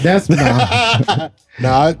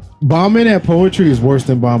Nah, bombing at poetry is worse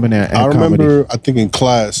than bombing at I remember, comedy. I think in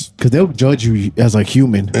class, Because they'll judge you as a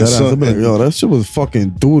human. Yo, that shit was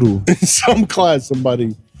fucking doodle. in some class,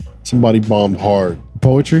 somebody bombed hard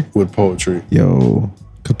Poetry? with poetry. Yo.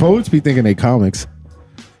 Because poets be thinking they comics.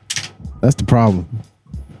 That's the problem.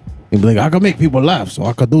 They be like, I can make people laugh, so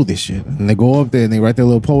I could do this shit. And they go up there and they write their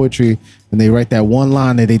little poetry and they write that one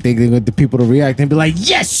line that they think they get the people to react and be like,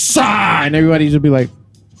 yes, sir! And everybody just be like,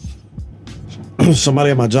 Somebody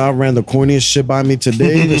at my job ran the corniest shit by me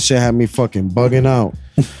today. This shit had me fucking bugging out.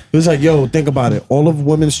 It was like, yo, think about it. All of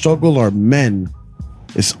women's struggle are men.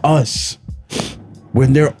 It's us.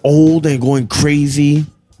 When they're old and going crazy,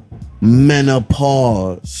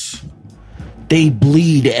 menopause. They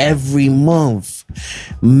bleed every month.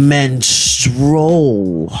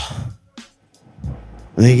 Menstrual.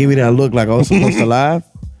 And they gave me that look like I was supposed to laugh.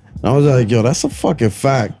 And I was like, yo, that's a fucking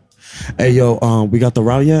fact. Hey, yo, we got the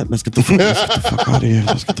route yet? Let's get the fuck out of here.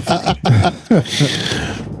 Let's get the fuck out of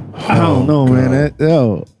here. I don't know, man.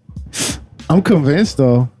 I'm convinced,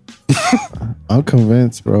 though. I'm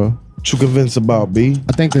convinced, bro. What you convinced about, B?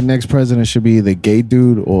 I think the next president should be either a gay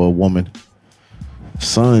dude or a woman.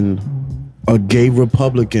 Son, a gay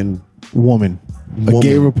Republican. Woman. A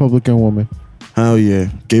gay Republican woman. Hell yeah.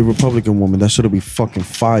 Gay Republican woman. That should be fucking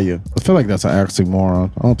fire. I feel like that's an oxymoron.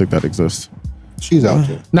 I don't think that exists. She's out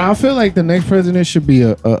there. Now I feel like the next president should be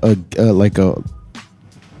a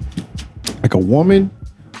woman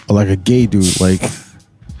or like a gay dude. Like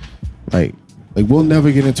we'll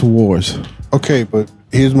never get into wars. Okay, but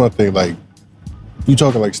here's my thing. Like, you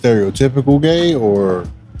talking like stereotypical gay or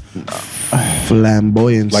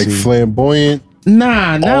Flamboyancy. like flamboyant?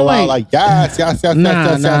 Nah, not All like out, like yes,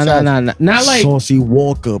 nah. Not like Saucy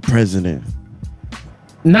Walker president.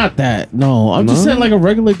 not that. No, I'm just saying like a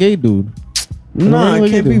regular gay dude. Nah, regular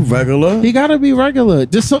it can't gay be dude. regular. He gotta be regular.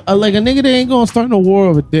 Just so, like a nigga that ain't gonna start no war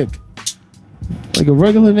over dick. Like a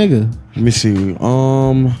regular nigga. Let me see.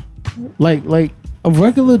 Like a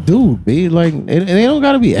regular dude, be like it don't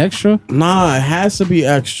gotta be extra. Nah, it has to be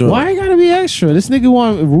extra. Why it gotta be extra? This nigga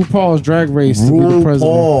want RuPaul's Drag Race to be the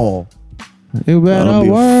president. RuPaul. You better That'll be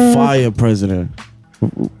a work. fire president.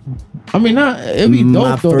 I mean, not it'd be My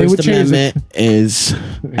dope though. They would First change Amendment it. is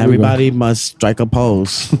everybody must strike a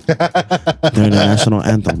pose during the national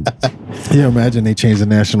anthem. Yeah, imagine they change the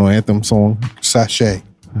national anthem song. Sachet,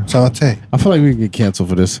 Sante. I feel like we could get canceled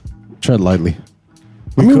for this. Tread lightly.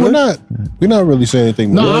 I mean, we're not really saying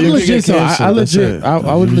anything. No, new. I'm you can legit. get So I canceled, that's legit. it.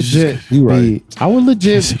 I would legit. You right. I would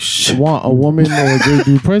legit want a woman or a gay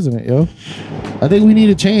dude president, yo. I think we need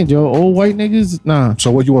a change, yo. Old white niggas, nah.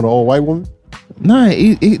 So what, you want an all white woman? Nah,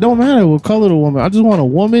 it don't matter what color the woman. I just want a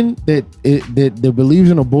woman that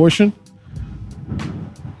believes in abortion.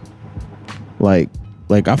 Like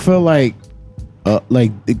I feel like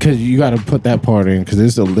like because you got to put that part in because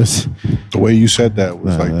it's a list. The way you said that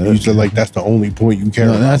was you said like that's the only point you care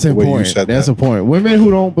about. That's the way important. you said That's that. a point. Women who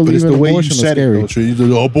don't But it's believe in the way you abortion are said it. scary. Though. So you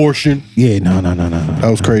did abortion. Yeah, no. That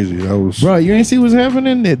was crazy. That was Bro, you ain't see what's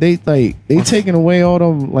happening? They taking away all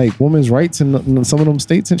them like women's rights in some of them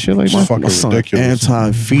states and shit like that. fucking Son, ridiculous.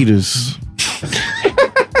 anti-fetus.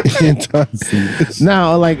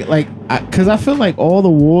 Now, because I feel like all the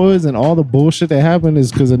wars and all the bullshit that happened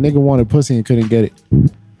is because a nigga wanted pussy and couldn't get it.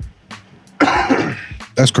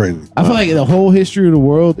 That's crazy. I feel like the whole history of the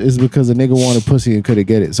world is because a nigga wanted pussy and couldn't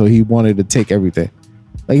get it, so he wanted to take everything.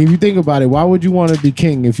 Like if you think about it, why would you want to be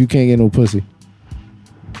king if you can't get no pussy?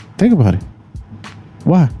 Think about it.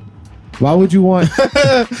 Why? Why would you want?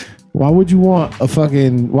 Why would you want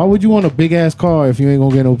a big ass car if you ain't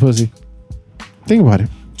gonna get no pussy? Think about it.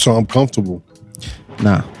 So I'm comfortable.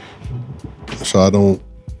 Nah. So I don't,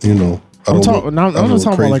 I'm not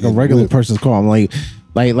talking about like a regular person's car. I'm like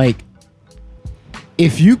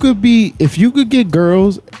if you could get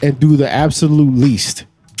girls and do the absolute least,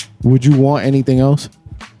 would you want anything else?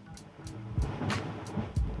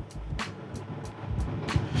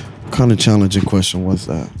 What kind of challenging question was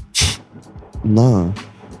that? Nah.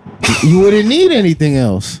 You wouldn't need anything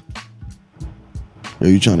else. Are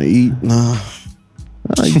you trying to eat? Nah.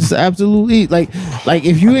 Just absolutely like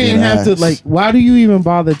if you ain't have to like, why do you even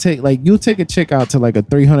bother you'll take a chick out to like a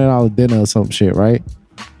 $300 dinner or some shit, right?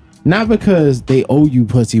 Not because they owe you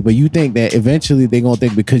pussy, but you think that eventually they gonna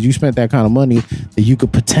think because you spent that kind of money that you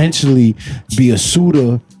could potentially be a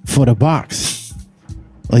suitor for the box.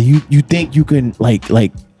 Like you think you can like you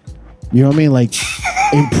know what I mean? Like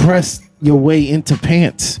impress your way into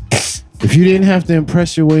pants. If you didn't have to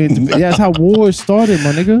impress your way into that's how wars started,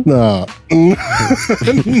 my nigga. Nah.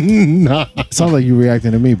 Nah. Sounds like you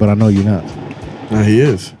reacting to me, but I know you're not. Nah, he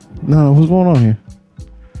is. No, what's going on here?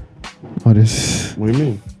 What is? What do you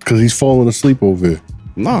mean? Because he's falling asleep over here.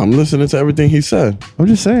 Nah, I'm listening to everything he said. I'm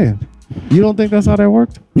just saying. You don't think that's how that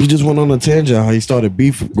worked? You just went on a tangent how he started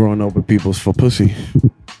beef growing up with people for pussy.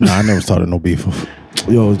 Nah, I never started no beef.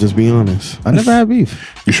 Yo, just be honest. I never had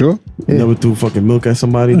beef. You sure? You never threw fucking milk at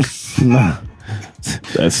somebody? Nah.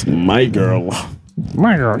 That's my girl.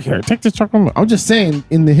 My girl, here, take this chocolate milk. I'm just saying,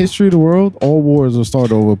 in the history of the world, all wars are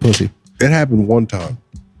started over pussy. It happened one time.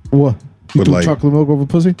 What? You But threw like- chocolate milk over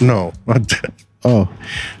pussy? No. Oh.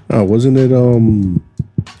 No, wasn't it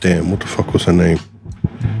damn, what the fuck was her name?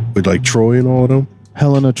 With like Troy and all of them?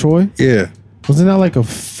 Helena Troy? Yeah. Wasn't that like a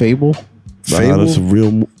fable? Nah, that's a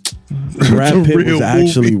real. Brad Pitt real was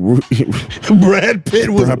actually. Brad Pitt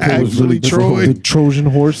was actually Troy. The Trojan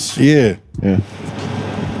horse? Yeah. Yeah.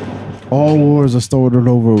 All wars are started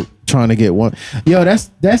over trying to get one. Yo, that's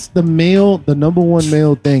the number one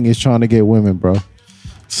male thing is trying to get women, bro.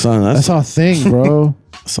 Son, That's our thing, bro.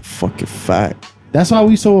 that's a fucking fact. That's why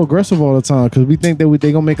we so aggressive all the time, because we think that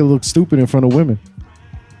they gonna make it look stupid in front of women.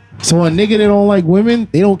 So a nigga that don't like women,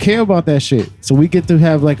 they don't care about that shit. So we get to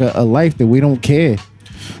have like a life that we don't care.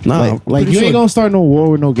 Nah, Like you ain't gonna start no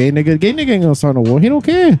war with no gay nigga. Gay nigga ain't gonna start no war. He don't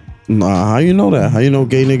care. Nah, how you know that? How you know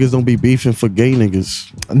gay niggas don't be beefing for gay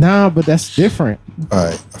niggas? Nah, but that's different. All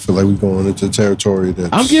right. I feel like we're going into territory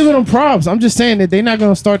that's... I'm giving them props. I'm just saying that they're not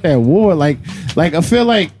gonna start that war. Like I feel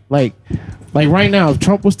like right now, if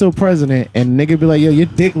Trump was still president and nigga be like, yo, your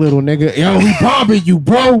dick little nigga, yo, we bombing you,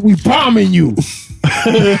 bro. We bombing you.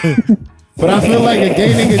 But I feel like a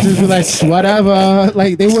gay nigga just be like, whatever.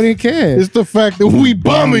 Like they wouldn't care. It's the fact that we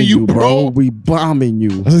bombing you, bro. We bombing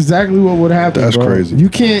you. That's exactly what would happen. That's bro. crazy. You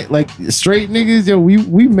can't like straight niggas, yo,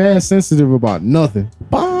 we mad sensitive about nothing.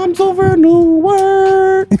 Bombs over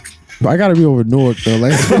Newark. But I gotta be over Newark though.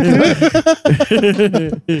 Like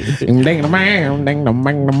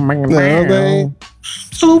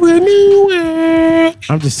Over Newark.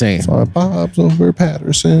 I'm just saying. Bob's over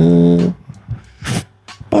Patterson.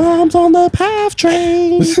 Bombs on the PATH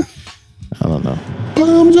train. I don't know.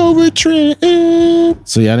 Bombs over Trenton.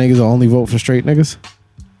 So y'all niggas will only vote for straight niggas?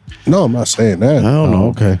 No, I'm not saying that. I don't know.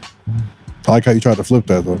 Okay. I like how you tried to flip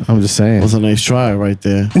that though. I'm just saying. That's a nice try right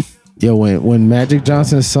there. Yo, when Magic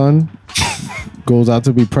Johnson's son goes out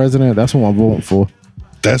to be president, that's what I'm voting for.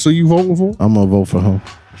 That's who you voting for? I'm gonna vote for him.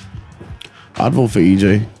 I'd vote for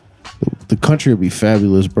EJ. The country would be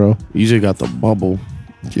fabulous, bro. EJ got the bubble.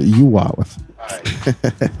 You wildin'.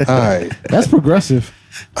 All right. That's progressive.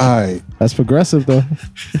 All right. That's progressive though.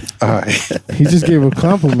 All right. He just gave a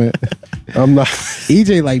compliment. I'm not.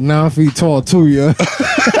 EJ like 9 feet tall too, yo.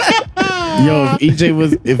 Yo, if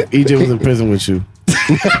EJ was in prison with you,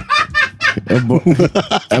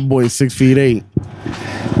 that boy is 6'8".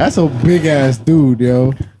 That's a big ass dude,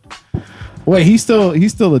 yo. Wait, he's still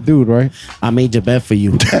a dude, right? I made your bed for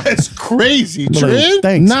you. That's crazy, Like, Trent.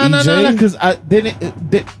 thanks, No, EJ. because I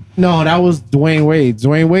didn't. No, that was Dwayne Wade.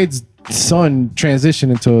 Dwayne Wade's son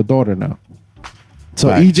transitioned into a daughter now. So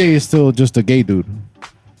Right. EJ is still just a gay dude.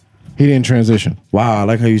 He didn't transition. Wow, I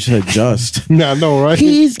like how you said just. Nah, no, right?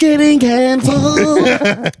 He's getting canceled.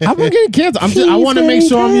 I'm gonna get canceled. I want to make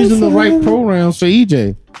sure I'm using the right programs for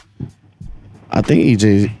EJ. I think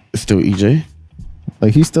EJ is still EJ.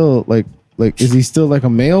 Like he's still like is he still like a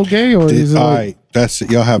male gay or is it All like, right, that's it.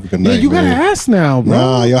 Y'all have a good yeah, night. you gotta man. ask now, bro.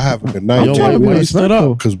 Nah, y'all have a good night. Yo, trying to be why you stood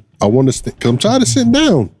respectful. up? Because I want to. Because I'm tired of sitting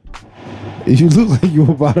down. You look like you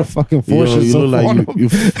were about to fucking force Yo, you yourself look on like him. you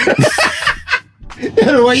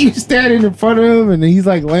The way you standing in front of him and he's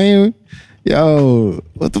like laying. Yo,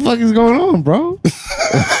 what the fuck is going on, bro?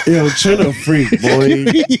 Yo, Trent a freak, boy.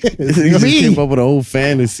 He just came up with a whole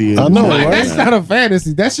fantasy. I know, Like, right? that's not a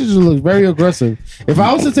fantasy. That shit just looks very aggressive. If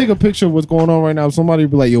I was to take a picture of what's going on right now, somebody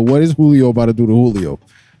would be like, yo, what is Julio about to do to Julio?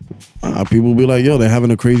 People be like, yo, they're having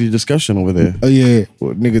a crazy discussion over there. Oh, yeah.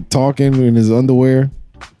 What, nigga talking in his underwear.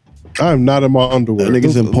 I'm not in my underwear. That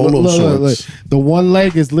nigga's in polo shorts. The one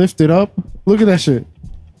leg is lifted up. Look at that shit.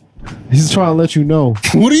 He's trying to let you know.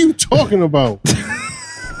 What are you talking about?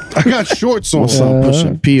 I got shorts on. What's up,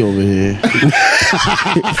 pushing P over here?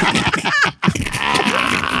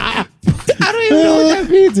 I don't even know what that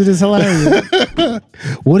means. It is hilarious.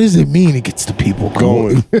 What does it mean? It gets the people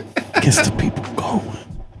going. Gets the people going.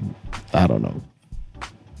 I don't know.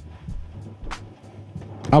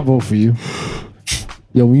 I'll vote for you.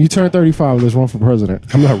 Yo, when you turn 35, let's run for president.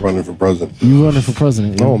 I'm not running for president. You running for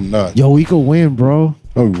president? No, yo. I'm not. Yo, we could win, bro.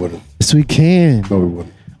 No, we wouldn't. Yes, we can. No, we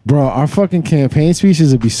wouldn't. Bro, our fucking campaign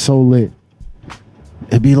speeches would be so lit.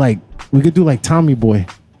 It'd be like, we could do like Tommy Boy.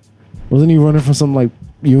 Wasn't he running for some like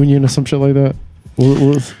union or some shit like that?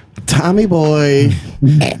 What- Tommy boy.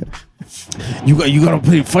 You gotta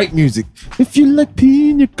play fight music. If you like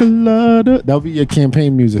pina colada, that'll be your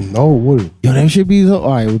campaign music. No, it wouldn't. Yo, that should be all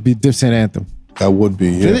right. It would be Dipset anthem. That would be,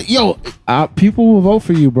 yeah. Yo, people will vote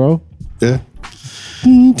for you, bro. Yeah.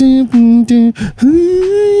 You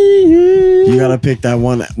gotta pick that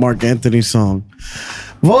one Mark Anthony song.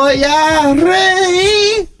 Voy a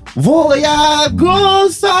reír, voy a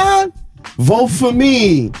gozar. Vote for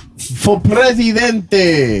me, for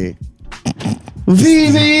presidente.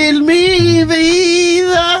 Vivir mi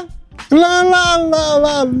vida. La, la, la,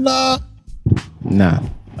 la, la. Nah,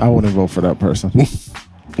 I wouldn't vote for that person.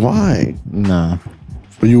 Why? Nah,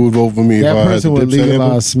 But you would vote for me if that I had person the would Dipset anthem?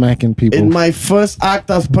 legalize smacking people. In my first act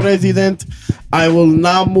as president, I will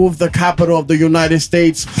now move the capital of the United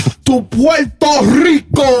States to Puerto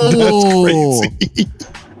Rico. That's crazy.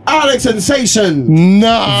 Alex Sensation,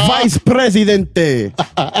 Nah. Vice Presidente.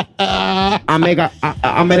 America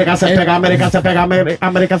se pega, America se pega,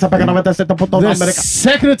 America se pega 97.9. the America.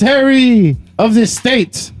 Secretary of the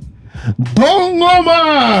State, Don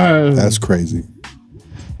Omar, That's crazy.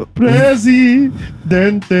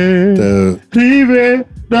 Presidente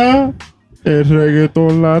Rivera, el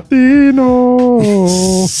reggaeton latino.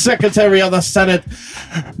 Secretary of the Senate,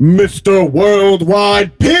 Mr.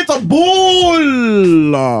 Worldwide Pitbull.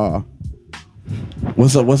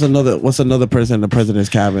 What's another person in the president's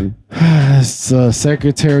cabin?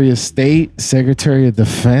 Secretary of State, Secretary of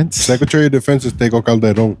Defense. Secretary of Defense is Tego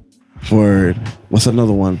Calderon. Word. What's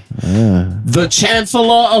another one? The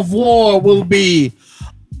Chancellor of War will be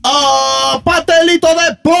Patelito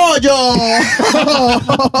de Pollo.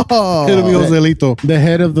 It'll be Joselito. The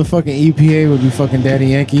head of the fucking EPA would be fucking Daddy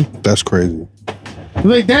Yankee. That's crazy.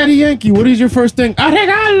 Like, Daddy Yankee, what is your first thing?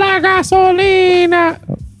 Arreglar la gasolina.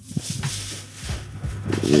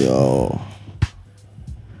 Yo,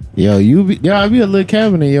 I'd be a little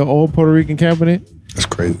cabinet, your old Puerto Rican cabinet. That's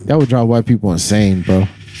crazy. That would drive white people insane, bro.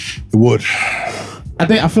 It would.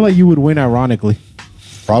 I feel like you would win ironically.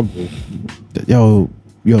 Probably. Yo,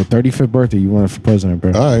 35th birthday, you running for president,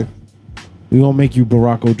 bro. All right. We gonna make you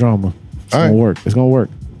Barack Obama. It's All gonna right. work. It's gonna work.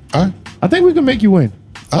 All right. I think we can make you win.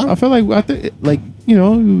 All right. I feel like you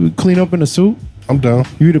would clean up in a suit. I'm down.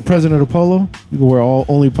 You be the president of polo. You can wear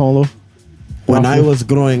only polo. When I was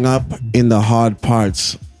growing up in the hard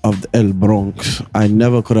parts of El Bronx, I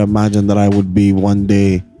never could imagine that I would be one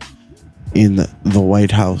day in the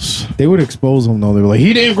White House. They would expose him though. They were like,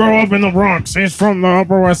 he didn't grow up in the Bronx. He's from the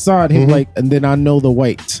Upper West Side. He's like, and then I know the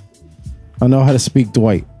white. I know how to speak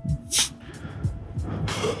Dwight.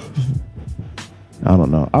 I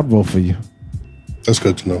don't know. I'd vote for you. That's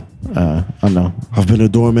good to know. I know. I've been a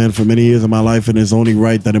doorman for many years of my life, and it's only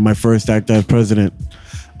right that in my first act as president,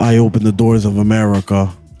 I open the doors of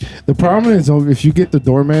America. The problem is, if you get the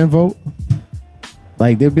doorman vote,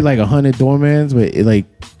 like there'd be like 100 doormans, but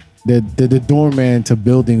They're the doorman to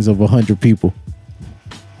buildings of 100 people.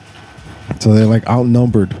 So they're like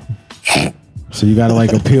outnumbered. So you gotta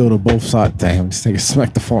like appeal to both sides. Damn, this nigga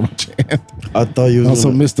smacked the phone on your hand. I thought you was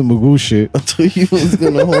Also, gonna, Mr. Magoo shit. I thought you was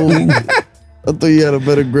gonna hold. I thought you had a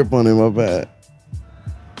better grip on it. My bad.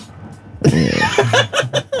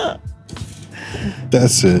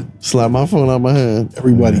 That's it. Slap my phone out my hand.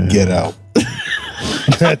 Everybody get out.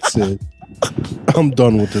 That's it. I'm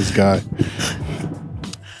done with this guy.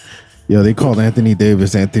 Yo, they called Anthony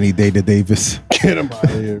Davis Anthony Data Davis. Get him out of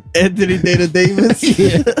here. Anthony Data Davis.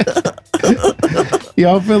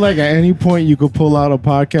 Yo, I feel like at any point you could pull out a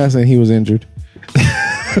podcast and he was injured.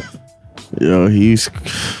 Yo, he's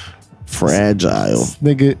fragile.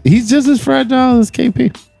 Nigga, he's just as fragile as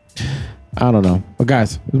KP. I don't know. But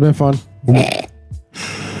guys, it's been fun.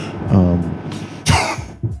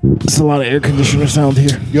 It's a lot of air conditioner sound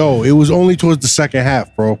here. Yo, it was only towards the second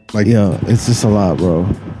half, bro. Like, Yeah, it's just a lot, bro.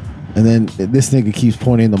 And then this nigga keeps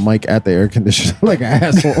pointing the mic at the air conditioner like an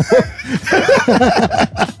asshole.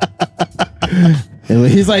 And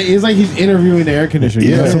he's interviewing the air conditioner.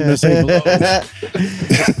 You got something to say below?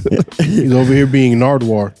 he's over here being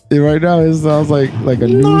Nardwar. Right now, it sounds like a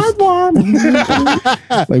news.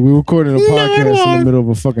 Like we recording a podcast in the middle of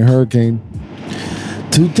a fucking hurricane.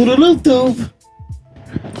 Toot toot toot toot.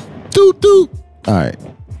 Doot doot. All right.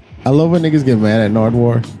 I love when niggas get mad at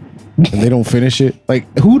Nardwar and they don't finish it. Like,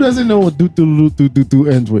 who doesn't know what doot doot doot doot doot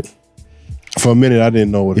ends with? For a minute, I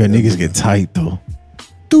didn't know what Yo, it niggas was. get tight though.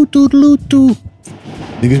 Doot doot doot doot.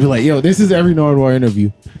 Niggas be like, yo, this is every Nardwar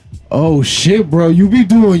interview. Oh shit, bro, you be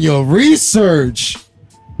doing your research.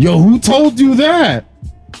 Yo, who told you that?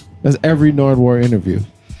 That's every Nardwar interview.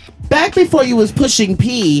 Back before you was pushing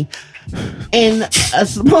P in a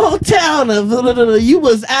small town of you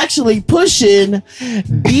was actually pushing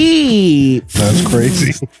D. That's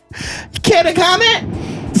crazy. Care to comment?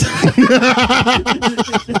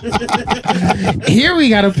 Here we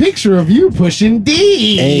got a picture of you pushing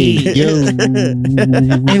D. Hey, yo.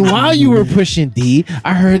 And while you were pushing D,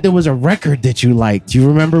 I heard there was a record that you liked. Do you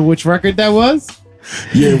remember which record that was?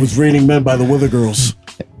 Yeah, it was Raining Men by the Weather Girls.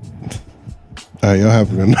 All right, y'all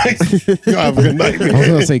have a good night. Y'all have a good night, I was man.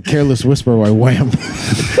 gonna say Careless Whisper by Wham.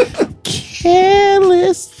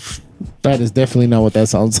 Careless. That is definitely not what that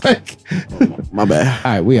sounds like. My bad.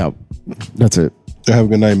 All right, we out. That's it. Y'all have a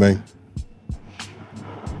good night, man.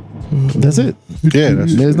 That's it. Yeah,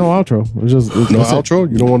 that's There's no outro. It's just no that's it. outro.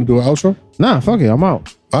 You don't want to do an outro? Nah, fuck it. I'm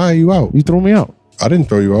out. All right, you out. You threw me out. I didn't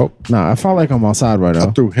throw you out. Nah, I felt like I'm outside right I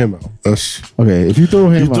now. threw him out. That's Okay, if you throw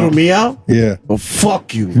him You out. threw me out? yeah. Well,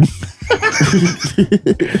 fuck you.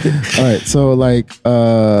 All right, so like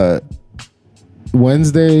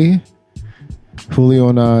Wednesday, Julio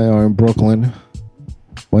and I are in Brooklyn.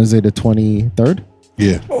 Wednesday the 23rd.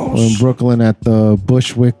 Yeah. We're in Brooklyn at the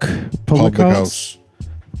Bushwick Public House.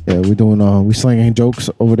 Yeah, we're doing we slinging jokes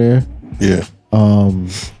over there. Yeah.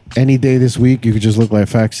 Any day this week, you could just look like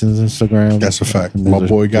Faxon's Instagram. That's a fact. And My there's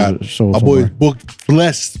boy there's got a show my boy somewhere. booked,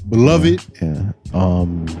 blessed, beloved. Yeah.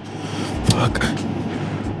 Fuck.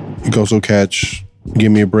 You can also catch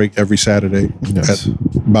Give Me a Break every Saturday Yes. at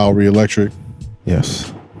Bowery Electric.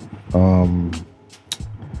 Yes. You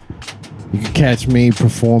can catch me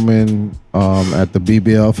performing at the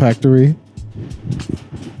BBL Factory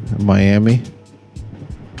in Miami.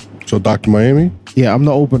 So Dr. Miami. Yeah, I'm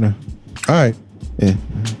the opener. All right. Yeah.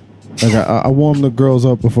 Like I warm the girls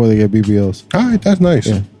up before they get BBLs. All right, that's nice.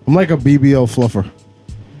 Yeah. I'm like a BBL fluffer.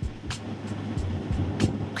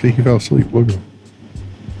 See, he fell asleep. Look at him.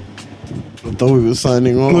 I thought we were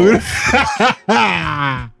signing off.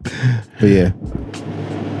 But yeah.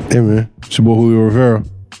 Hey, man. It's your boy Julio Rivera.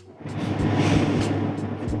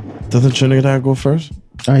 Doesn't Trinidad go first?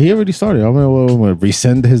 He already started. I'm gonna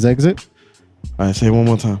resend his exit. All right, say it one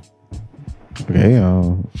more time. Okay.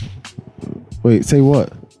 Wait, say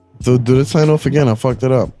what? So do the sign off again. I fucked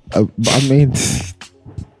it up. I mean,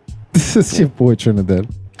 this is your boy Trinidad.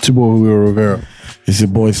 It's your boy Julio Rivera. It's your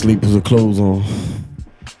boy sleep with the clothes on.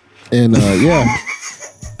 And yeah,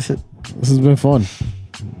 this has been fun.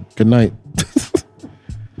 Good night.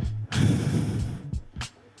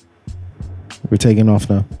 We're taking off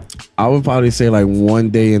now. I would probably say like one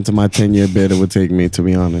day into my 10-year bid it would take me, to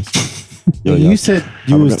be honest. Yo, You said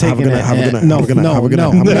you was taking it. Have a good night. No, Have a good night. no, Have a good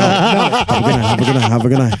no, night. no, no. Have a good night. Have a good night. Have a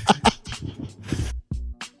good night.